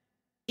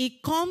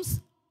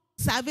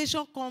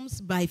Salvation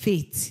comes by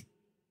faith.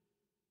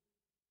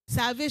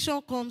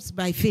 Salvation comes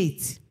by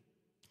faith.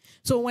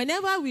 So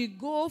whenever we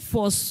go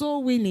for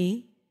soul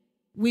winning,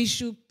 we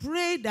should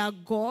pray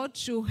that God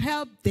should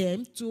help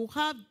them to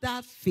have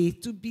that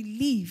faith to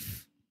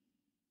believe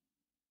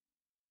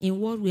in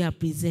what we are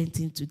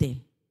presenting to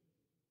them.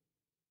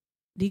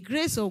 The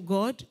grace of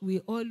God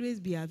will always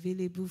be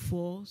available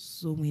for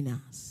soul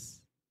winners.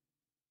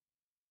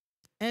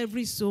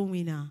 Every soul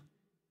winner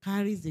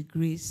carries the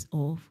grace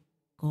of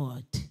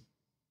God.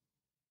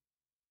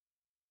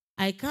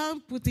 I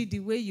can't put it the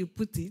way you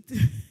put it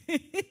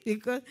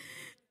because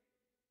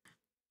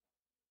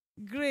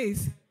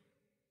grace,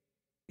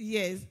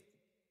 yes,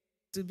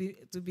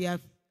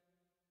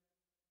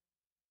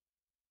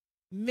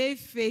 make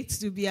faith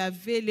to be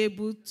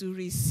available to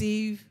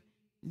receive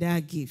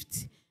that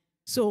gift.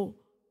 So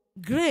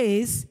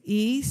grace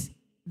is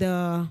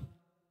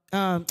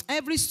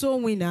every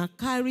soul winner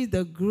carries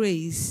the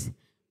grace,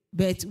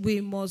 but we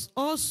must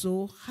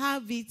also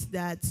have it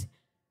that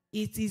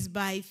it is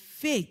by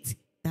faith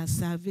that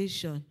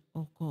salvation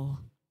occurs.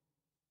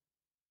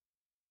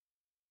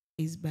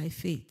 It's by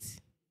faith.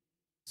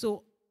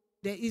 So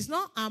there is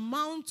no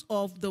amount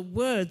of the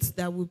words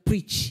that we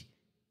preach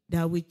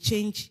that will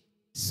change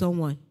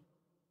someone.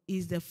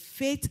 It's the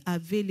faith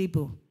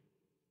available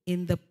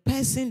in the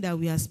person that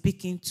we are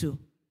speaking to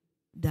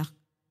that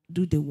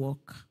do the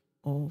work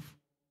of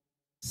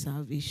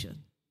salvation.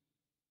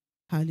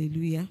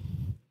 Hallelujah.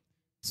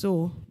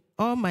 So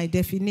all my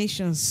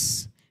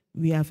definitions,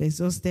 we have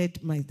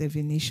exhausted my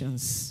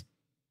definitions.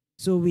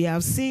 So we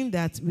have seen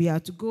that we are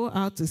to go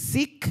out to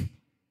seek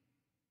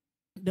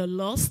the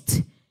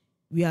lost.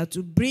 We are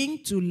to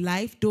bring to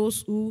life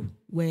those who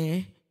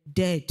were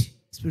dead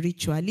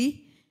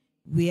spiritually.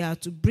 We are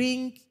to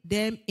bring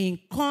them in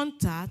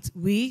contact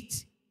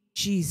with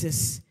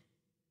Jesus,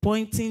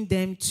 pointing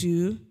them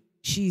to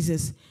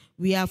Jesus.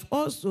 We have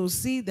also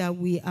seen that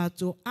we are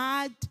to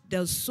add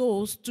the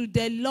souls to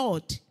the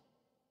Lord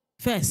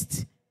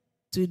first.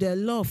 To the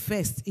Lord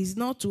first. Is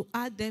not to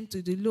add them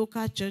to the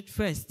local church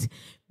first,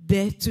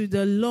 but to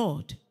the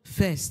Lord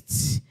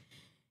first.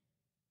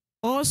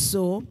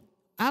 Also,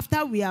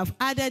 after we have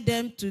added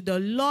them to the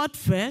Lord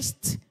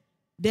first,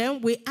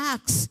 then we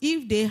ask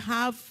if they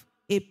have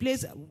a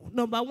place.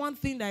 Number one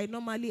thing that I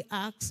normally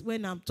ask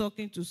when I'm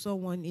talking to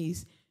someone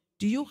is,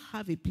 do you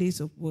have a place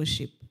of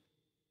worship?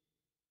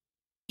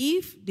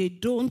 If they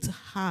don't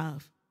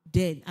have,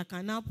 then I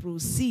can now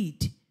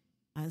proceed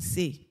and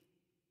say,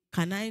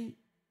 can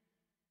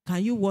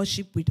you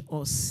worship with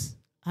us?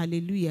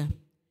 Hallelujah.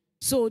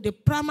 So the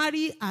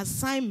primary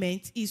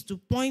assignment is to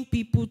point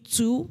people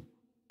to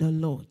the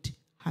Lord.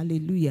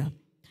 Hallelujah.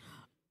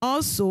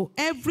 Also,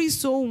 every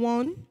soul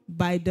won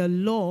by the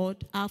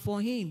Lord are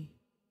for him.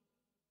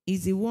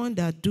 He's the one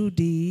that do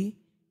the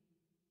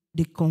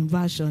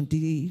conversion,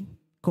 the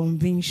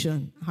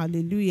conviction.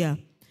 Hallelujah.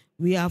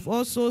 We have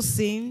also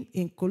seen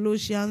in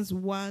Colossians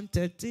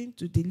 1:13,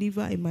 to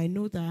deliver, in my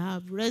note I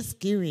have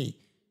rescuing,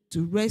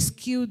 to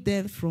rescue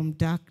them from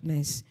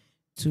darkness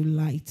to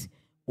light.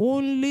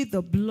 Only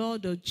the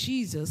blood of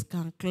Jesus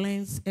can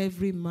cleanse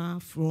every man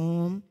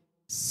from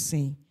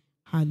sin.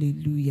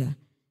 Hallelujah.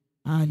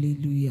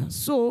 Hallelujah.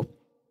 So,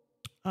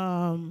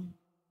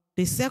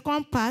 the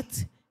second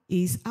part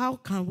is, how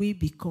can we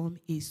become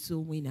a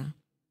soul winner?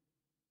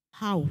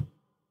 How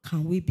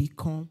can we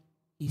become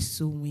a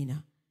soul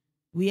winner?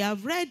 We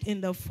have read in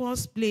the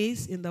first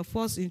place, in the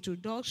first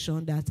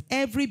introduction, that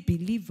every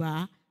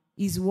believer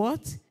is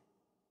what?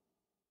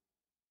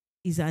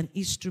 Is an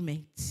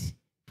instrument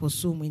for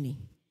soul winning.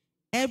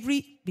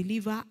 Every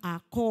believer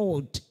are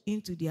called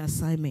into the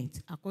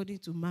assignment, according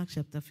to Mark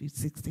chapter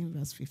 16,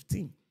 verse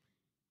 15.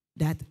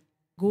 That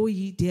go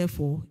ye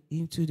therefore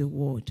into the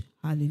world.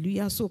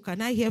 Hallelujah. So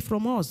can I hear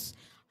from us?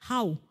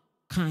 How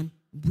can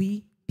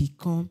we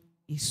become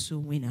a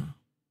soul winner?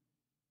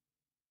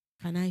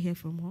 Can I hear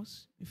from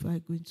us before I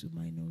go into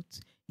my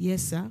notes?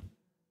 Yes, sir.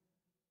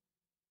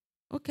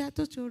 Okay, I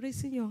thought you were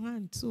raising your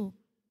hand, so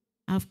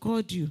I've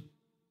called you.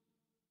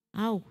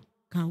 How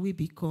can we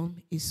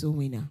become a soul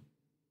winner?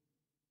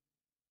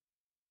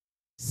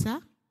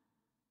 Sir?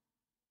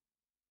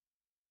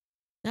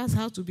 That's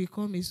how to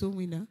become a soul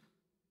winner.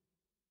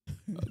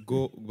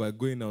 By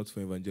going out for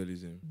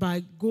evangelism.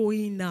 By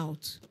going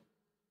out,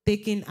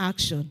 taking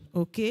action,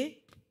 okay?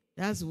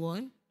 That's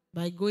one.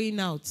 By going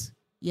out,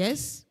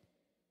 yes?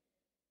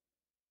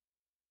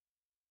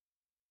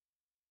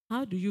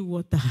 How do you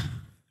water?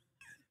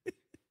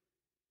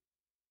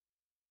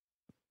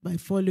 By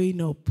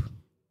following up.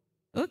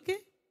 Okay?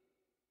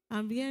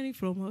 I'm hearing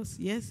from us.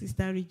 Yes,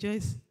 Sister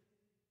Rejoice.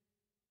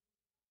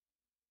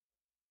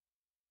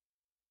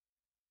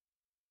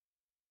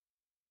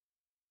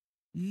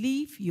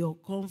 Leave your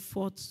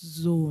comfort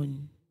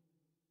zone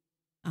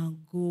and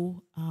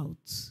go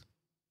out.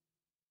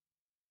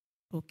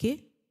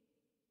 Okay?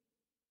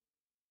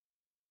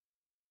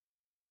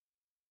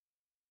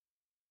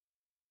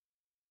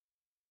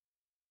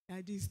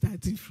 I did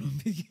starting from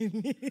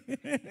beginning.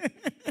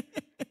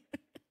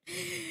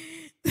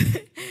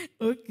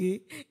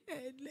 Okay.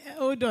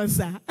 hold on,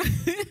 sir.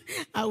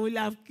 I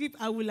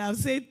will have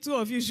said two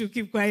of you should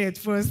keep quiet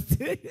first.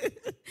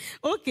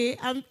 Okay,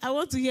 I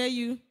want to hear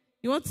you.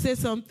 You want to say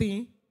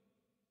something?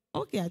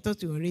 Okay, I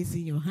thought you were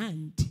raising your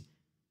hand.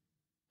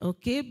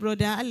 Okay,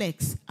 Brother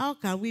Alex, how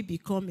can we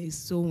become a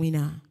soul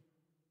winner?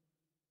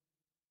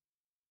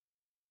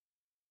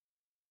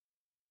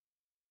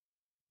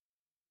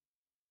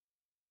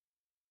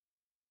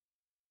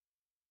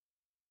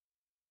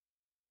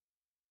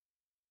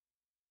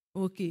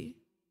 Okay.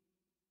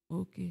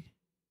 Okay.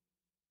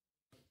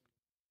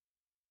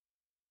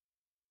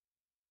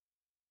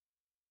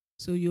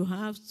 So you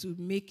have to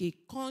make a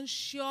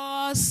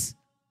conscious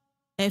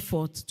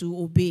effort to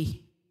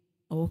obey.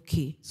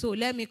 Okay. So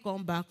let me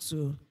come back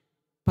to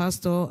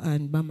Pastor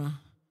and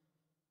Mama.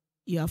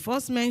 You have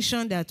first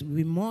mentioned that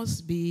we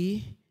must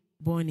be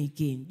born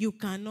again. You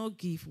cannot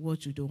give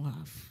what you don't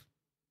have.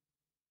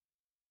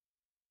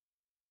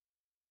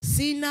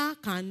 Sinner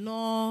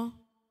cannot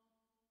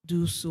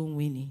do soul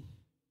winning.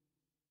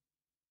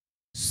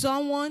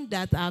 Someone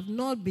that have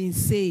not been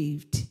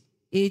saved,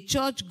 a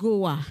church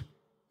goer,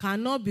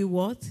 cannot be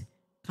what?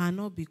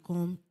 Cannot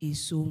become a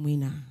soul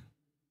winner.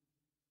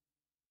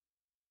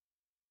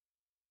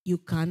 You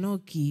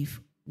cannot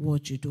give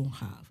what you don't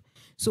have.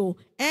 So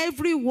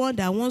everyone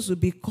that wants to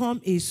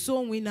become a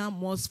soul winner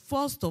must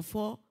first of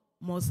all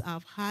must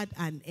have had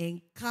an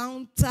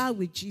encounter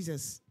with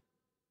Jesus.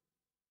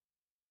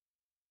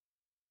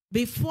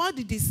 Before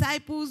the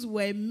disciples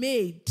were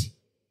made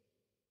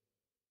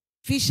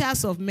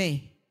fishers of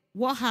men,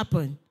 what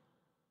happened?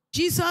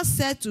 Jesus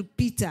said to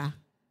Peter,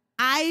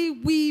 I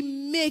will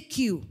make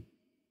you.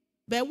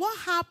 But what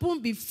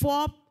happened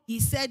before he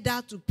said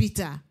that to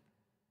Peter?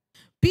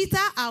 Peter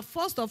had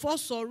first of all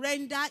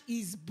surrendered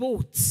his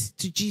boat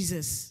to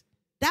Jesus.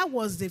 That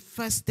was the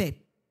first step.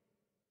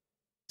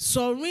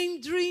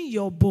 Surrendering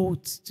your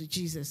boat to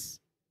Jesus.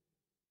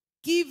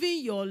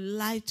 Giving your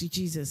life to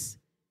Jesus.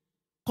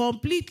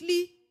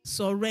 Completely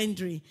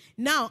surrendering.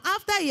 Now,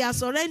 after he has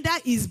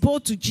surrendered his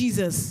boat to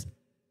Jesus,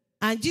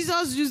 and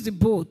Jesus used the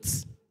boat,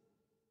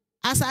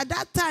 as at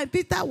that time,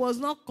 Peter was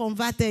not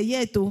converted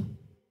yet. Oh.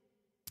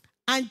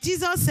 And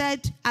Jesus said,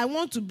 I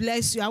want to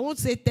bless you. I want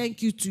to say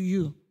thank you to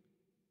you.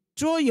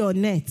 Throw your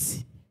net.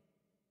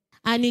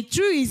 And he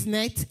threw his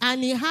net,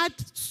 and he had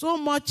so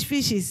much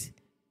fishes.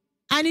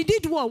 And he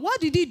did what?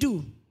 What did he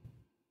do?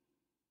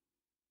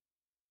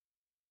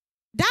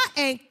 That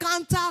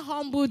encounter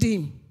humbled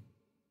him.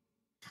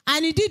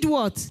 And he did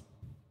what?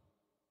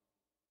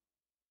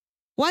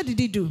 What did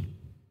he do?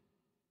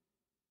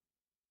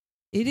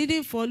 He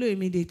didn't follow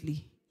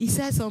immediately. He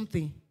said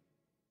something.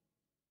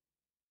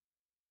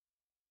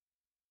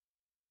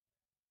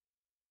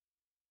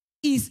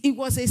 He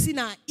was a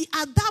sinner.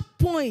 At that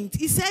point,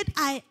 he said,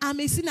 I am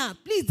a sinner.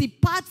 Please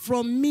depart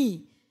from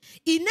me.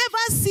 He never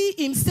see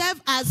himself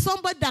as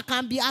somebody that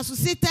can be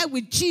associated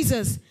with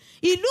Jesus.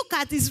 He looked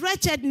at his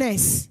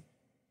wretchedness.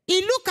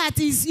 He looked at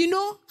his,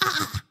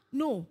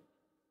 no.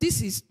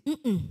 This is,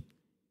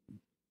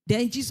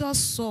 Then Jesus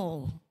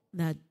saw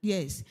that,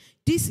 yes,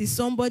 this is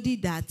somebody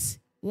that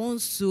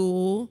wants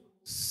to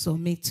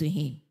submit to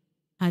him.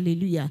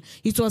 Hallelujah.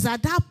 It was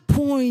at that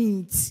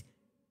point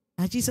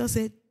that Jesus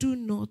said, do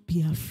not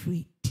be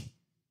afraid.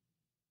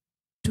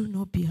 Do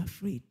not be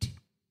afraid.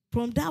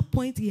 From that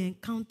point, he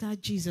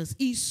encountered Jesus.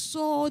 He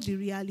saw the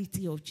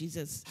reality of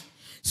Jesus.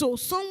 So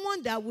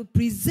someone that will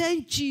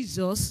present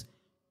Jesus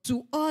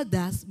to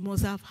others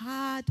must have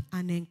had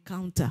an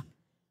encounter.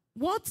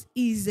 What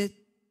is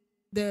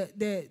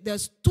the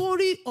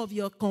story of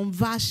your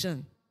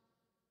conversion?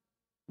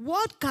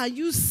 What can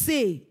you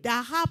say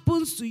that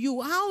happens to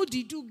you? How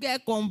did you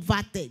get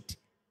converted?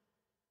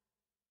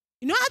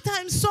 You know, at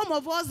times, some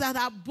of us that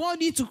are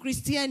born into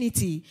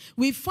Christianity,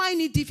 we find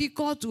it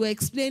difficult to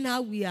explain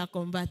how we are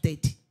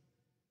converted.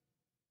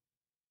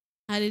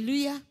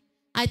 Hallelujah.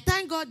 I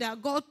thank God that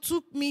God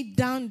took me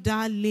down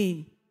that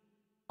lane.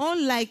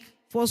 Unlike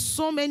for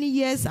so many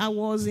years, I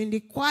was in the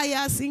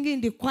choir, singing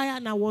in the choir,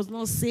 and I was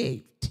not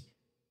saved.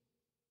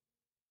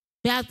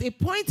 But at a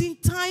point in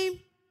time,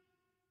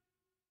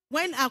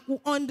 when I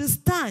could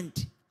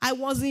understand, I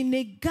was in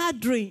a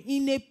gathering,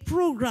 in a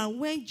program,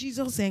 when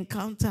Jesus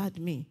encountered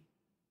me.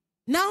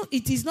 Now,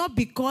 it is not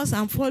because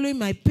I'm following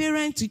my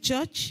parents to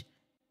church.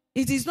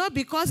 It is not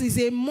because it's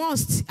a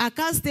must. I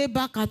can't stay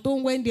back at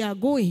home when they are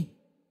going.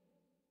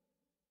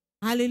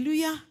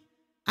 Hallelujah.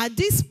 At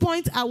this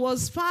point, I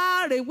was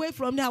far away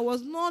from them. I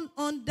was not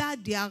under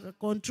their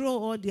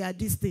control or their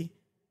distance.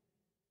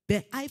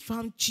 But I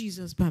found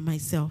Jesus by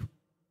myself.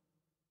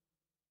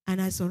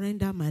 And I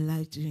surrendered my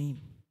life to him.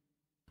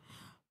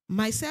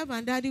 Myself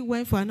and Daddy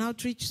went for an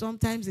outreach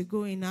sometimes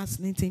ago in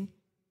Aslington.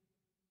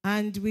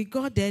 And we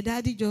got there.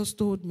 Daddy just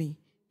told me,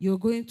 you're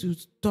going to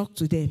talk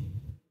to them.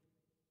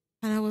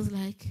 And I was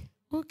like,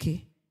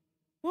 okay,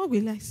 what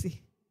will I say?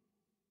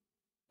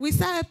 We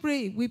started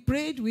praying. We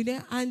prayed with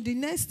them. And the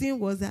next thing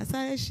was I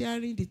started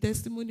sharing the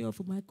testimony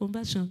of my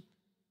conversion.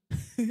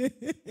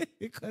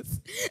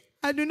 Because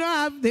I do not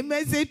have the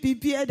message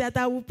prepared that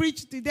I will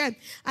preach to them.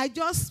 I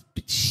just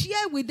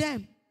share with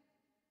them.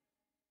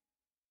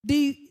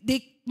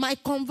 my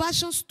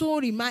conversion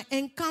story, my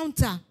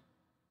encounter,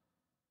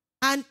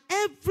 and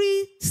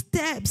every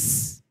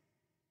steps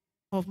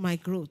of my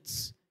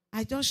growth,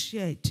 I just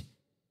shared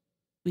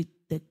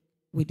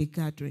with the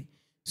gathering.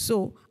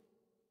 So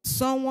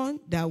someone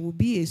that will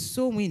be a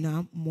soul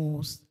winner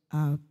must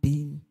have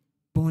been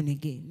born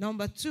again.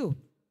 Number 2,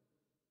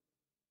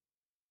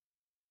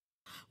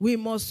 we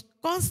must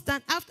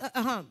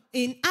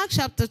in Acts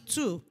chapter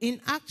 2,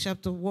 in Acts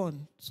chapter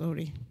 1,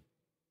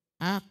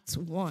 Acts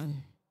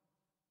 1.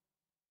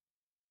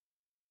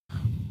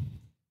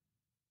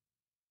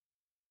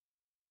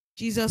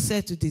 Jesus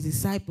said to the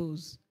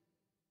disciples,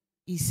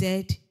 he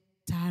said,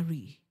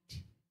 tarry,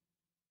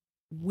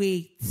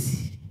 wait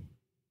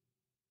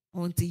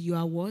until you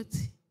are what?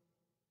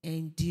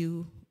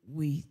 Endued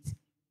with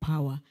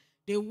power.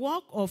 The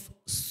work of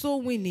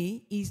soul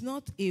winning is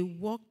not a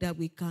work that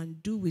we can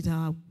do with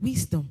our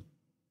wisdom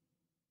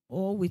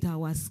or with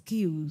our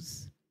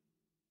skills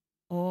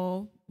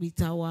or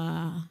with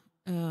our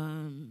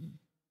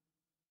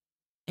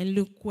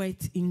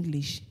eloquent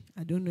English.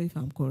 I don't know if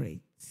I'm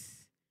correct.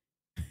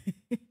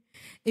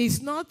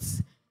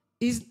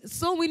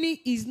 Soul winning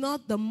is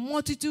not the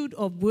multitude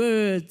of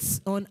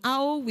words on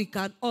how we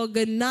can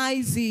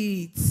organize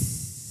it.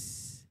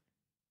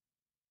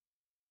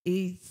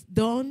 It's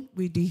done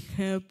with the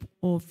help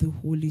of the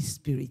Holy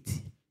Spirit.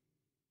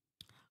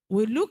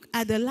 We look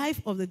at the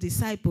life of the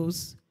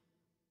disciples.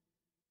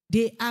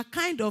 They are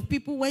kind of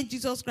people, when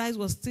Jesus Christ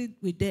was still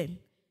with them,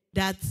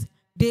 that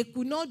they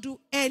could not do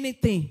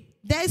anything.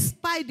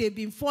 Despite they've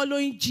been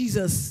following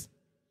Jesus.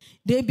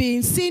 They've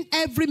been seeing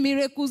every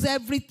miracles,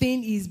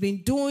 everything he's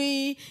been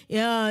doing.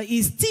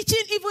 He's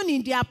teaching even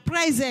in their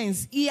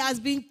presence. He has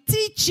been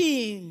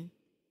teaching.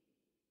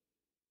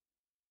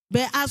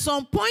 But at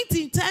some point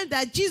in time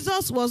that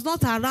Jesus was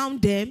not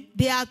around them,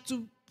 they had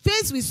to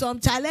face with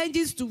some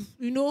challenges to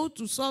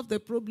solve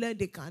the problem.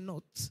 They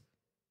cannot.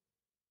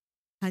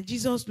 And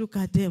Jesus looked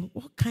at them.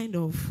 What kind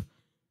of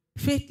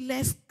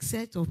faithless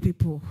set of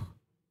people?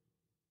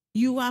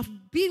 You have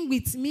been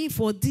with me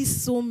for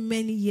this so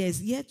many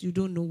years, yet you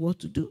don't know what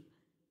to do.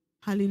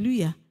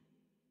 Hallelujah.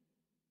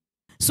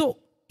 So,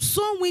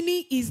 soul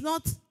winning is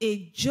not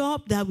a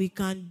job that we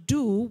can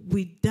do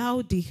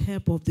without the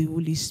help of the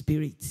Holy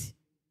Spirit.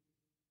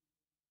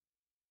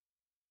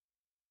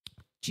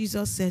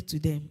 Jesus said to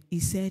them, he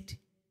said,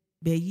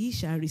 but ye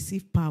shall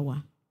receive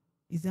power.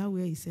 Is that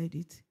where he said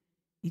it?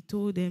 He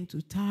told them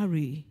to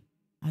tarry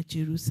at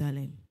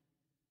Jerusalem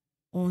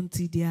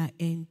until they are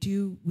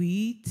endued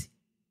with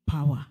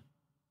power.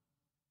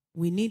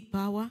 We need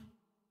power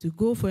to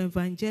go for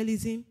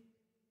evangelism.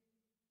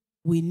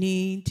 We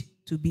need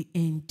to be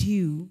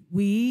endued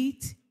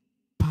with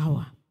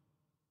power.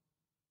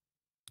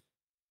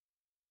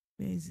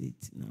 Where is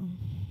it now?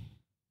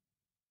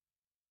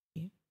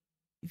 Okay.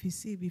 If you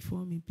see it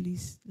before me,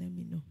 please let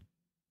me know.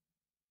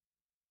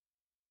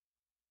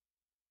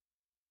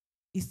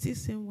 It's still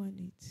same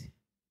one.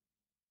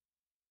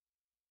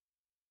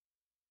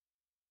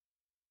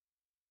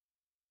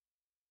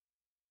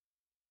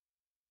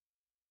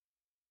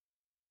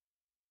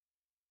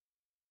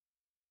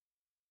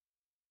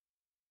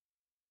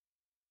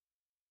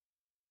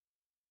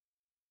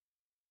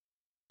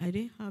 I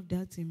didn't have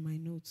that in my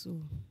notes,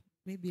 so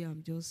maybe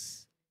I'm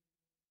just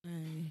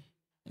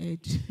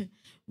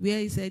where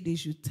he said they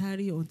should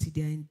tarry until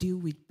they are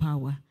endued with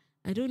power.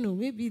 I don't know.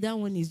 Maybe that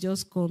one is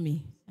just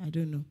coming. I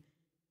don't know.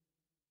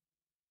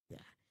 Yeah.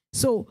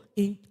 So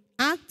in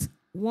Acts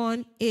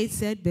 1:8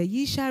 said, but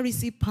ye shall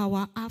receive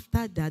power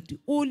after that the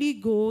Holy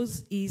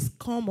Ghost is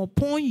come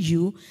upon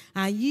you,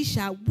 and ye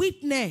shall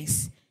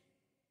witness.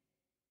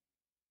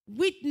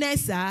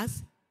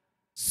 Witnessers,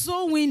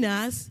 soul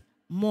winners,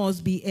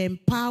 must be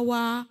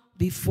empowered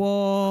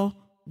before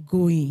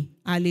going.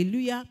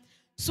 Hallelujah.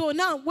 So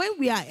now when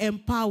we are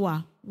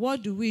empowered,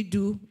 what do we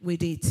do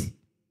with it?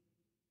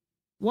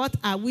 What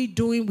are we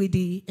doing with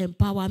the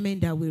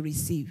empowerment that we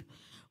receive?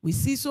 We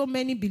see so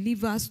many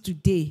believers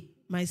today,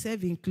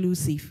 myself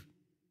inclusive.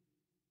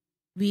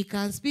 We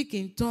can speak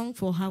in tongues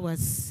for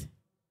hours.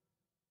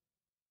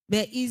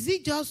 But is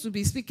it just to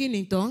be speaking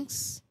in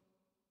tongues?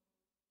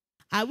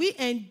 Are we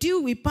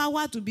endued with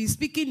power to be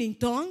speaking in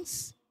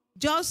tongues?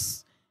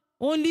 Just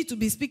only to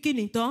be speaking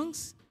in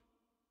tongues?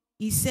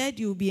 He said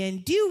you'll be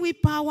endued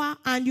with power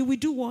and you will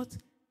do what?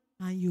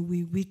 And you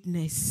will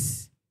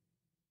witness.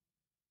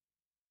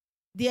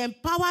 The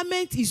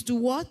empowerment is to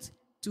what?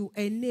 To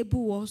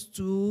enable us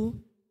to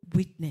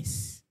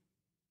witness.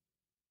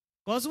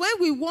 Because when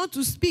we want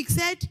to speak,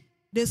 said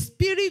the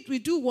Spirit will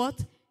do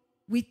what?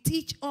 We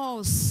teach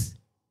us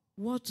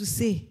what to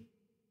say.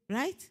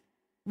 Right?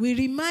 We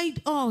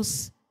remind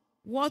us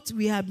what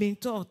we have been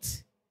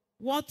taught.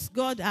 What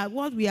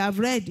we have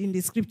read in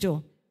the scripture.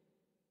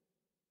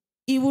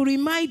 It will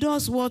remind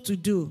us what to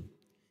do.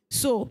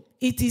 So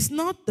it is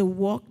not the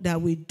work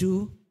that we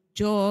do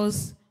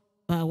just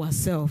by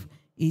ourselves.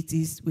 It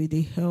is with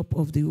the help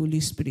of the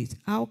Holy Spirit.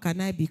 How can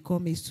I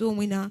become a soul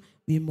winner?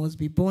 We must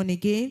be born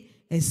again.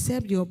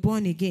 Except you're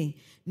born again.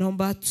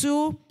 Number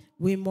 2,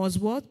 we must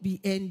what? Be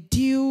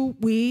endued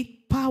with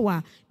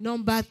power.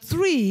 Number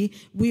 3,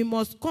 we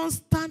must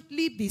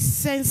constantly be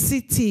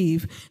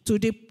sensitive to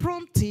the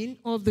prompting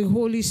of the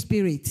Holy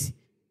Spirit.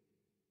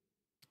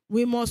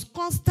 We must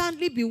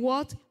constantly be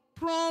what?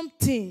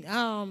 Prompting.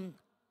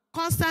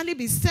 Constantly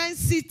be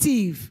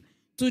sensitive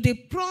to the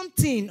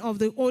prompting of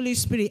the Holy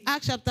Spirit.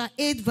 Acts chapter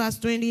 8, verse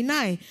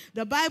 29.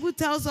 The Bible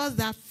tells us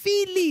that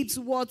Philip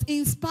was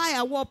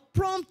inspired, was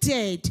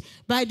prompted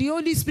by the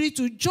Holy Spirit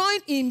to join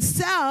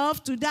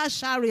himself to that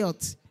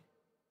chariot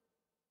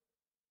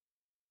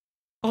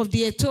of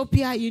the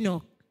Ethiopian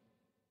eunuch.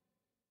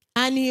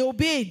 And he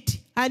obeyed.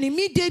 And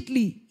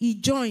immediately he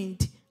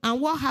joined. And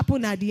what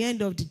happened at the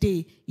end of the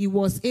day? He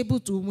was able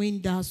to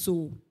win that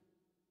soul.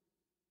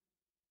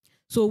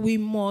 So we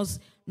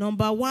must,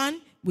 number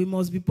 1, we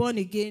must be born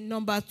again.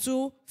 Number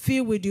 2,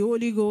 filled with the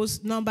Holy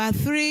Ghost. Number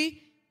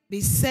 3,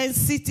 be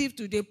sensitive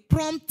to the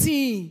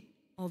prompting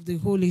of the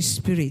Holy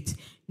Spirit.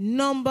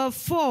 Number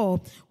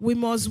 4, we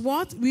must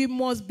what? We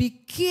must be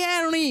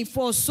caring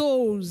for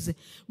souls.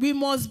 We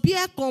must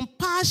bear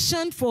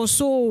compassion for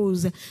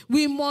souls.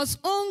 We must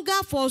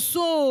hunger for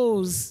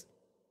souls.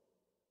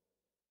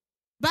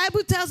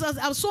 Bible tells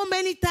us so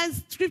many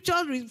times scripture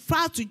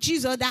refers to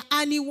Jesus that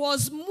and he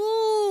was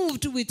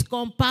moved with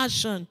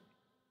compassion.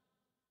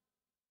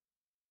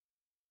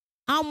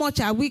 How much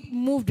are we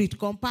moved with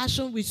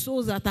compassion with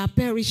souls that are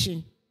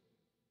perishing?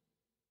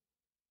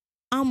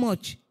 How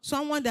much?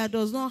 Someone that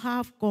does not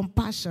have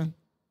compassion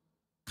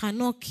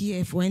cannot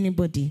care for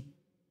anybody.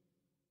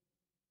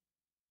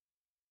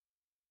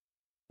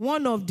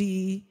 One of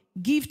the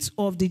gifts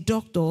of the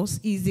doctors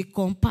is the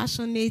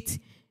compassionate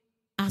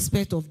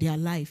aspect of their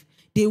life.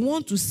 They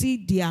want to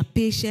see their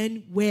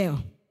patient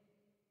well.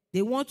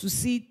 They want to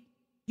see,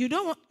 you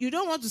don't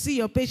want to see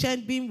your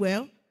patient being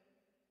well.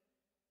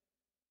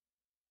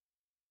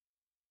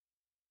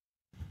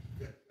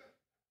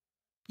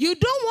 You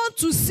don't want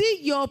to see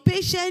your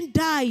patient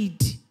died.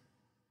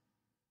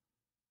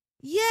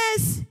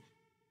 Yes.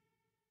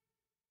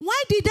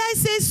 Why did I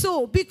say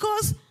so?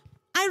 Because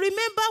I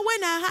remember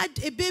when I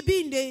had a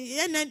baby in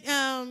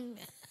the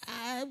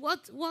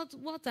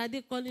what are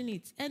they calling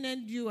it?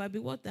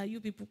 NNU. What are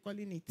you people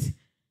calling it?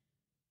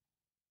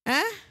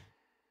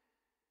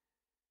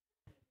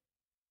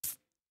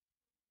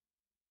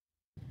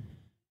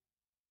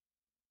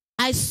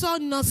 I saw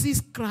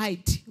nurses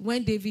cried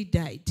when David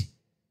died.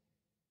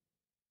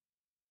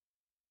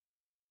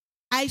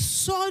 I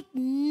saw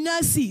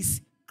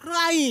nurses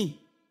crying.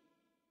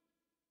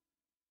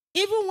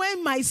 Even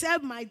when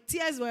myself, my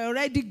tears were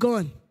already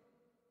gone.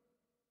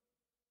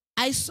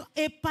 I saw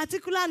a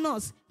particular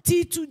nurse.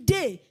 Till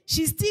today,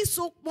 she's still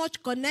so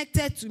much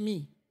connected to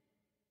me.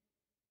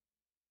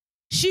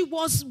 She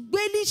was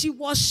wailing, she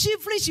was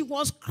shivering, she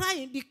was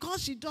crying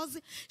because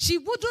she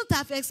wouldn't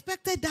have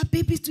expected that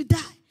baby to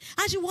die.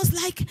 And she was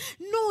like,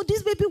 no,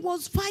 this baby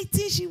was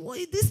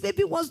fighting, this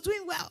baby was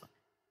doing well.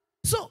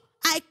 So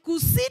I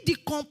could see the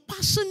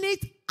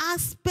compassionate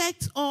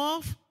aspect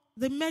of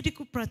the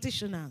medical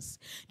practitioners.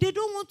 They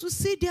don't want to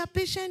see their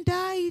patient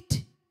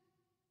died.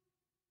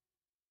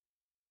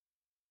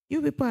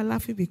 You people are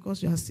laughing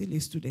because you are still a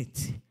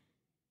student.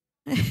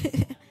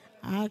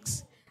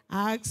 Ask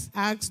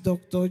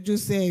Dr.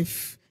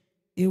 Joseph.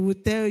 He will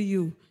tell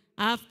you,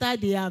 after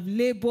they have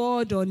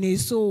labored on a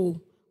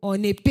soul,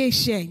 on a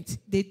patient,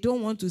 they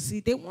don't want to see.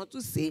 They want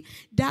to see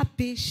that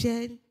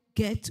patient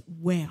get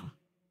well.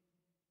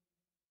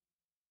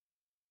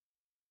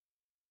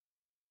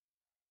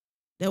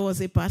 There was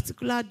a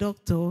particular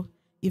doctor.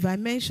 If I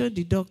mention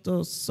the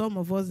doctor, some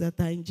of us that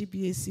are in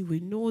GBAC, we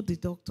know the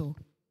doctor.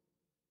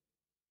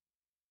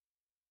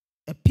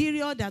 A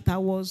period that I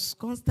was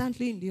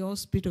constantly in the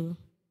hospital.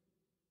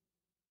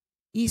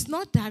 He's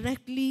not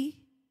directly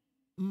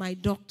my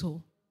doctor,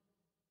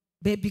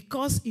 but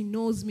because he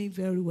knows me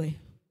very well,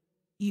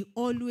 he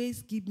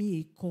always gives me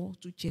a call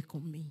to check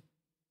on me.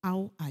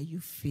 How are you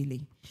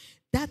feeling?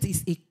 That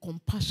is a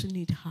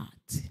compassionate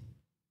heart.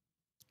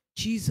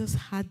 Jesus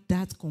had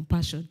that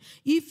compassion.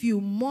 If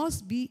you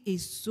must be a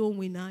soul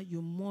winner,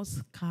 you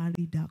must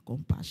carry that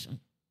compassion.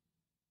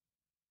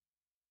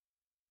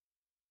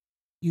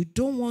 You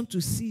don't want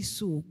to see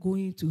soul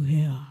going to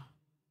hell.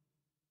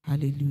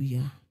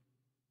 Hallelujah.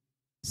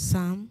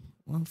 Psalm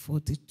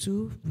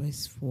 142,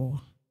 verse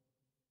 4.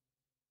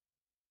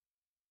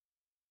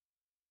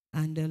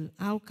 And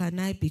how can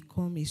I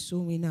become a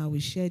soul winner? I will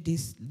share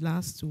this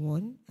last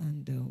one,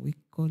 and we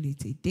call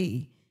it a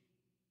day.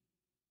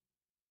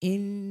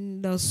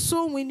 In the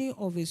soul winning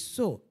of a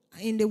soul,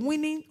 in the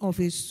winning of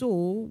a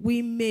soul,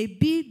 we may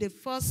be the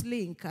first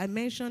link. I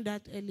mentioned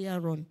that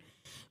earlier on.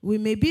 We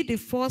may be the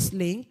first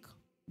link,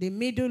 the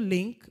middle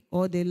link,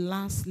 or the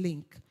last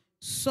link.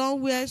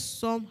 Somewhere,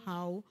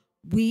 somehow,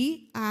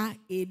 we are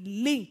a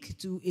link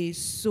to a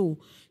soul.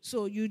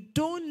 So you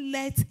don't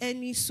let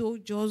any soul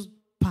just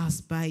pass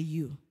by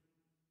you.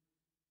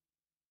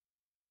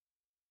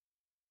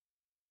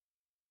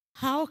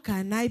 How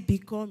can I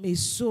become a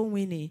soul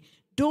winner?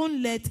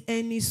 Don't let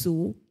any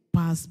soul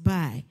pass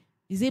by.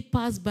 Is it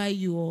pass by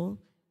you all?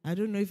 I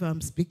don't know if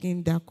I'm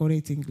speaking that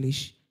correct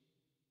English.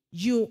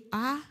 You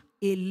are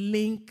a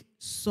link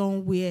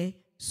somewhere,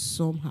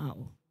 somehow.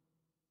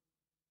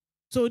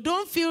 So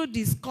don't feel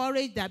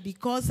discouraged that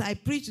because I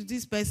preach to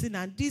this person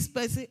and this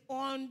person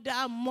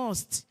under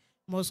must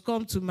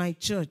come to my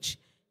church.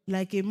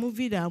 Like a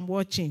movie that I'm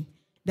watching,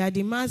 that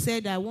the man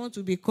said, I want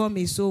to become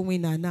a soul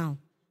winner now.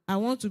 I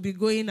want to be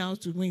going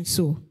out to win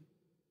soul.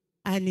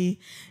 And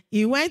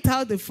he went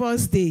out the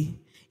first day.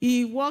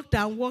 He walked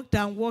and walked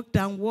and walked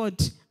and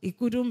walked. He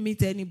couldn't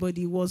meet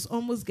anybody. He was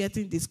almost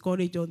getting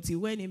discouraged until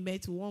when he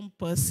met one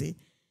person.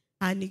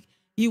 And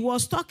he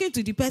was talking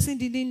to the person,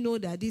 didn't know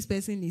that this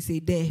person is a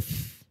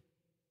deaf.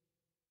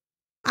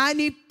 And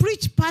he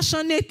preached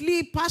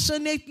passionately,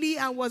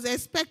 and was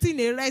expecting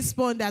a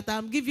response that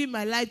I'm giving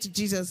my life to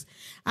Jesus.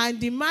 And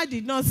the man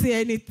did not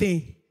say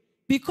anything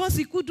because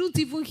he couldn't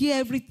even hear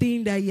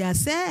everything that he had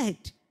said.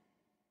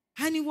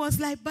 And he was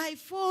like, by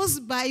force,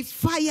 by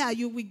fire,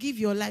 you will give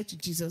your life to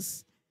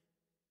Jesus.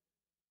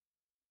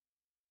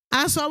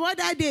 And some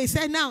other day, he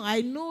said, now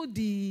I know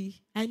the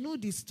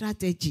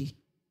strategy.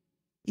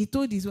 He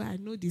told his wife, I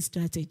know the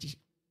strategy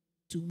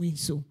to win.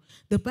 So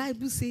the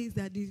Bible says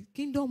that the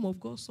kingdom of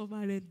God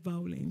suffereth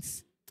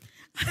violence.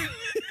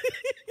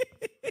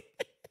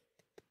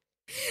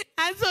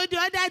 And so the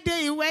other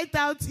day he went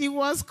out, he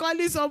was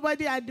calling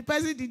somebody and the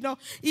person did not.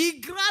 He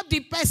grabbed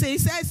the person. He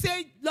said,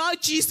 say,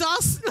 Lord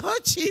Jesus,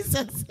 Lord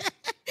Jesus.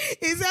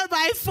 He said,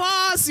 by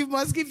force, you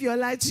must give your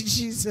life to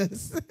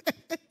Jesus.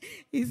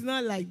 It's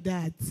not like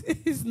that.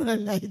 It's not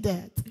like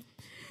that.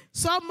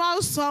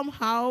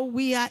 Somehow,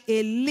 we are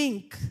a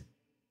link.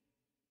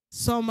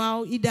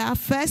 Somehow, either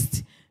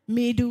first,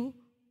 middle,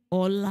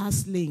 or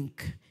last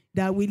link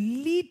that will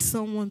lead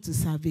someone to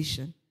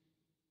salvation.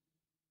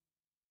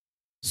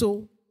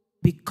 So,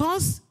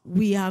 because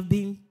we have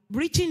been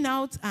reaching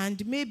out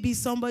and maybe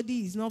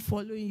somebody is not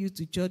following you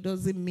to church,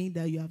 doesn't mean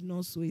that you have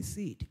not sown a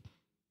seed.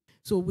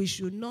 So, we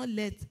should not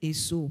let a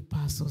soul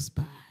pass us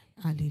by.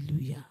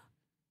 Hallelujah.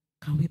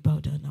 Can we bow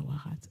down our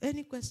hearts?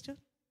 Any question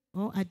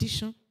or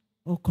addition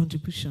or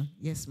contribution?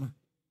 Yes, ma'am.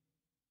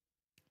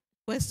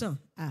 Question?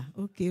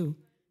 Okay.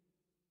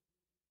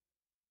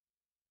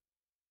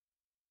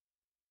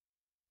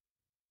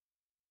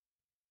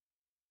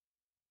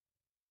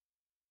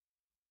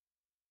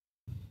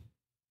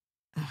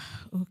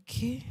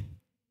 Okay.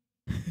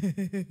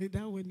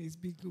 That one is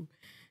big.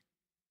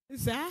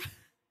 Sir?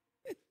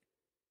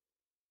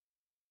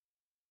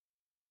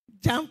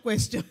 Jam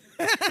question.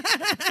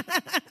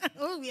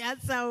 Oh, we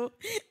answer.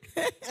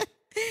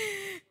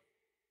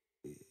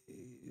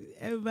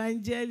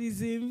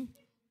 Evangelism.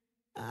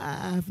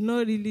 I've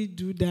not really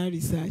do that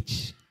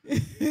research.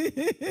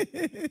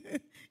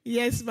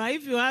 Yes, ma,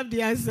 if you have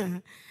the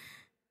answer.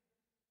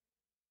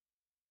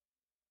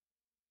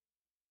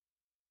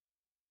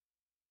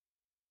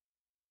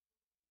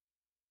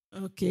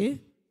 Okay.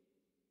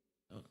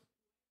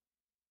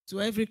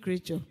 To every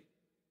creature.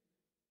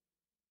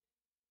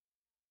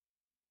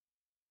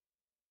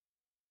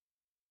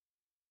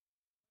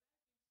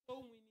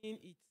 Soul winning,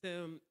 it's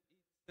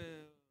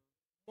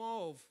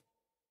more of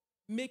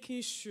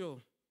making sure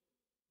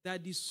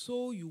that the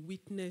soul you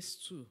witness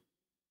to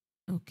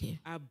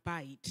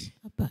abide.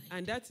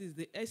 And that is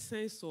the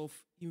essence of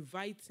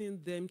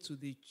inviting them to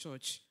the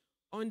church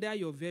under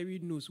your very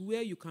nose,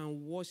 where you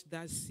can watch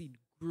that seed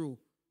grow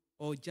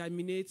or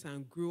germinate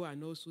and grow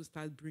and also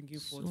start bringing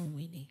forth.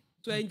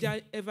 So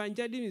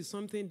evangelism is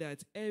something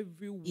that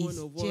every one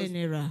of us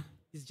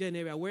is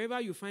general. Wherever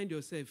you find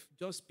yourself,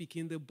 just speak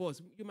in the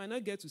bus. You might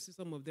not get to see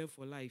some of them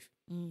for life,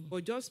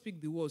 but just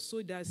speak the word,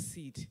 sow that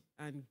seed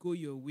and go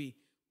your way.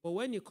 But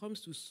when it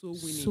comes to soul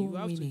winning, you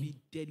have to be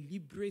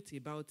deliberate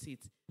about it.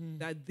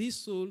 That this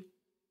soul,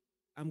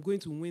 I'm going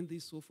to win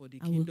this soul for the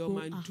kingdom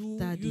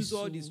and use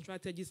all the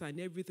strategies and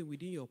everything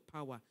within your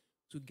power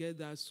to get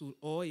that soul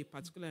or a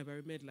particular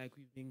environment like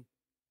we've been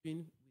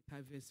doing with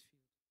Harvest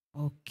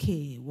Field.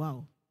 Okay,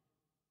 wow.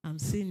 I'm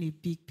seeing a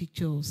big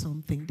picture of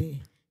something there.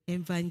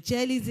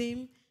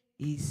 Evangelism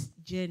is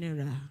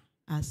general.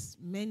 As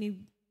many,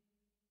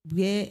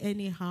 where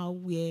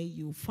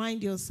you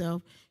find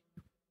yourself,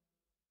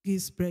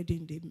 is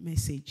spreading the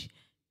message,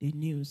 the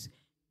news.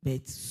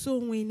 But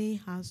soul winning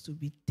has to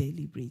be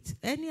deliberate.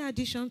 Any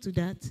addition to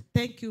that?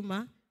 Thank you,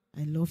 ma.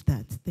 I love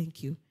that.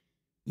 Thank you.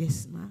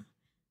 Yes, ma.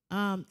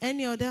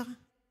 Any other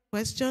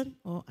question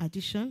or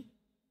addition?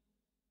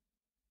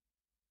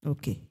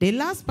 Okay. The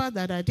last part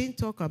that I didn't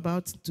talk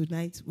about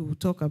tonight, we will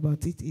talk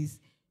about it, is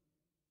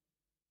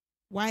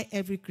why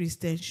every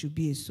Christian should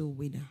be a soul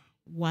winner.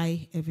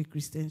 Why every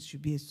Christian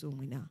should be a soul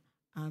winner.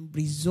 And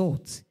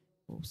result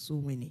of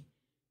soul winning.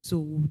 So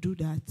we'll do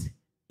that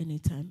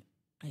anytime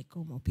I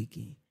come up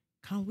again.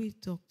 Can we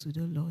talk to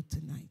the Lord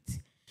tonight?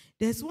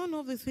 There's one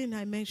other thing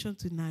I mentioned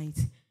tonight,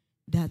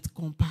 that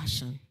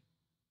compassion.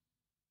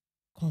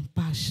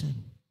 Compassion.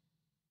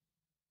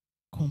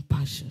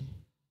 Compassion.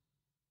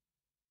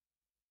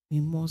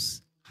 We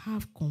must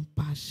have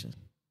compassion.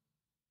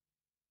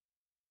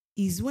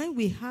 It's when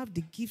we have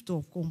the gift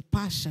of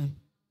compassion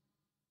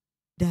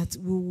that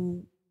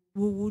we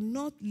will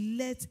not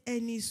let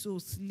any soul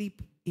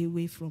slip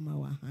away from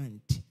our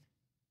hand.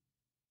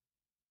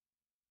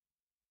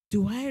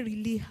 Do I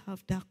really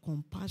have that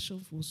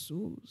compassion for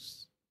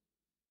souls?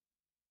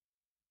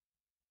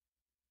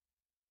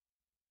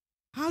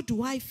 How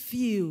do I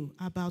feel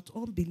about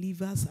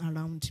unbelievers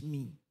around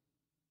me?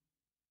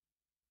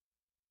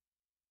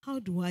 How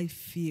do I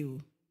feel?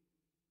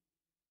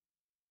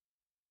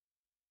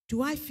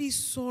 Do I feel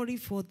sorry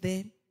for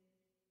them?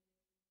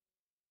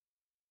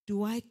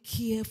 Do I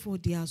care for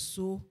their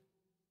soul?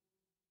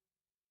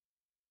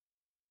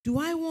 Do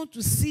I want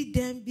to see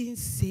them being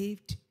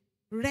saved,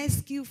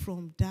 rescued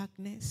from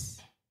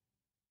darkness?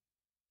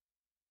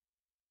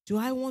 Do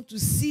I want to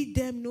see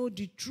them know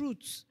the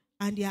truth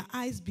and their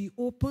eyes be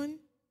open?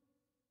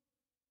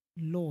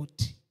 Lord,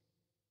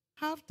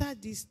 after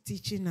this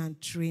teaching and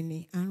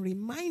training and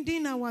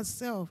reminding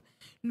ourselves,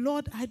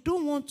 Lord, I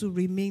don't want to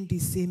remain the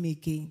same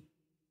again.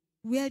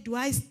 Where do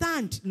I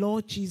stand,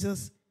 Lord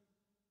Jesus?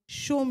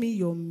 Show me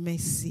your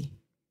mercy.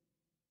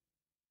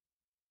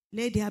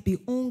 Let there be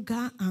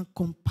hunger and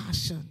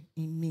compassion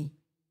in me.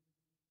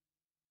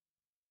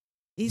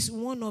 It's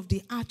one of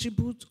the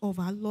attributes of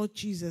our Lord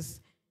Jesus.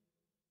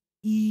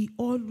 He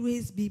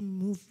always be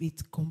moved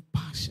with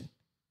compassion.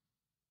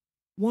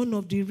 One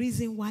of the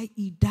reasons why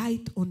he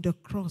died on the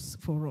cross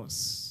for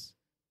us.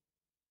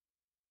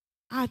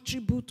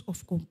 Attribute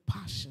of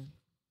compassion.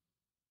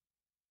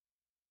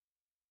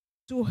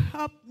 To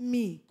help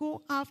me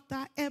go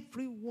after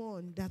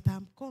everyone that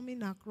I'm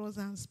coming across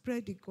and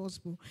spread the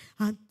gospel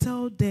and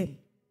tell them.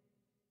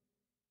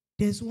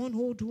 There's one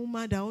old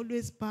woman that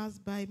always passes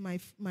by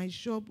my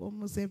shop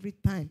almost every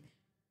time.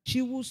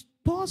 She will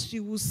pause, she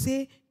will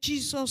say,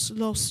 Jesus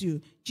loves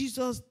you.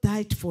 Jesus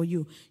died for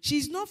you.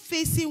 She's not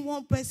facing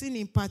one person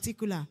in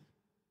particular.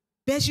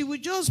 But she will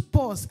just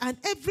pause, and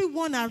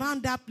everyone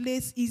around that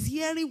place is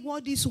hearing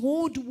what this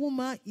old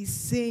woman is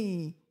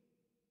saying.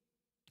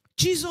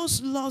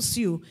 Jesus loves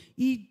you.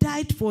 He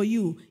died for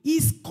you.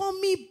 He's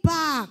coming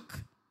back.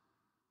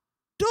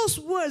 Those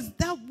words,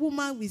 that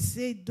woman will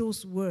say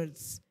those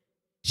words.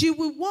 She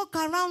will walk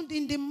around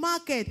in the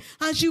market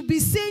and she'll be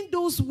saying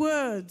those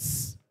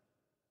words.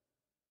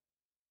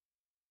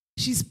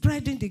 She's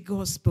spreading the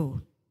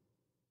gospel.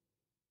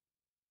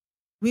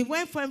 We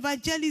went for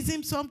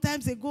evangelism some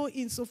times ago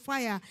in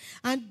Sophia,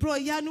 and Bro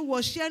Yanu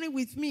was sharing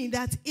with me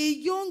that a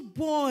young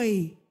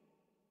boy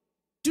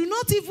do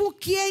not even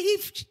care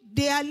if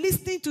they are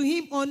listening to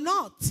him or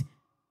not.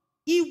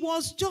 He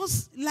was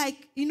just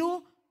like,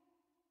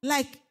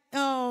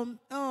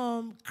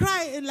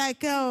 cry,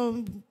 like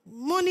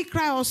money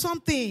cry or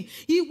something.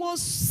 He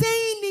was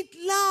saying it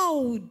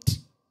loud.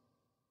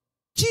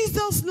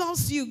 Jesus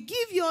loves you.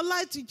 Give your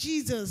life to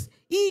Jesus.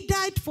 He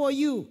died for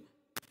you.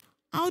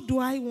 How do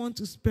I want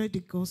to spread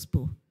the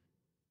gospel?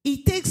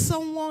 It takes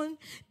someone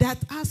that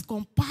has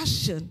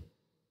compassion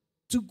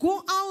to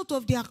go out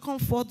of their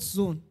comfort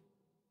zone,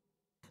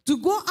 to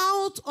go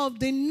out of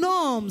the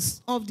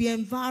norms of the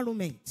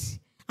environment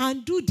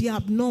and do the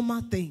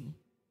abnormal thing.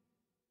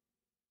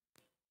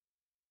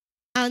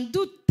 And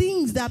do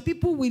things that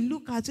people will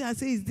look at you and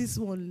say, is this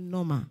one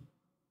normal?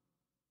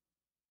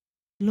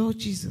 Lord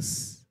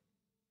Jesus,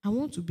 I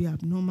want to be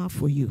abnormal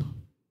for you.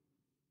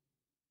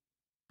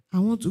 I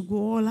want to go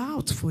all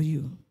out for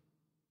you.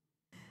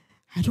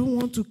 I don't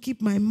want to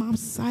keep my mouth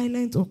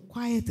silent or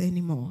quiet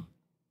anymore.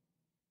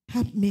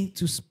 Help me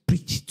to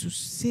preach, to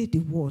say the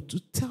word, to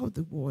tell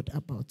the word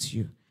about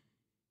you.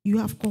 You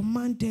have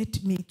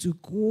commanded me to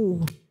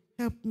go.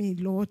 Help me,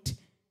 Lord.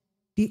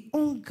 The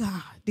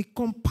hunger, the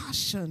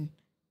compassion,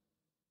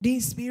 the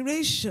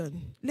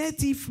inspiration,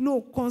 let it flow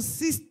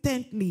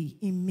consistently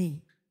in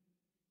me.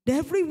 That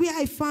everywhere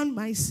I find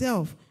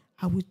myself,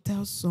 I will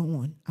tell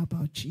someone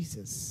about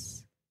Jesus.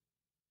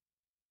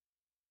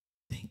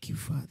 Thank you,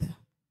 Father.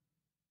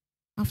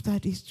 After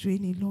this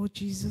training, Lord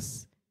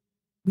Jesus,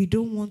 we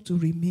don't want to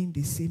remain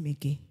the same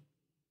again.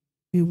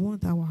 We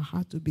want our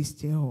heart to be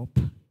stirred up.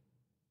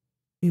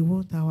 We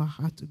want our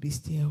heart to be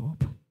stirred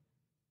up.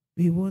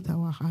 We want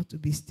our heart to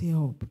be stirred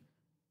up.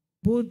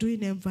 Both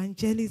doing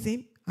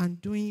evangelism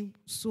and doing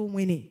soul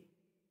winning,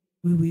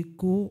 we will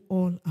go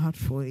all out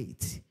for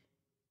it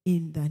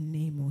in the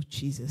name of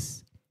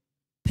Jesus.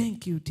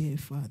 Thank you, dear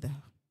Father.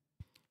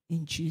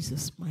 In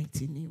Jesus'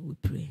 mighty name we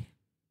pray.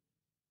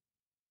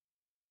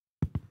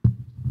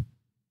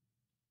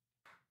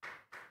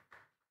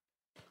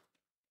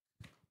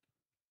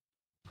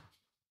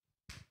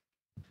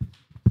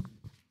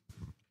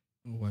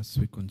 As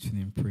we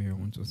continue in prayer, I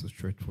want us to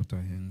stretch forth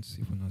our hands,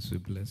 even as we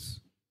bless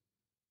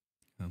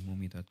a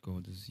moment that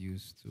God has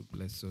used to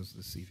bless us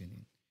this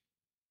evening.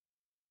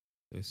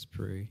 Let's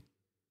pray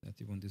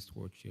that even this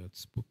word she had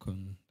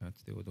spoken, that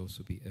they would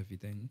also be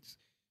evident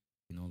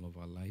in all of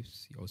our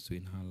lives, also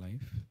in her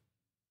life,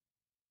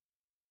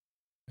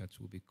 that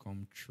will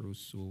become true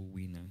soul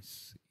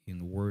winners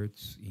in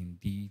words, in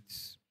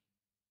deeds,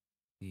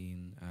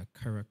 in our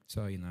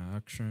character, in our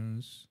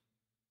actions,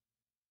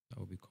 that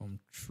will become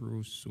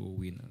true soul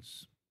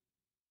winners.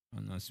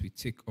 And as we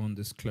take on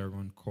this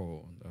clarion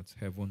call, that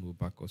heaven will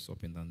back us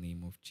up in the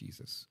name of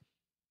Jesus.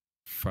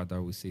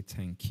 Father, we say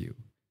thank you.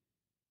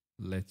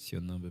 Let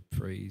your name be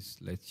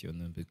praised. Let your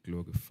name be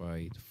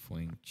glorified. For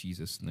in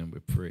Jesus' name we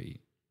pray.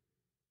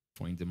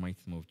 For in the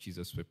mighty name of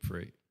Jesus we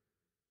pray.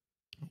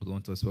 I would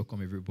want to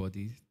welcome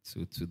everybody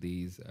to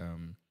today's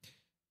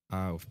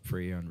hour of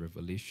prayer and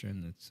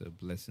revelation. It's a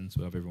blessing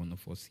to have every one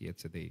of us here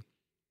today.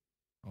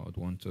 I would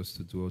want us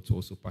to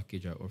also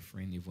package our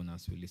offering even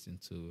as we listen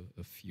to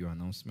a few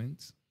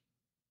announcements.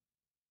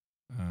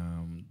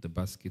 The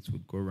baskets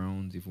would go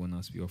around even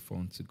as we offer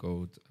unto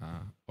God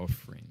our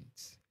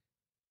offerings.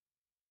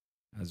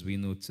 As we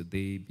know,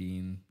 today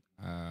being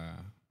a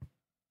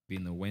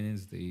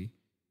Wednesday,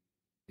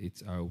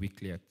 it's our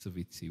weekly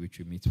activity, which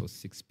we meet for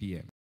 6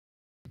 p.m.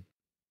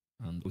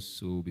 And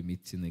also we'll be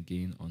meeting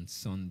again on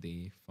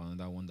Sunday for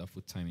another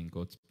wonderful time in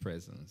God's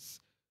presence.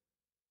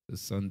 The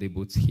Sunday,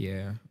 both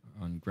here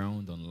on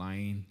ground,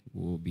 online,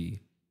 will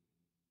be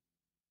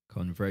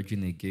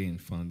converging again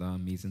for another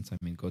amazing time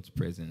in God's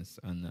presence.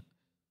 And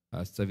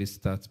our service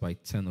starts by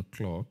 10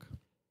 o'clock,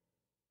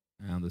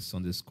 and the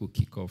Sunday school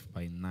kickoff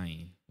by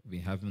 9. We've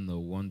been having a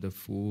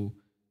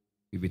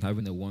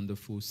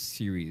wonderful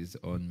series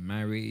on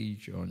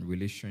marriage, on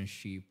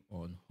relationship,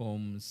 on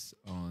homes,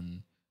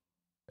 on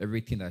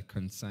everything that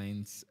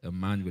concerns a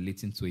man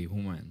relating to a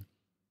woman.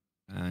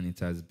 And it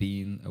has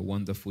been a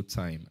wonderful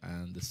time,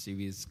 and the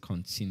series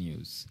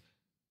continues.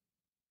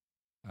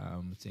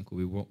 I think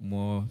we'll be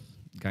more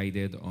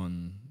guided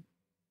on,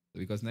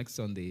 because next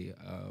Sunday,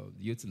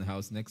 Youth in the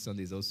House, next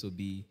Sunday is also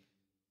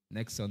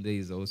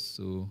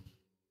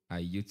a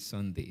Youth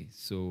Sunday.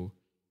 So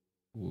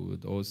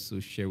would also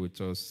share with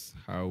us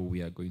how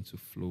we are going to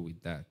flow with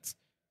that.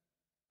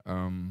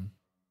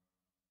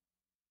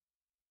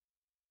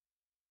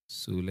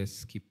 So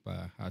let's keep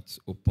our hearts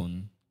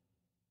open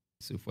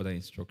to further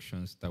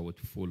instructions that would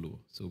follow.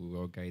 So we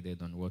were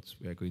guided on what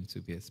we are going to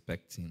be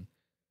expecting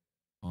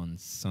on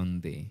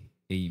Sunday.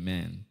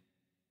 Amen.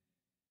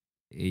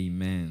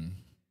 Amen.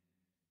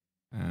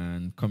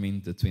 And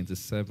coming the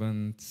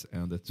 27th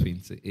and the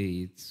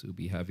 28th, we'll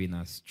be having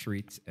a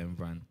street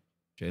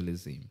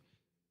evangelism.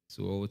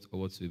 So all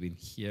what we've been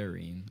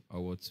hearing or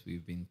what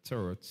we've been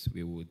taught,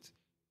 we would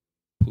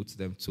put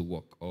them to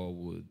work, or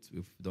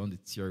we've done the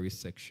theory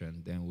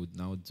section, then would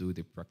now do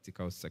the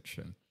practical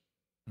section.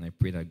 And I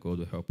pray that God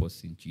will help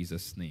us in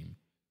Jesus' name.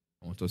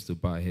 I want us to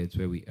bow our heads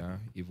where we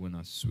are, even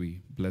as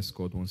we bless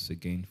God once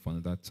again for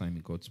another time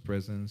in God's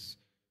presence,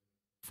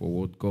 for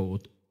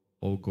what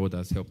all God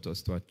has helped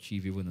us to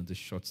achieve even in the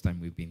short time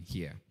we've been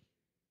here.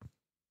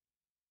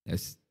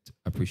 Let's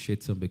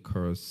appreciate Him,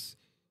 because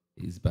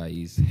it's by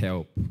His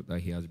help that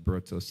He has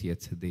brought us here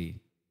today.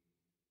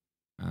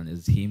 And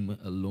it's Him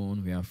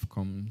alone we have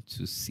come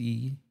to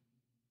see.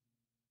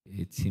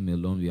 It's Him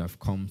alone we have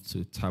come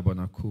to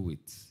tabernacle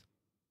with.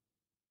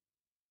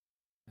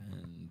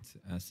 And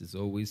as is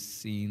always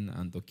seen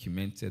and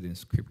documented in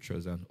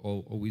scriptures and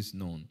always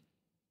known,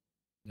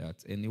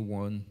 that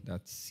anyone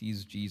that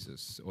sees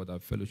Jesus or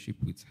that fellowship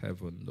with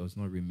heaven does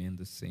not remain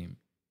the same.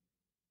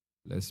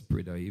 Let's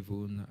pray that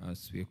even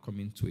as we are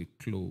coming to a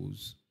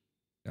close,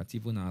 that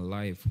even our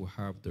life will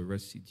have the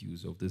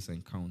residues of this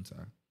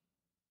encounter.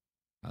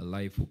 Our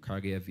life will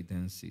carry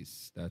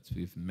evidences that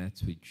we've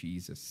met with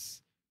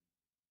Jesus,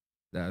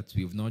 that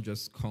we've not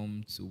just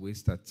come to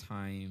waste our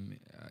time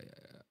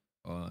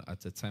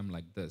at a time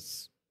like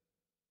this,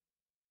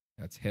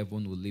 that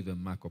heaven will leave a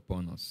mark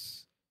upon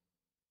us.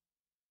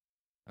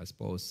 As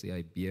Paul said,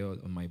 I bear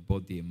on my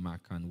body a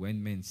mark, and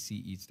when men see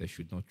it, they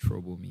should not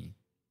trouble me.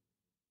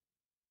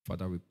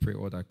 Father, we pray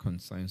all that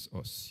concerns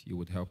us, you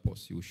would help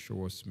us, you would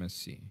show us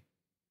mercy.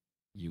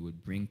 You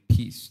would bring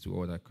peace to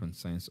all that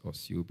concerns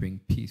us. You will bring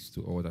peace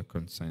to all that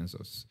concerns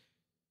us.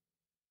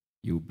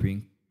 You will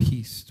bring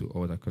peace to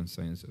all that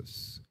concerns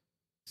us.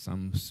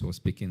 Psalms was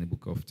speaking in the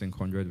book of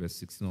 100, verse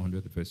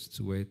 1600, verse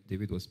 2, where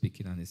David was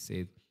speaking and he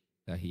said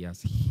that he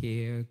has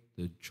heard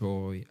the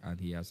joy and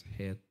he has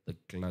heard the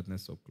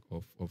gladness of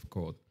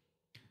God.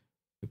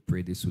 We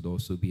pray this would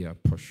also be our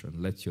portion.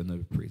 Let your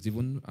name be praised.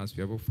 Even as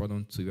we have offered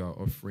unto you our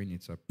offering,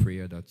 it's a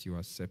prayer that you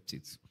accept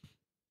it.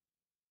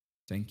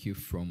 Thank you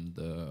from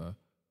the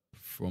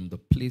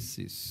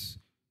places,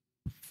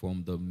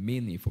 from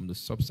the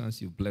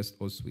substance you've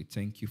blessed us with.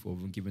 Thank you for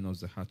giving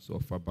us the heart to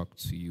offer back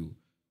to you.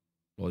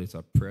 Lord, it's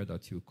a prayer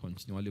that you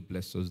continually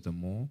bless us the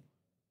more.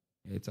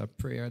 It's a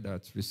prayer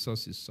that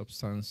resources,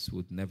 substance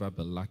would never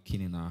be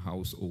lacking in our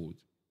household.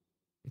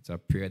 It's a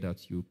prayer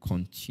that you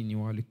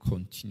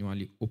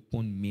continually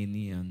open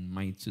many and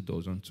mighty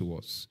doors unto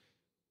us.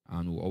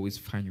 And we'll always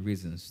find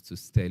reasons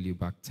to tell you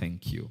back,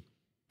 thank you.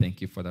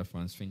 Thank you, Father, for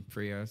answering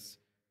prayers.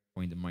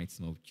 For in the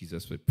mighty name of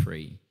Jesus we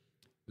pray.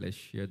 Let's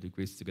share the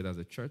grace together as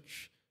a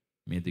church.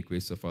 May the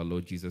grace of our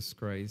Lord Jesus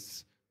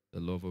Christ, the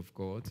love of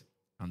God,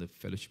 and the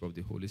fellowship of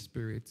the Holy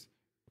Spirit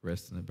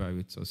rest and abide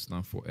with us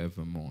now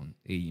forevermore.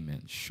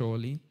 Amen.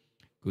 Surely,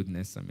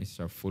 goodness and mercy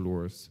shall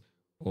follow us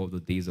all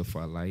the days of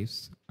our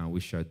lives, and we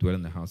shall dwell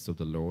in the house of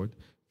the Lord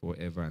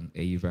forever and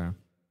ever.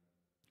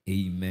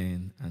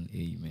 Amen and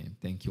amen.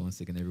 Thank you once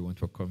again, everyone,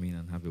 for coming,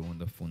 and have a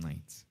wonderful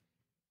night.